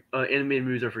movies are for animated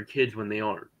movies are for kids when they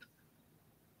aren't,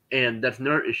 and that's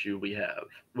another issue we have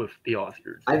with the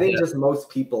Oscars. I think just most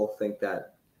people think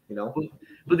that, you know.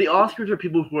 But the Oscars are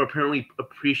people who apparently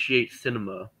appreciate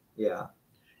cinema. Yeah.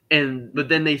 But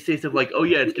then they say stuff like, "Oh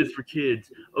yeah, it's just for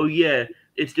kids. Oh yeah,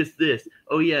 it's just this.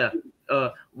 Oh yeah,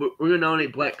 we're gonna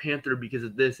nominate Black Panther because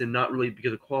of this and not really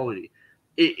because of quality."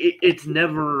 It's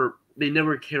never, they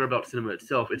never care about cinema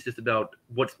itself. It's just about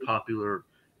what's popular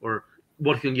or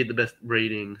what's gonna get the best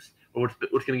ratings or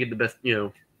what's gonna get the best, you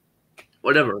know,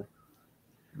 whatever.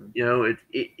 You know,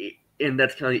 and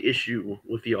that's kind of the issue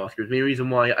with the Oscars. Main reason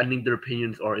why I think their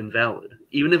opinions are invalid.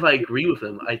 Even if I agree with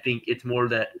them, I think it's more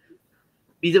that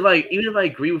even if I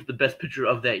agree with the best picture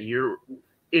of that year,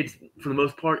 it's, for the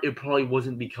most part, it probably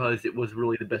wasn't because it was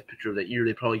really the best picture of that year.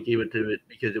 They probably gave it to it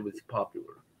because it was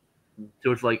popular.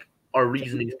 So it's like our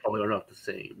reasonings probably are not the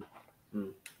same.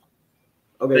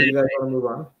 Okay, you guys want to move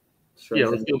on? Sure. Yeah,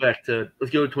 let's go to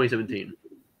 2017.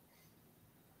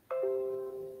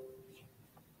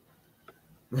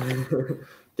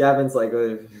 Gavin's like,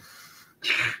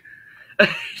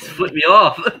 split me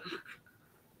off.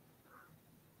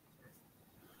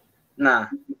 Nah.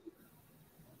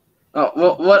 Oh,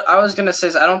 well, what I was gonna say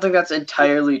is I don't think that's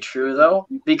entirely true though,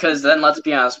 because then let's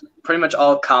be honest, pretty much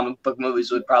all comic book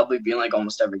movies would probably be in like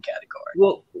almost every category.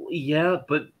 Well, yeah,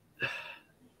 but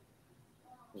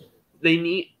they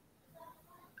need.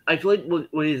 I feel like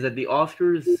what is that the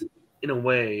Oscars, in a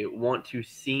way, want to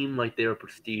seem like they're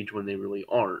prestige when they really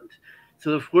aren't.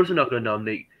 So of course they're not going to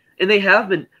nominate, and they have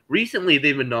been recently.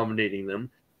 They've been nominating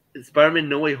them. Spider-Man: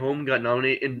 No Way Home got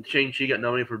nominated, and Shang-Chi got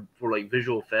nominated for like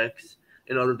visual effects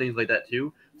and other things like that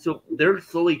too. So they're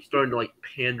slowly starting to like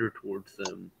pander towards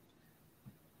them.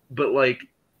 But like,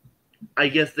 I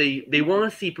guess they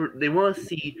want to see they want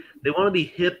to be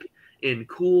hip and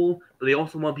cool, but they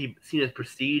also want to be seen as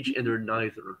prestige, and they're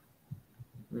neither.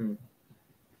 Mm.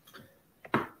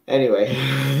 Anyway.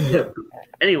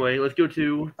 Anyway, let's go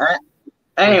to. All right.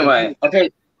 Anyway, okay.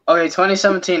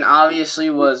 2017 obviously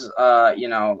was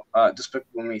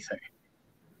Despicable Me 3.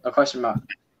 A question mark.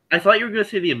 I thought you were gonna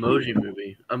say the Emoji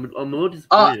Movie. I'm a little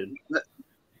disappointed.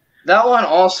 That one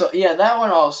also. Yeah, that one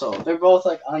also. They're both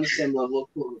like on the same level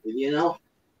of quality, you know.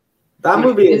 That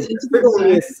movie is Despicable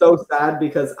Me is so sad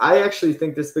because I actually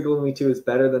think Despicable Me 2 is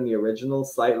better than the original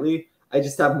slightly. I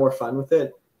just have more fun with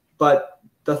it. But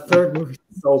the third movie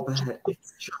is so bad.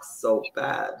 It's just so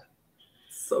bad.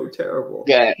 It's so terrible.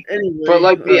 Yeah. Anyway, but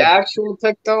like the actual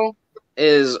pick though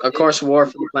is of course War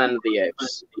for the Planet of the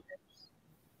Apes.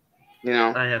 You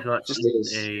know, I have not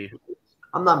seen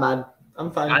I'm not mad. I'm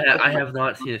fine. I have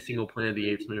not seen a single Planet of the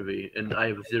Apes movie, and I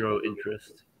have zero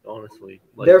interest, honestly.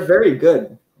 Like, they're very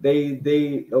good. They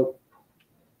bye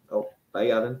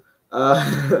Gavin.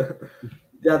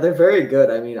 Yeah, they're very good.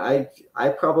 I mean, I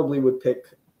probably would pick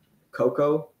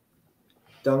Coco,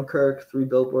 Dunkirk, Three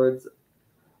Billboards.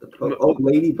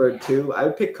 Lady Bird too. I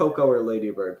would pick Coco or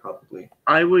Lady Bird probably.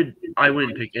 I wouldn't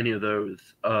pick any of those.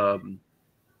 For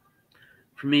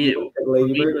me,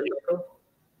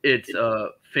 it's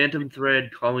Phantom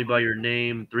Thread, Call Me by Your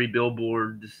Name, Three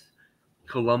Billboards,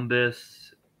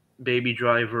 Columbus, Baby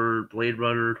Driver, Blade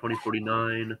Runner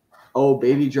 2049. Oh,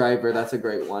 Baby Driver, that's a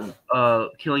great one.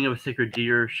 Killing of a Sacred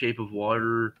Deer, Shape of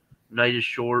Water, Night is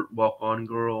Short, Walk On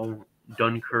Girl,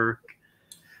 Dunkirk.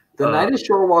 The Night is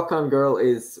Short, Walk On Girl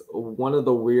is one of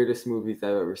the weirdest movies I've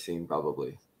ever seen,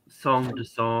 probably. Song to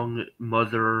Song,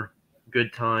 Mother,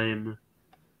 Good Time.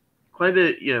 Quite a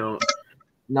bit, you know.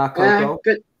 Not Coco.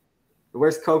 Good.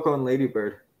 Where's Coco and Lady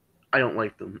Bird? I don't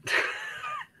like them.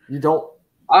 You don't?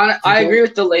 I agree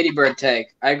with the Lady Bird take.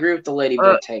 Lady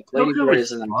Bird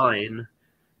isn't fine.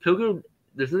 Coco,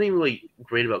 there's nothing really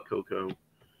great about Coco,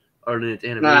 other than its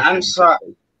animation. Nah, I'm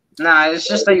sorry. Nah, it's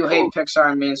just that you hate Pixar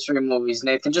and mainstream movies,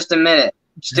 Nathan. Just admit it.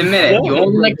 You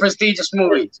only like prestigious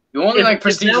movies.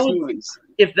 Movies.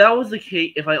 If that was the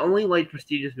case, if I only liked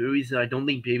prestigious movies, then I don't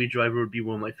think Baby Driver would be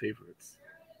one of my favorites.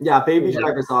 Yeah, Baby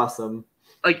Driver's awesome.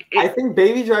 I think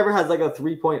Baby Driver has like a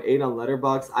 3.8 on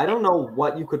Letterboxd. I don't know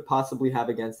what you could possibly have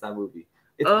against that movie.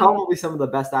 It's probably some of the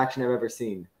best action I've ever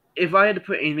seen. If I had to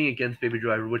put anything against Baby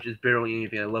Driver, which is barely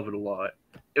anything, I love it a lot.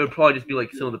 It would probably just be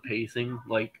like some of the pacing,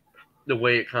 like the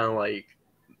way it kind of like.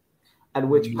 And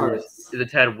which parts? Is a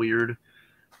tad weird.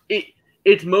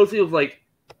 It's mostly of like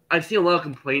I've seen a lot of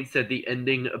complaints that the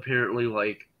ending apparently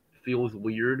like feels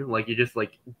weird, like it just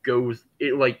like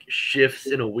it like shifts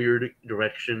in a weird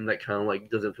direction that kind of like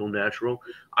doesn't feel natural.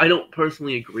 I don't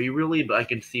personally agree really, but I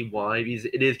can see why, because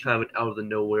it is kind of an out of the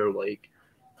nowhere like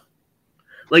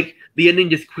the ending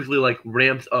just quickly like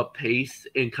ramps up pace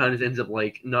and kind of ends up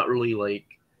like not really like,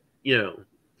 you know,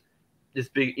 this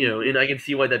big, you know, and I can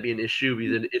see why that'd be an issue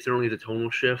because it's only the tonal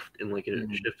shift and like a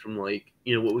shift from like,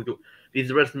 you know, what was because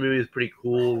the rest of the movie is pretty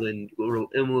cool and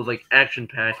it was like action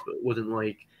packed, but it wasn't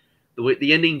like the way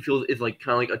the ending feels is like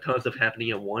kind of like a ton of stuff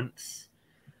happening at once.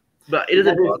 But it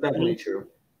isn't definitely true.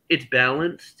 It's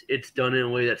balanced. It's done in a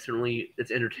way that's certainly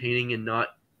it's entertaining and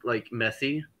not like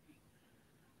messy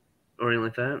or anything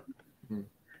like that.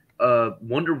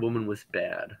 Wonder Woman was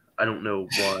bad. I don't know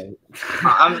why.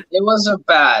 It wasn't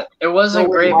bad. It wasn't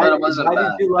great, but it wasn't bad.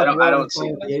 Why did you love I don't see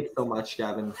it so much,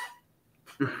 Gavin?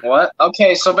 What?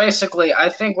 Okay, so basically, I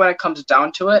think when it comes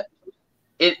down to it,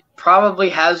 it probably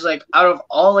has like out of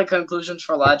all the conclusions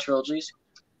for a lot of trilogies,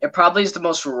 it probably is the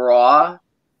most raw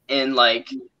and like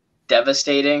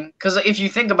devastating. Because if you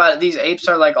think about it, these apes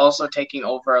are like also taking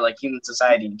over like human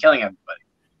society and killing everybody.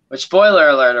 Which spoiler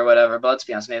alert or whatever, but let's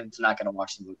be honest, Nathan's not going to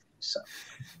watch the movie, so.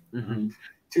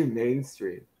 Too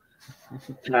mainstream.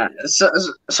 So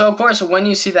of course, when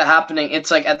you see that happening,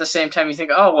 it's like at the same time you think,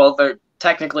 oh well, they're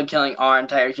technically killing our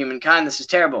entire humankind. This is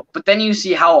terrible. But then you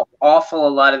see how awful a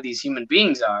lot of these human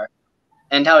beings are,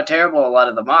 and how terrible a lot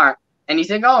of them are, and you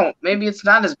think, oh, maybe it's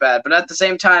not as bad. But at the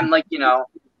same time, like, you know,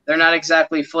 they're not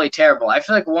exactly fully terrible. I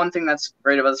feel like one thing that's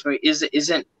great about this movie is it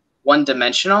isn't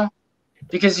one-dimensional,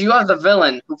 because you have the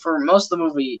villain who, for most of the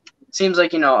movie, seems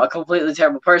like, a completely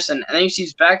terrible person, and then you see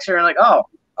his backstory and like, oh,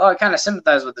 I kind of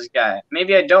sympathize with this guy.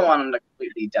 Maybe I don't want him to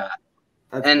completely die.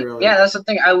 That's and brilliant. yeah, that's the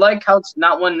thing. I like how it's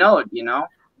not one note,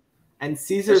 And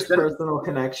Caesar's personal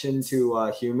connection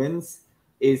to humans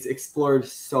is explored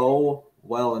so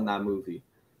well in that movie.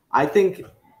 I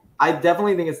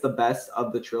definitely think it's the best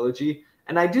of the trilogy.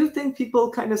 And I do think people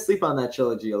kind of sleep on that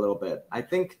trilogy a little bit. I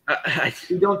think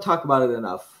we don't talk about it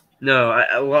enough. No,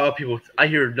 a lot of people, I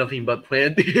hear nothing but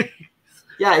Planet of the Apes.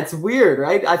 Yeah, it's weird,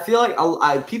 right? I feel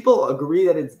like people agree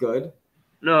that it's good.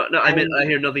 No, I mean, I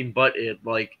hear nothing but it.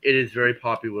 Like, it is very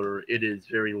popular. It is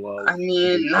very loved. I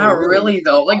mean, not really,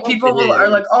 though. Like, people are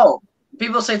like,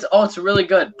 people say it's really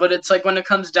good. But it's like when it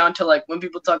comes down to, like, when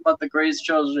people talk about the greatest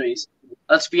trilogies,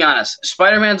 let's be honest.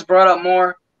 Spider-Man's brought up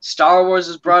more. Star Wars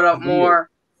is brought up more.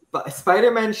 But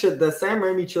Spider-Man the Sam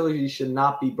Raimi trilogy should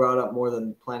not be brought up more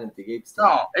than Planet of the Apes.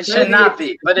 No, it should not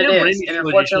be, but it is. And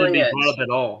unfortunately, it is. Brought up at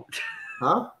all.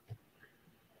 Huh?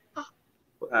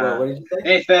 What did you say?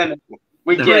 Nathan,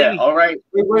 we get it, all right?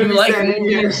 You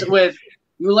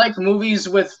like movies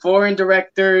with foreign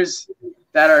directors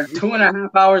that are 2.5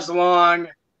 hours long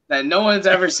that no one's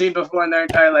ever seen before in their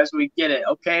entire lives. We get it,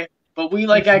 okay? But we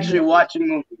like actually watching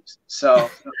movies, so.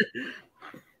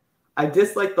 I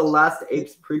disliked the Last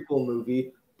Apes prequel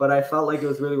movie, but I felt like it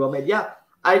was really well made. Yeah,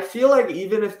 I feel like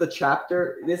even if this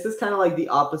is kind of like the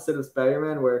opposite of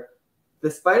Spider-Man, where the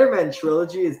Spider-Man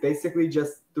trilogy is basically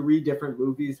just 3 different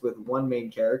movies with one main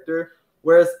character,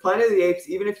 whereas Planet of the Apes,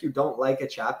 even if you don't like a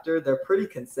chapter, they're pretty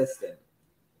consistent.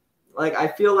 Like, I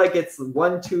feel like it's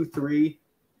 1, 2, 3.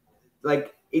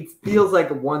 Like, it feels like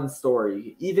one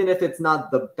story, even if it's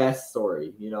not the best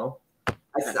story, Kind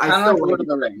of like Lord of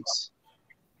the Rings.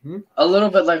 A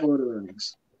little bit like Lord of the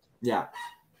Rings. Yeah.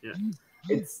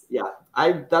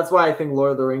 That's why I think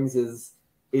Lord of the Rings is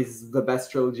the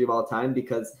best trilogy of all time,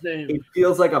 because it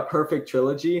feels like a perfect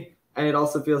trilogy, and it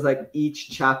also feels like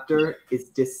each chapter is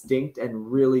distinct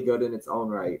and really good in its own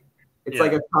right. It's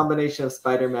like a combination of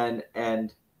Spider-Man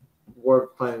and War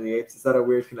of Planet of the Apes. Is that a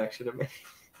weird connection to make?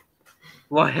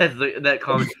 Well, it has that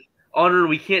comment. Honor,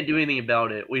 we can't do anything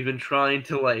about it. We've been trying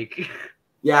to, like...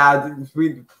 Yeah,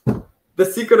 The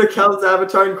Secret Accounts,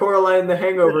 Avatar, and Coraline, The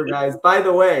Hangover, guys. By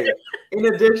the way, in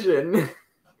addition,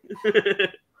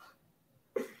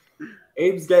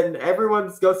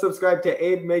 everyone's go subscribe to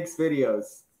Abe Makes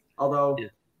Videos. Although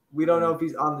we don't know if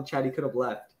he's on the chat, he could have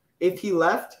left. If he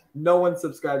left, no one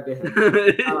subscribed to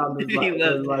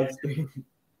him. Live stream.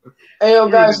 Hey, yo,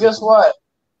 guys, guess what?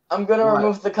 I'm gonna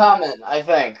remove the comment, I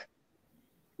think.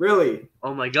 Really?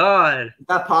 Oh my god. Is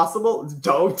that possible?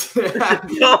 Don't.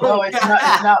 No, it's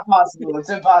not possible. It's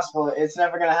impossible. It's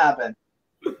never gonna happen.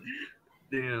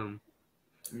 Damn.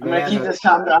 I'm gonna keep this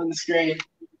comment on the screen.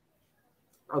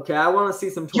 Okay, I want to see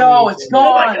some. Yo, it's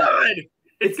gone. Oh my god.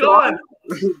 It's gone.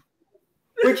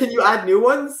 Wait, can you add new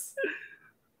ones?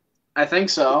 I think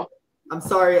so. I'm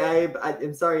sorry, Abe.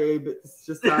 I'm sorry, Abe. It's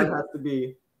just how it has to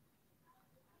be.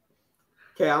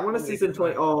 Okay, I want to see some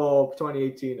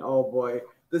 2018. Oh boy.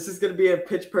 This is going to be a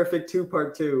Pitch Perfect 2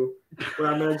 Part 2,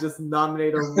 where I'm going to just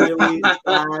nominate a really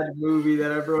bad movie that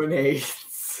everyone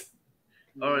hates.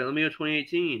 All right, let me go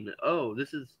 2018. Oh,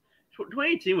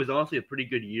 2018 was honestly a pretty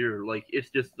good year. Like, it's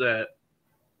just that,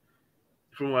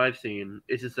 from what I've seen,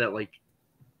 it's just that, like,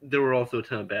 there were also a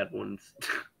ton of bad ones.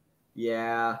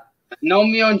 Yeah.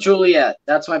 Romeo and Juliet.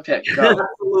 That's my pick. Go.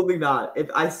 Absolutely not.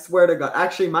 I swear to God.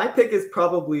 Actually, my pick is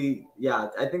probably,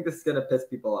 I think this is going to piss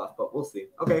people off, but we'll see.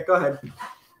 Okay, go ahead.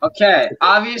 Okay,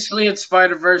 obviously it's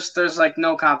Spider-Verse. There's like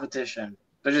no competition.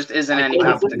 There just isn't any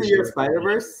competition. Is this the year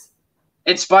Spider-Verse?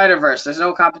 It's Spider-Verse. The's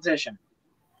no competition.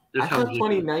 I thought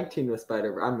 2019 was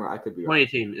Spider-Verse. I could be wrong.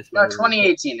 2018 is Spider-Verse. No,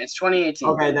 2018. It's 2018.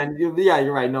 Okay, then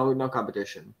you're right. No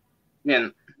competition. Yeah,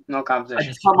 no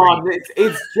competition. Come on,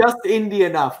 it's just indie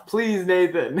enough, please,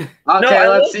 Nathan. Okay,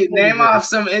 let's see. Name off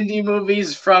some indie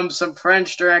movies from some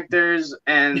French directors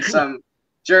and some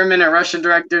German and Russian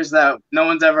directors that no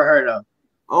one's ever heard of.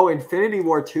 Oh, Infinity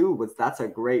War 2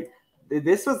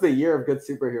 this was the year of good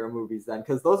superhero movies then,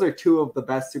 because those are 2 of the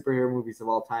best superhero movies of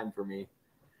all time for me.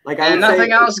 Like, and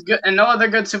nothing else good, and no other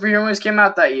good superhero movies came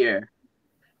out that year.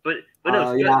 But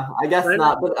no, yeah, I guess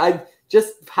not. But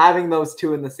just having those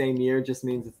 2 in the same year just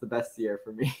means it's the best year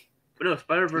for me. But no,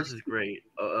 Spider-Verse is great,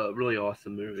 a really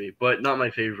awesome movie, but not my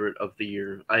favorite of the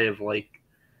year. I have like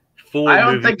 4. I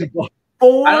don't think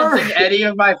any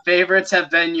of my favorites have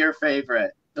been your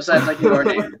favorite. Besides, like, Your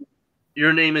Name.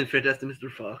 Your Name and Fantastic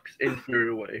Mr. Fox and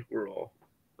Spirited Away were all.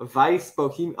 Vice,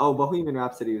 Bohemian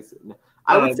Rhapsody was.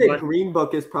 I would say Green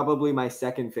Book is probably my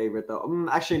second favorite, though.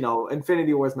 Actually, no.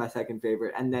 Infinity War is my second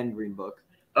favorite, and then Green Book.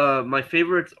 My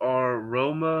favorites are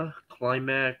Roma,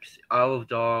 Climax, Isle of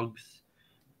Dogs,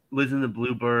 Liz and the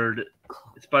Bluebird,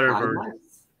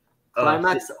 Spider-Verse.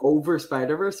 Climax over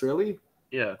Spider-Verse, really?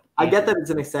 Yeah. I get that it's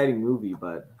an exciting movie,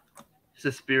 but...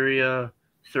 Suspiria,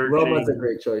 Searching. Roma's a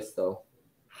great choice, though.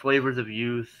 Flavors of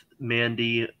Youth,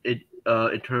 Mandy,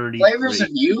 Eternity. Flavors of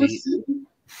Youth?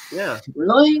 Yeah.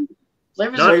 Really?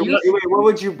 Flavors of Youth? Wait,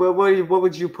 what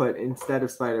would you put instead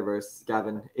of Spider-Verse,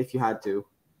 Gavin, if you had to?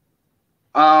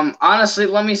 Honestly,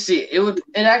 let me see. It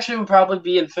actually would probably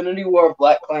be Infinity War of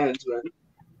Black Klansman.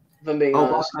 If I'm being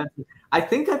honest. I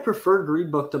think I prefer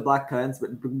Green Book to Black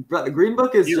Klansman. Green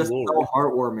Book is just so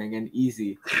heartwarming and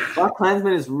easy. Black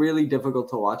Klansman is really difficult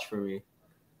to watch for me.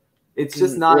 It's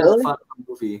just not a fun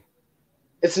movie.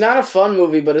 It's not a fun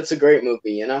movie, but it's a great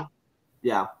movie, you know?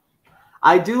 Yeah.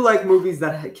 I do like movies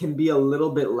that can be a little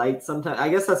bit light sometimes. I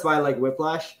guess that's why I like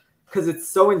Whiplash, because it's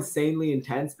so insanely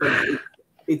intense, but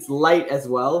it's light as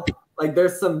well. Like,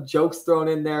 there's some jokes thrown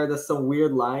in there. There's some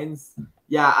weird lines.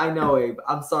 Yeah, I know, Abe.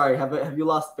 I'm sorry. Have you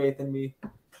lost faith in me?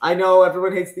 I know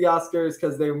everyone hates the Oscars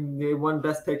because they won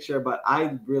Best Picture, but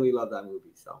I really love that movie.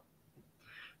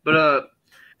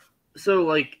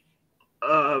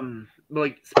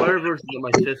 Like Spider-Verse is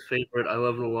my fifth favorite. I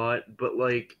love it a lot, but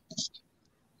like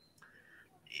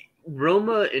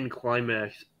Roma and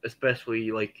Climax especially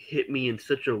like hit me in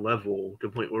such a level to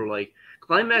the point where like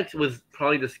Climax was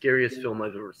probably the scariest film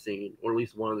I've ever seen, or at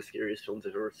least one of the scariest films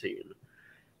I've ever seen.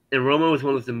 And Roma was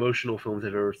one of those emotional films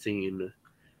I've ever seen.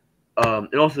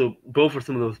 And also, both are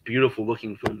some of those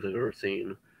beautiful-looking films I've ever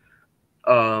seen.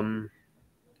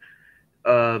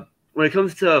 When it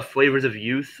comes to Flavors of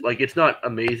Youth, like, it's not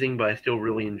amazing, but I still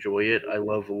really enjoy it. I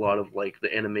love a lot of, like,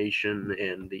 the animation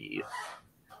and the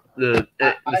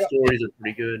stories are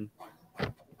pretty good.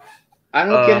 I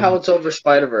don't get how it's over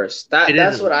Spider-Verse.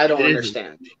 That's what I don't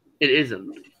understand. It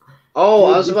isn't. Oh,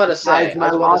 I was about to say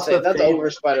that's over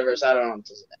Spider-Verse. I don't know what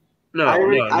to say. No,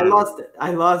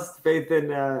 I lost faith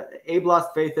in Abe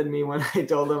lost faith in me when I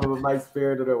told him about my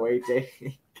Spirited Away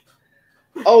take.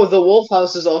 Oh, The Wolf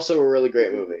House is also a really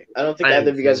great movie. I don't think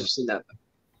either of you guys have seen that.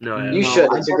 No, you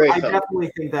should. It's a great film. I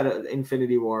definitely think that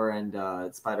Infinity War and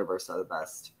Spider-Verse are the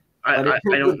best. I don't like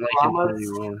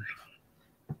Infinity War.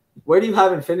 Where do you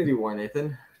have Infinity War,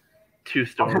 Nathan? 2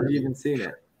 stars. Have you even seen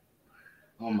it?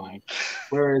 Oh my.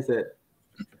 Where is it?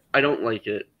 I don't like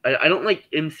it. I don't like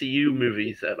MCU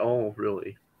movies at all,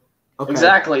 really. Okay.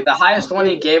 Exactly. The highest one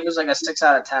he gave was like a 6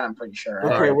 out of 10, I'm pretty sure.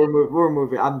 Okay, right. we're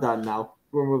moving. I'm done now.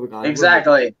 We're moving on.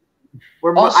 Exactly.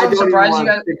 I'm surprised you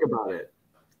guys think about it.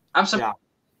 I'm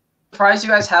surprised you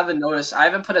guys haven't noticed. I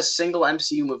haven't put a single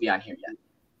MCU movie on here yet.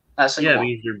 Because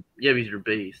you're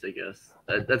based, I guess.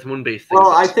 That's one base thing.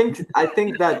 Well, I think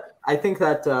that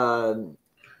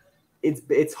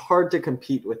it's hard to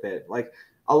compete with it. Like,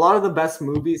 a lot of the best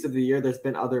movies of the year, there's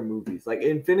been other movies. Like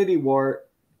Infinity War,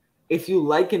 if you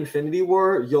like Infinity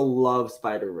War, you'll love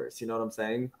Spider-Verse. You know what I'm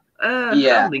saying?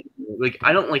 Yeah.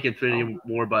 I don't like Infinity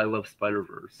War, but I love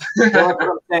Spider-Verse. Well, that's what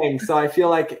I'm saying. So I feel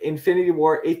like Infinity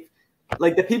War,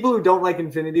 like the people who don't like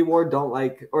Infinity War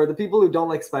or the people who don't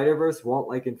like Spider-Verse won't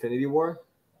like Infinity War.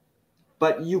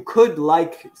 But you could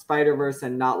like Spider-Verse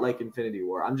and not like Infinity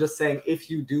War. I'm just saying, if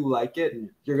you do like it,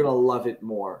 you're going to love it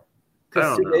more.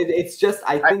 Because it's just,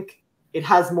 I think it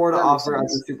has more to offer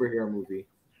as a superhero movie.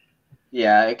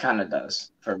 Yeah, it kind of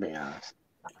does, for being honest.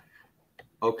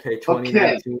 Okay,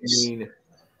 2019.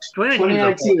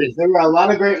 2019. There were a lot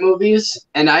of great movies,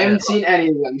 and I haven't seen any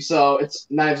of them, so it's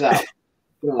Knives Out.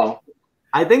 No.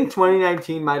 I think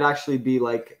 2019 might actually be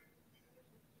like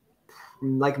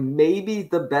maybe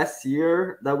the best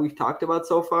year that we've talked about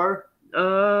so far.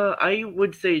 I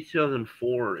would say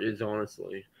 2004 is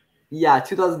honestly. Yeah,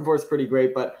 2004 is pretty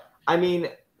great, but I mean,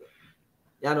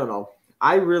 I don't know.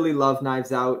 I really love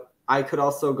Knives Out. I could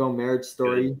also go Marriage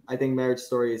Story. Good. I think Marriage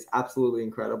Story is absolutely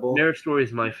incredible. Marriage Story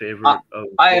is my favorite.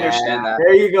 I understand that.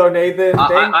 There you go, Nathan.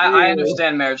 I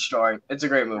understand Marriage Story. It's a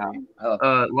great movie.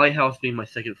 Yeah. Lighthouse being my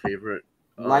second favorite.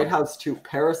 Lighthouse 2,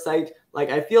 Parasite. Like,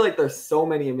 I feel like there's so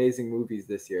many amazing movies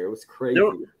this year. It was crazy.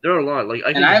 There are a lot. Like,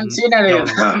 I haven't seen any of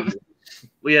them.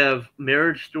 We have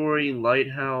Marriage Story,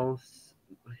 Lighthouse,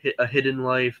 A Hidden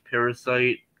Life,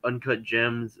 Parasite, Uncut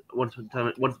Gems, Once Upon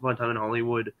a Time in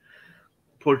Hollywood,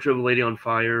 Portrait of a Lady on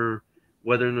Fire,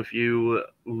 Weathering with You.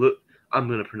 I'm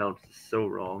gonna pronounce this so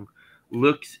wrong.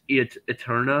 Lux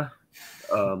Eterna.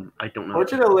 I don't know.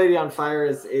 Portrait of a Lady on Fire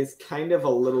is kind of a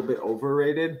little bit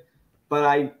overrated, but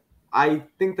I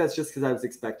think that's just because I was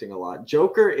expecting a lot.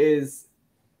 Joker's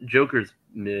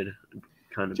mid.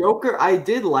 kind of. Joker, I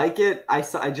did like it. I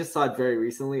just saw it very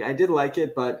recently. I did like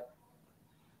it, but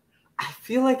I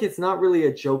feel like it's not really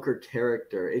a Joker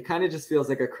character. It kind of just feels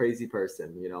like a crazy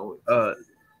person, you know?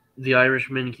 The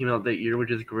Irishman came out that year,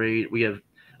 which is great. We have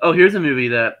here's a movie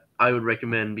that I would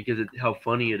recommend because of how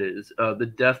funny it is.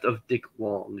 The Death of Dick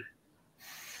Long.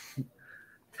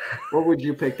 What would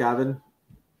you pick, Gavin?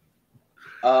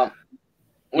 Wait,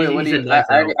 what do you? I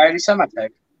already said my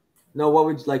pick. No, what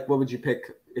would you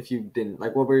pick if you didn't?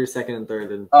 Like, what were your second and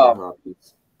third and fourth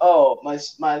options?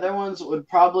 My other ones would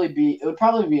probably be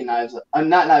Knives.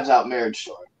 Not Knives Out. Marriage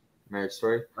Story. Marriage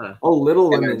Story. Little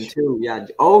Women too. Yeah.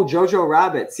 Oh, Jojo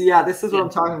Rabbit. See, yeah, this is what I'm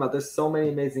talking about. There's so many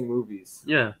amazing movies.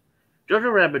 Yeah,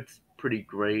 Jojo Rabbit's pretty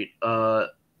great.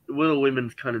 Little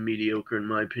Women's kind of mediocre in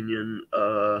my opinion.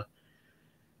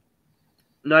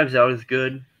 Knives Out is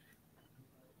good.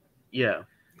 Yeah.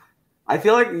 I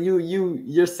feel like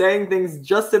you're saying things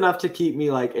just enough to keep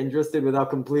me like interested without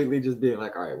completely just being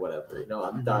like, all right, whatever. You know,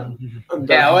 I'm done.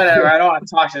 Yeah, whatever. I don't want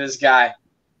to talk to this guy.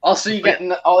 Also,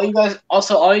 all you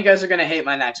guys are gonna hate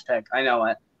my next pick. I know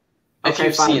it.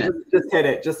 Okay, fine. Just hit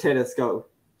it. Just hit us. Go.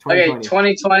 2020. Okay,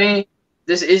 2020.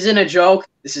 This isn't a joke.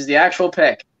 This is the actual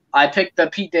pick. I picked the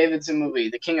Pete Davidson movie,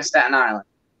 The King of Staten Island.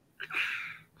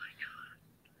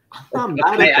 I'm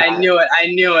not mad at that. I knew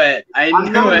it.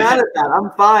 I'm not mad at that. I'm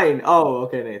fine. Oh,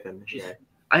 okay, Nathan. Yeah.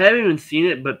 I haven't even seen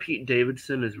it, but Pete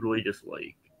Davidson is really just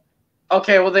like.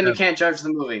 Okay, well then you can't judge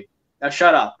the movie. Now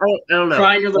shut up. I don't know.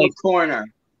 Try your little corner.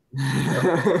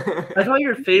 I thought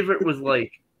your favorite was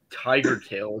like Tiger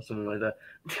Tail or something like that.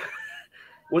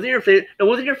 Wasn't your favorite? No,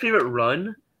 wasn't your favorite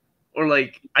Run? Or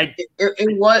like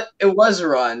It was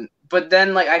Run, but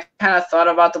then like I kind of thought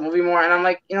about the movie more, and I'm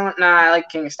like, you know what? Nah, I like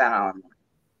King of Staten Island more.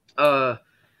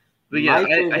 But yeah,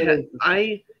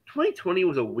 I 2020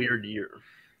 was a weird year.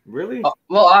 Really?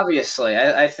 Well, obviously,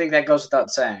 I think that goes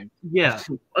without saying. Yeah,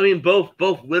 I mean both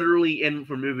literally and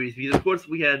for movies, because of course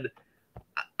we had.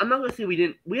 I'm not gonna say we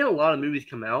didn't. We had a lot of movies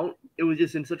come out. It was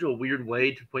just in such a weird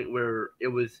way to the point where it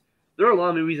was. There are a lot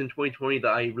of movies in 2020 that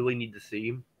I really need to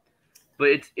see, but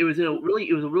it was a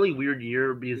really weird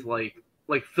year because like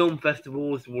film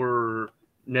festivals were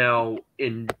now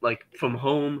in like from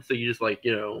home, so you just like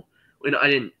and I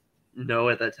didn't know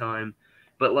at that time,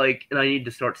 but like and I need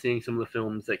to start seeing some of the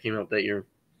films that came out that year.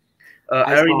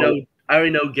 I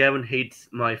already know Gavin hates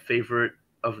my favorite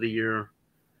of the year,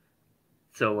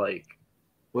 so like.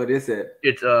 What is it?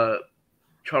 It's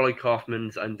Charlie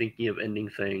Kaufman's I'm Thinking of Ending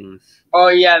Things. Oh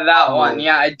yeah, that one.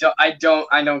 Yeah, I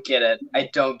don't get it. I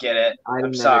don't get it.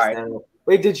 I'm sorry.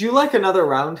 Wait, did you like Another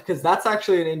Round? Because that's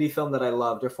actually an indie film that I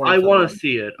loved. I want to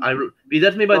see it.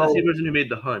 That's made by the same person who made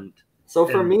The Hunt. So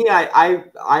for me,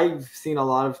 I've seen a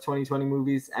lot of 2020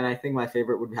 movies, and I think my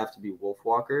favorite would have to be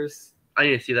Wolfwalkers. I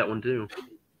need to see that one too.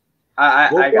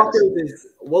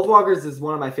 Wolfwalkers is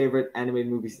one of my favorite animated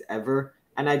movies ever.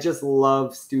 And I just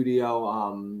love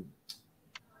studio.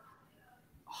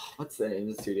 What's the name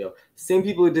of the studio? Same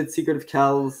people who did Secret of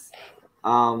Kells,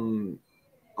 Song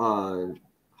of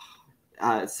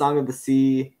the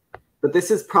Sea. But this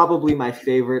is probably my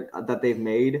favorite that they've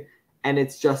made, and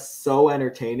it's just so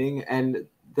entertaining. And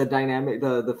the dynamic,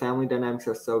 the family dynamics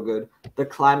are so good. The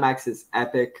climax is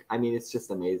epic. I mean, it's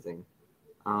just amazing.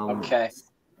 Okay.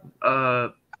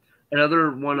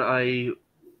 Another one I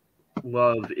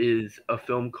love is a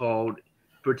film called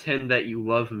Pretend That You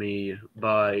Love Me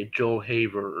by Joel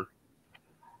Haver.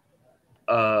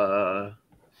 Do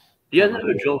you guys know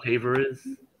who Joel Haver is?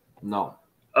 No.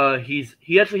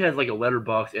 He actually has like a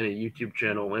letterbox and a YouTube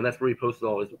channel, and that's where he posts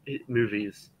all his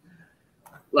movies.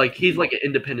 Like he's like an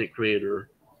independent creator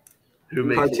who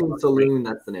makes Cartoon Saloon.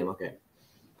 That's the name. Okay.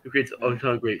 Who creates a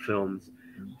ton of great films.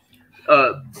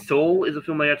 Soul is a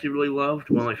film I actually really loved.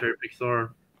 One of my favorite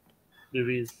Pixar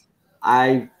movies.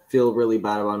 I feel really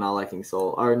bad about not liking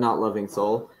Soul or not loving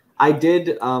Soul. I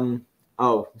did.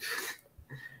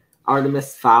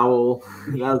 Artemis Fowl.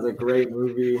 That was a great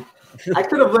movie. I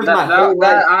could have lived my whole life.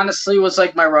 That honestly was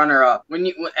like my runner-up.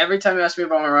 Every time you asked me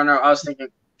about my runner-up, I was thinking,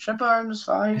 should I put Artemis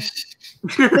Fowl?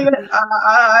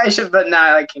 I should, but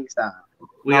I like Kingstown.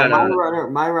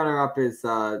 My runner-up is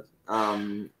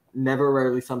Never,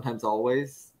 Rarely, Sometimes,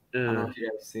 Always. I don't know if you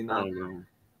guys seen that. I don't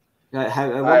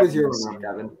know. What was your runner-up,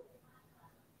 Gavin?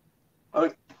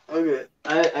 Okay,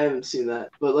 I haven't seen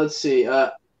that, but let's see.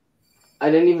 I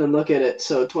didn't even look at it.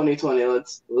 So 2020.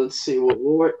 Let's see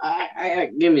what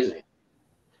give me a second.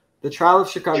 The Trial of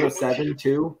Chicago 7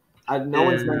 too. No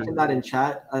one's mentioned that in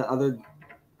chat. I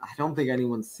don't think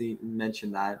anyone's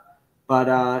mentioned that.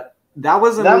 But that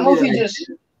was that movie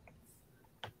just.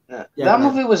 That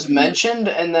movie was mentioned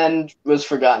and then was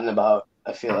forgotten about.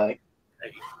 I feel like.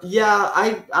 Yeah,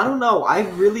 I don't know. I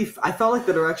felt like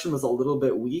the direction was a little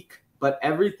bit weak, but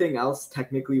everything else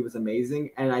technically was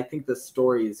amazing, and I think the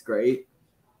story is great.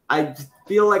 I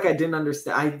feel like I didn't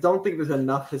understand. I don't think there's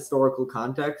enough historical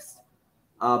context.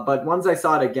 But once I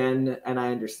saw it again and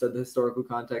I understood the historical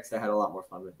context, I had a lot more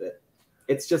fun with it.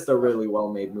 It's just a really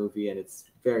well-made movie, and it's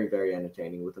very, very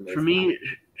entertaining with amazing. For me,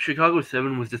 Chicago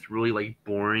 7 was just really like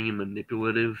boring and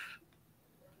manipulative.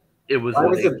 It was. Why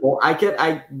was it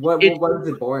boring? What was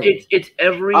it boring? It's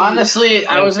every. Honestly,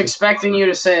 I was expecting you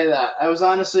to say that. I was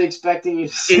honestly expecting you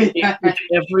to say that. It's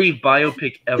every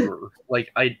biopic ever.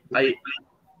 Like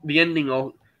the ending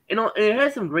all, and it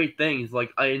has some great things.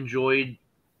 Like I enjoyed,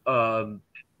 the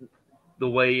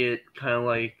way it kind of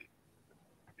like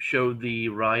showed the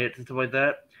riots and stuff like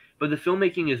that. But the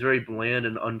filmmaking is very bland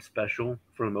and unspecial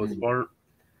for the most part.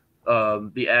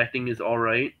 The acting is all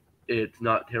right. It's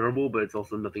not terrible, but it's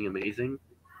also nothing amazing.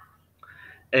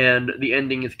 And the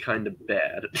ending is kind of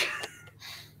bad.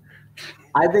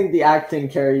 I think the acting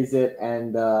carries it,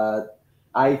 and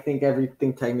I think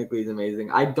everything technically is amazing.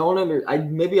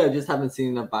 Maybe I just haven't seen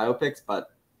enough biopics,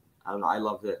 but I don't know. I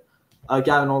loved it.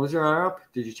 Gavin, what was your runner-up?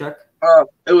 Did you check?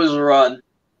 It was Run.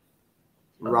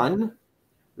 Run?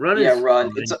 Run.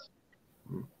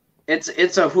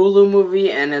 It's a Hulu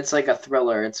movie, and it's like a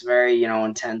thriller. It's very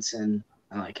intense, and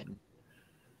I like it.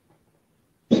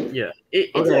 Yeah,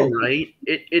 it's all right.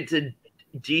 It's a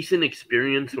decent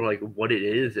experience for like what it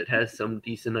is. It has some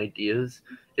decent ideas.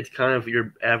 It's kind of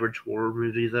your average horror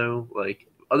movie though. Like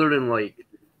other than like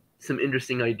some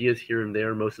interesting ideas here and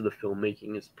there, most of the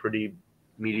filmmaking is pretty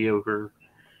mediocre.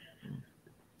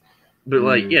 But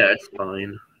like, yeah, it's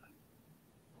fine.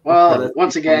 Well,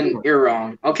 once again, you're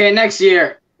wrong. Okay, next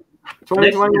year.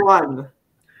 2021.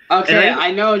 Okay,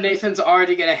 I know Nathan's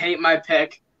already gonna hate my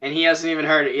pick, and he hasn't even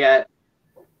heard it yet.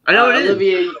 I know it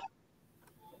Olivia, is.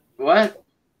 What?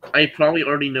 I probably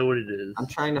already know what it is. I'm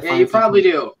trying to. Yeah, you probably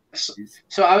do.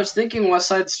 So I was thinking West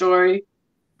Side Story,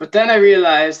 but then I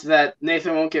realized that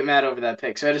Nathan won't get mad over that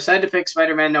pick, so I decided to pick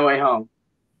Spider-Man: No Way Home.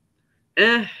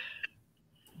 I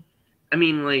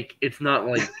mean, like, it's not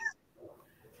like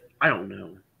I don't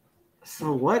know.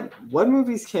 So what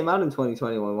movies came out in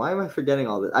 2021? Why am I forgetting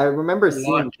all this? I remember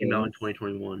seeing came out in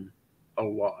 2021. A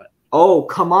lot. Oh,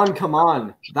 come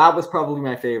on. That was probably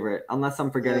my favorite, unless I'm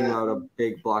forgetting about a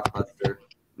big blockbuster.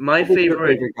 My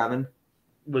favorite Gavin?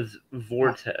 Was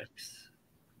Vortex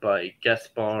by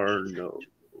Gaspar Noé.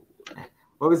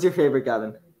 What was your favorite,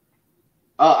 Gavin?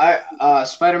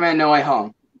 Spider-Man: No Way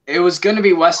Home. It was going to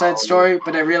be West Side Story,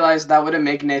 but I realized that wouldn't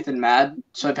make Nathan mad,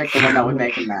 so I picked the one that would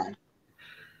make him mad.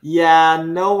 Yeah,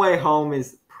 No Way Home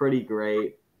is pretty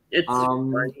great. It's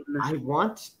I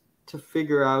want to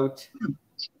figure out.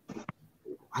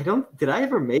 Did I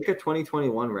ever make a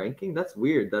 2021 ranking? That's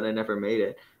weird that I never made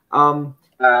it.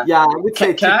 Yeah, I would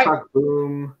say TikTok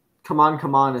Boom, Come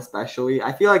On, especially.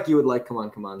 I feel like you would like Come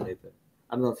On, Nathan.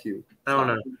 I don't know if you. I don't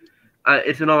know.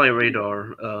 It's been on my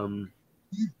radar.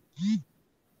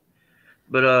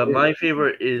 But my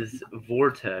favorite is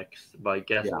Vortex by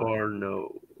Gaspar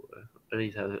Noé. I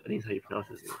think that's how you pronounce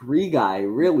his name. Free Guy,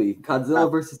 really.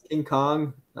 Godzilla versus King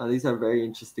Kong. These are very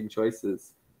interesting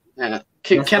choices. Yeah.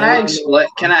 Can I explain?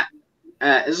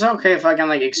 Is it okay if I can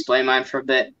explain mine for a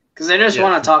bit? Because I just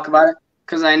want to talk about it.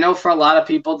 Because I know for a lot of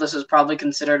people this is probably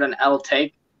considered an L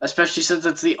take, especially since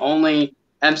it's the only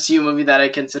MCU movie that I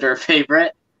consider a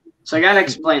favorite. So I gotta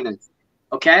explain it.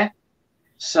 Okay?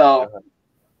 So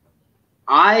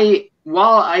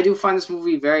while I do find this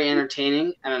movie very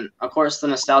entertaining, and of course the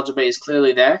nostalgia base is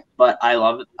clearly there, but I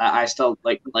love it. I still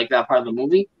like that part of the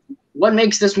movie. What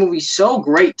makes this movie so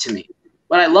great to me,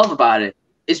 what I love about it,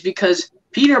 is because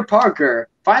Peter Parker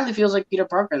finally feels like Peter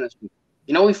Parker in this movie.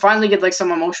 We finally get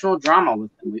some emotional drama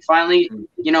with him. We finally,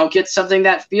 get something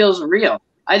that feels real.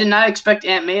 I did not expect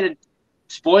Aunt May to,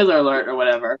 spoiler alert or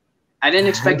whatever, I didn't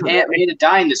expect Aunt May to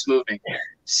die in this movie.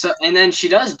 So, and then she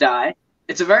does die.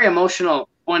 It's a very emotional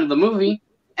point of the movie,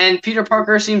 and Peter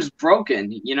Parker seems broken.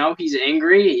 He's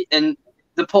angry, and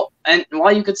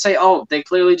while you could say, oh, they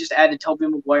clearly just added Tobey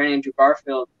Maguire and Andrew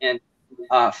Garfield and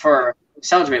for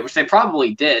nostalgia, which they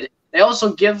probably did. They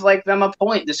also give them a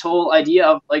point. This whole idea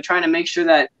of trying to make sure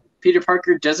that Peter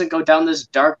Parker doesn't go down this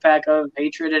dark path of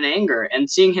hatred and anger, and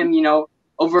seeing him,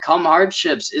 overcome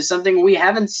hardships is something we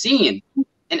haven't seen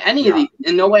in any of the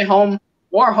in No Way Home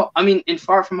in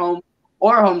Far From Home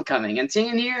or Homecoming, and seeing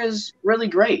it here is really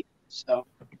great. So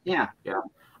yeah,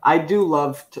 I do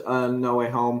love No Way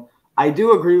Home. I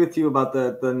do agree with you about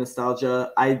the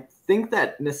nostalgia. I think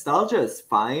that nostalgia is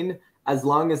fine as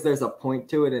long as there's a point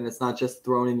to it and it's not just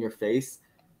thrown in your face.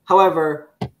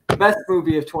 However, the best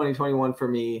movie of 2021 for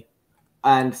me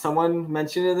and someone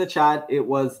mentioned in the chat it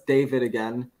was David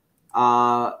again.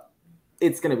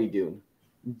 It's gonna be Dune.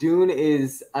 Dune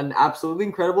is an absolutely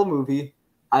incredible movie.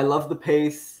 I love the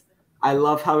pace. I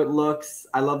love how it looks.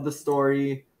 I love the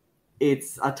story.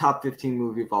 It's a top 15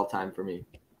 movie of all time for me.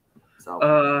 So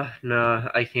no,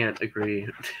 I can't agree.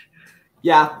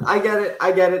 Yeah, I get it.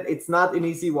 I get it. It's not an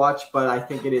easy watch, but I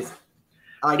think it is.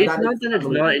 It's not that it's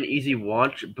not an easy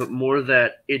watch, but more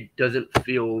that it doesn't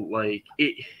feel like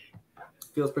it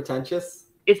feels pretentious.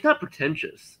 It's not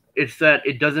pretentious. It's that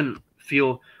it doesn't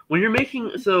feel when you're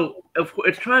making. So of course,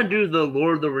 it's trying to do the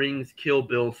Lord of the Rings Kill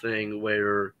Bill thing,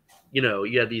 where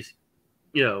you have these,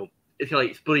 it's kind of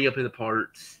like splitting up into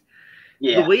parts.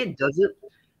 Yeah. The way it does it.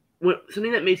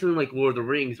 Something that makes something like Lord of the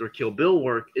Rings or Kill Bill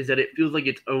work is that it feels like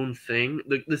its own thing.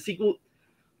 The sequel,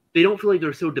 they don't feel like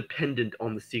they're so dependent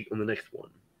on the next one.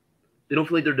 They don't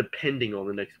feel like they're depending on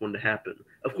the next one to happen.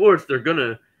 Of course, they're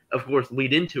gonna,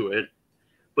 lead into it,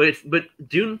 but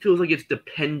Dune feels like it's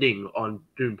depending on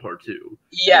Dune Part 2.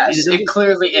 Yes, it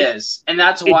clearly is, and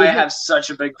that's why I have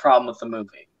such a big problem with the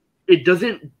movie. It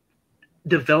doesn't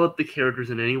develop the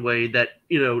characters in any way that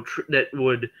that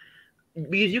would.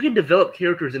 Because you can develop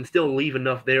characters and still leave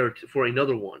enough there for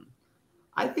another one.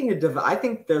 I think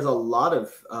there's a lot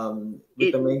of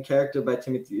with the main character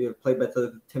played by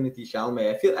Timothy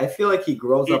Chalamet. I feel like he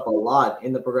grows up a lot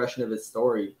in the progression of his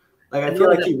story. Like I feel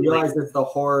like he realizes the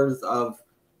horrors of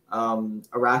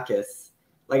Arrakis.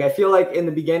 Like I feel like in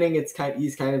the beginning he's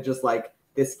kind of just like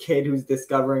this kid who's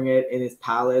discovering it in his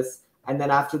palace, and then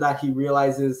after that he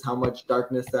realizes how much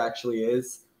darkness there actually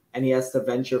is. And he has to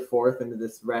venture forth into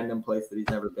this random place that he's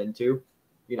never been to.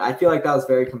 I feel like that was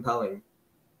very compelling.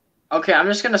 Okay, I'm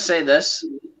just gonna say this: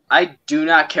 I do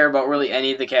not care about really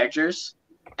any of the characters,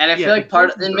 and I feel like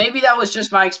and maybe that was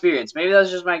just my experience.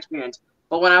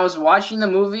 But when I was watching the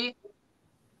movie,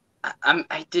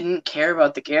 I didn't care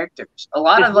about the characters. A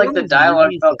lot of the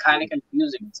dialogue felt kind of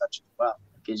confusing and such as well.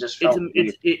 It just felt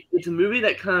weird. It's a movie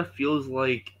that kind of feels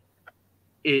like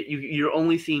you're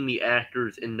only seeing the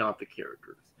actors and not the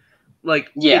characters.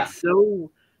 It's so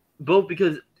both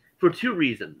because for two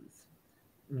reasons.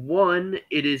 One,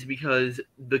 it is because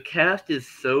the cast is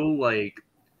so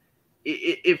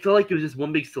it felt like it was just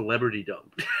one big celebrity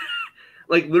dump.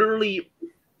 Literally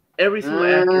every single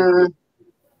actor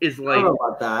is I don't know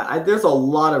about that. There's a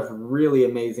lot of really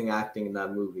amazing acting in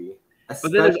that movie. But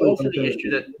then there's also the issue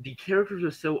that the characters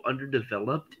are so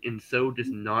underdeveloped and so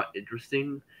just not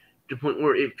interesting to the point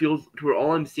where it feels to where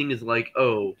all I'm seeing is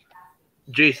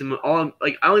Jason, I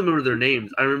don't remember their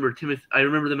names. I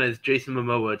remember them as Jason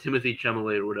Momoa, Timothy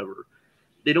Chalamet, or whatever.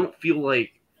 They don't feel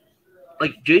like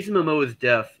Jason Momoa's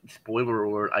death. Spoiler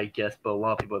alert, I guess, but a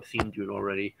lot of people have seen Dune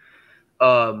already.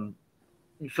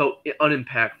 Felt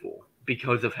unimpactful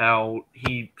because of how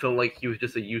he felt like he was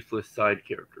just a useless side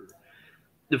character.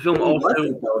 The film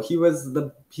he was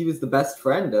the best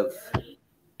friend of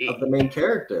the main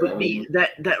character.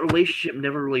 That relationship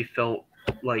never really felt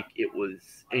like it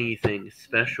was anything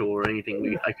special or anything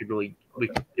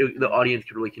the audience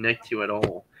could really connect to at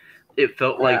all. It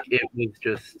felt like it was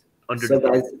just under. So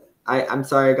guys, I'm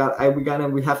sorry.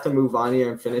 We have to move on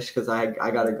here and finish because I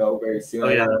gotta go very soon.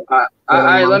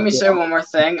 Let me say one more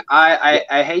thing.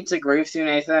 I hate to agree with you,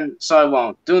 Nathan, so I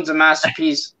won't. Dune's a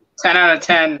masterpiece. 10 out of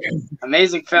 10.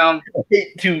 Amazing film.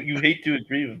 You hate to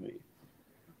agree with me.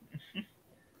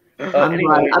 I'm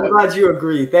glad you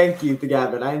agree. Thank you,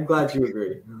 Gavin. I'm glad you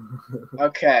agree.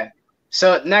 Okay.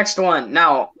 So next one.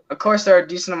 Now, of course, there are a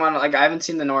decent amount of I haven't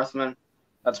seen The Northman.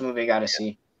 That's a movie I gotta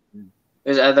see.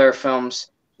 There's other films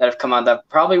that have come out that are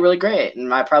probably really great,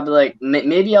 and I probably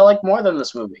maybe I like more than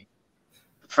this movie.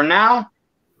 For now,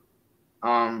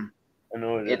 I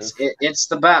know it's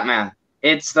the Batman.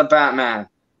 It's the Batman.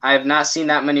 I have not seen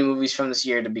that many movies from this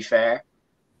year, to be fair,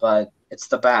 but it's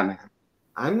the Batman.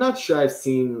 I'm not sure I've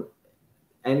seen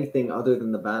anything other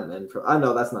than the Batman.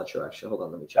 No, that's not true. Actually, hold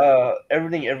on, let me check.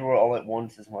 Everything Everywhere All at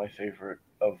Once is my favorite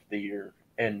of the year,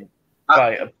 and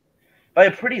by a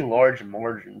pretty large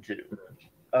margin too.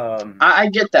 I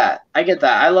get that.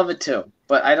 I love it too,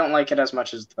 but I don't like it as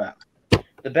much as the Batman.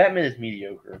 The Batman is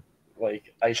mediocre.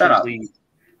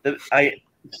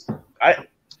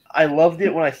 I loved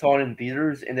it when I saw it in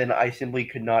theaters, and then I simply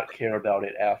could not care about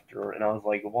it after. And I was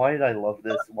like, why did I love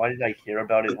this? Why did I care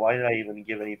about it? Why did I even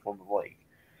give any form of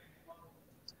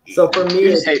So for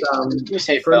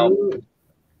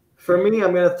me,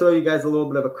 I'm going to throw you guys a little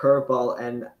bit of a curveball,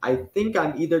 and I think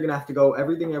I'm either going to have to go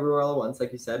Everything Everywhere All at Once,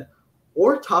 like you said,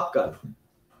 or Top Gun.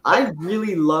 I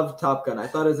really loved Top Gun. I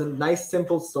thought it was a nice,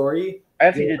 simple story. I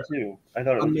actually did too. I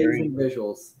thought it was amazing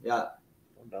visuals. Yeah.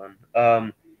 Well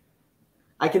done.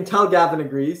 I can tell Gavin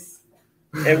agrees.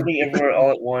 Everything Everywhere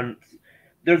All at Once.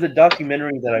 There's a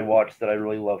documentary that I watched that I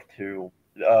really love too,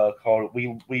 called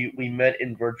 "We Met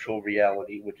in Virtual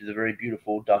Reality," which is a very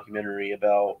beautiful documentary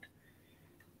about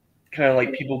kind of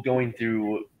like people going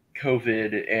through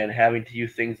COVID and having to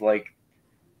use things like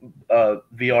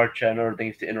VR chat and other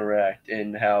things to interact,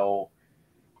 and how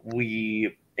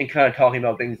and kind of talking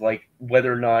about things like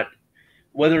whether or not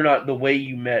the way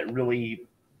you met really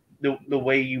the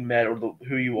way you met or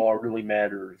who you are really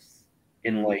matters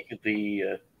in like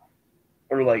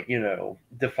or like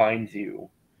defines you.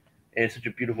 And it's such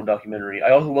a beautiful documentary.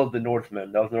 I also love The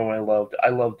Northman. That was another one I loved. I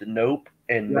loved Nope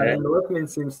and The Northman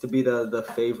seems to be the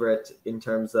favorite in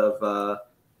terms of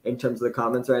the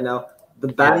comments right now. The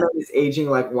Batman is aging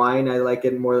like wine. I like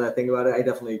it more than I think about it. I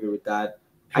definitely agree with that.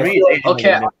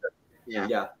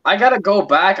 Yeah. I gotta go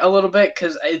back a little bit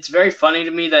because it's very funny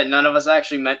to me that none of us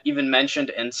actually even mentioned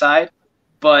Inside.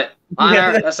 But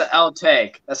that's an L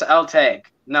take. That's an L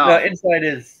take. No, Inside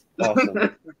is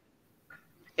awesome.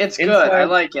 It's good. I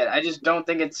like it. I just don't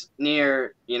think it's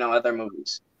near other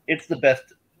movies. It's the best.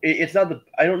 It's not the.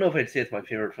 I don't know if I'd say it's my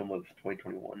favorite film of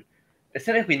 2021. It's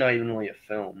technically not even really a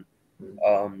film.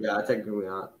 Technically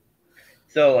not.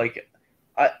 So like,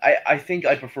 I think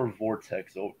I prefer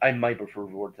Vortex. Or I might prefer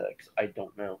Vortex. I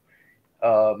don't know.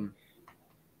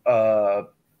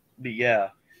 But yeah.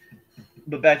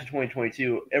 But back to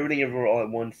 2022, Everything Everywhere All at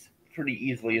Once pretty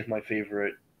easily is my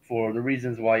favorite for the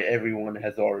reasons why everyone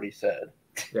has already said.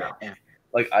 Yeah.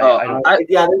 Like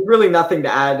there's really nothing to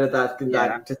add to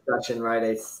that discussion, right?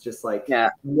 It's just like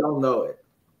we all know it.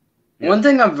 Yeah. One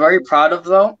thing I'm very proud of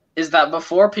though is that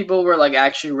before people were like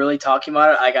actually really talking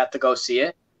about it, I got to go see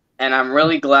it, and I'm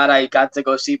really glad I got to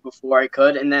go see it before I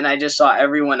could. And then I just saw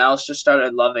everyone else just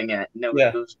started loving it, and it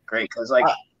was great because like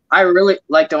I really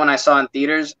liked it when I saw it in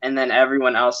theaters, and then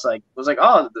everyone else like was like,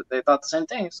 oh, they thought the same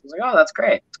thing. So I was like, oh, that's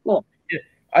great, it's cool. Yeah.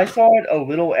 I saw it a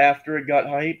little after it got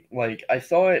hype. Like I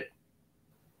saw it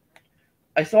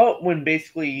when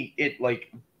basically it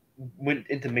like went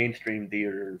into mainstream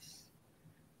theaters,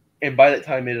 and by that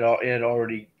time it had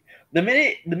already the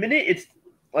minute it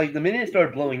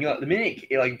started blowing up, the minute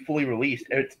it like fully released,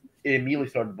 it immediately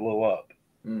started to blow up.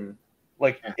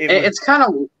 Like it's kind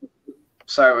of.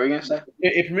 Sorry, what were you gonna say?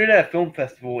 It premiered at a film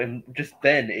festival, and just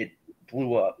then it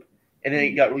blew up, and then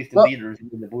it got released in theaters,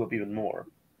 and then it blew up even more.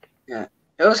 Yeah.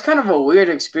 It was kind of a weird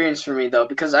experience for me, though,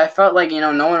 because I felt like,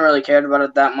 no one really cared about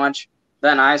it that much.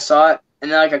 Then I saw it,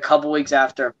 and then, like, a couple weeks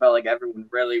after, I felt like everyone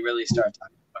really, really started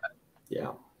talking about it.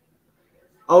 Yeah.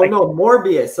 Oh, no,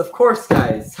 Morbius, of course,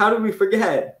 guys. How did we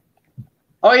forget?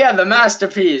 Oh, yeah, the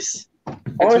masterpiece.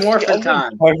 It's morphin'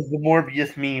 time. Part of the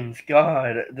Morbius memes.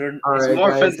 God. It's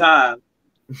morphin' time.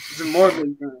 It's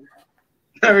morphin' time.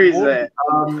 Whatever you say.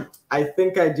 I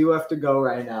think I do have to go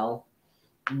right now.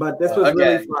 But this was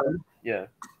really fun. Yeah.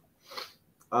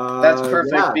 That's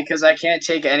perfect because I can't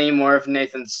take any more of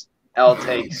Nathan's L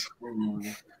takes. I'm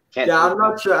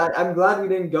not sure. I'm glad we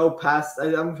didn't go past.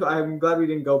 I'm glad we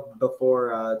didn't go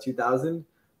before 2000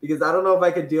 because I don't know if I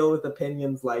could deal with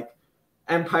opinions like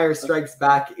Empire Strikes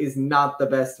Back is not the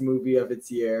best movie of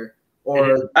its year,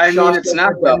 or it's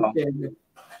not though.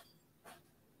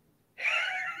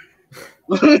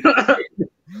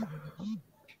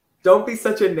 Don't be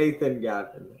such a Nathan,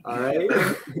 Gavin. All right.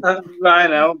 I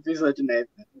know. Be such a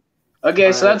Nathan.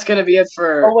 Okay, so that's gonna be it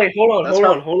for. Oh wait, hold on.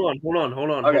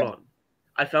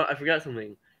 I forgot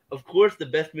something. Of course, the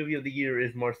best movie of the year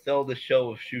is Marcel the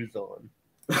Show of Shoes On,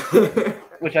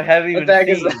 which I haven't even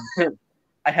seen.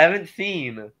 I haven't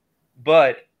seen,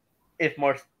 but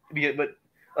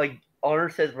like Honor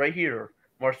says right here,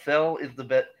 Marcel is the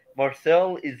best.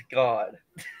 Marcel is God.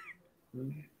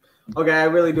 Okay, I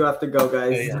really do have to go,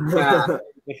 guys.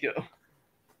 Let's go.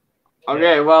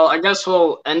 Okay, well, I guess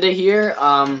we'll end it here.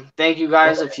 Thank you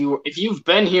guys. If you've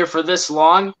been here for this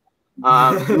long,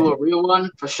 do a real one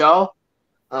for show.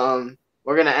 We're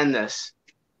gonna end this.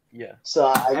 Yeah.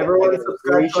 So everyone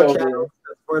subscribe to our channel.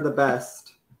 We're the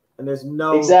best, and there's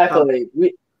no exactly.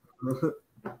 All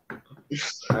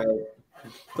right.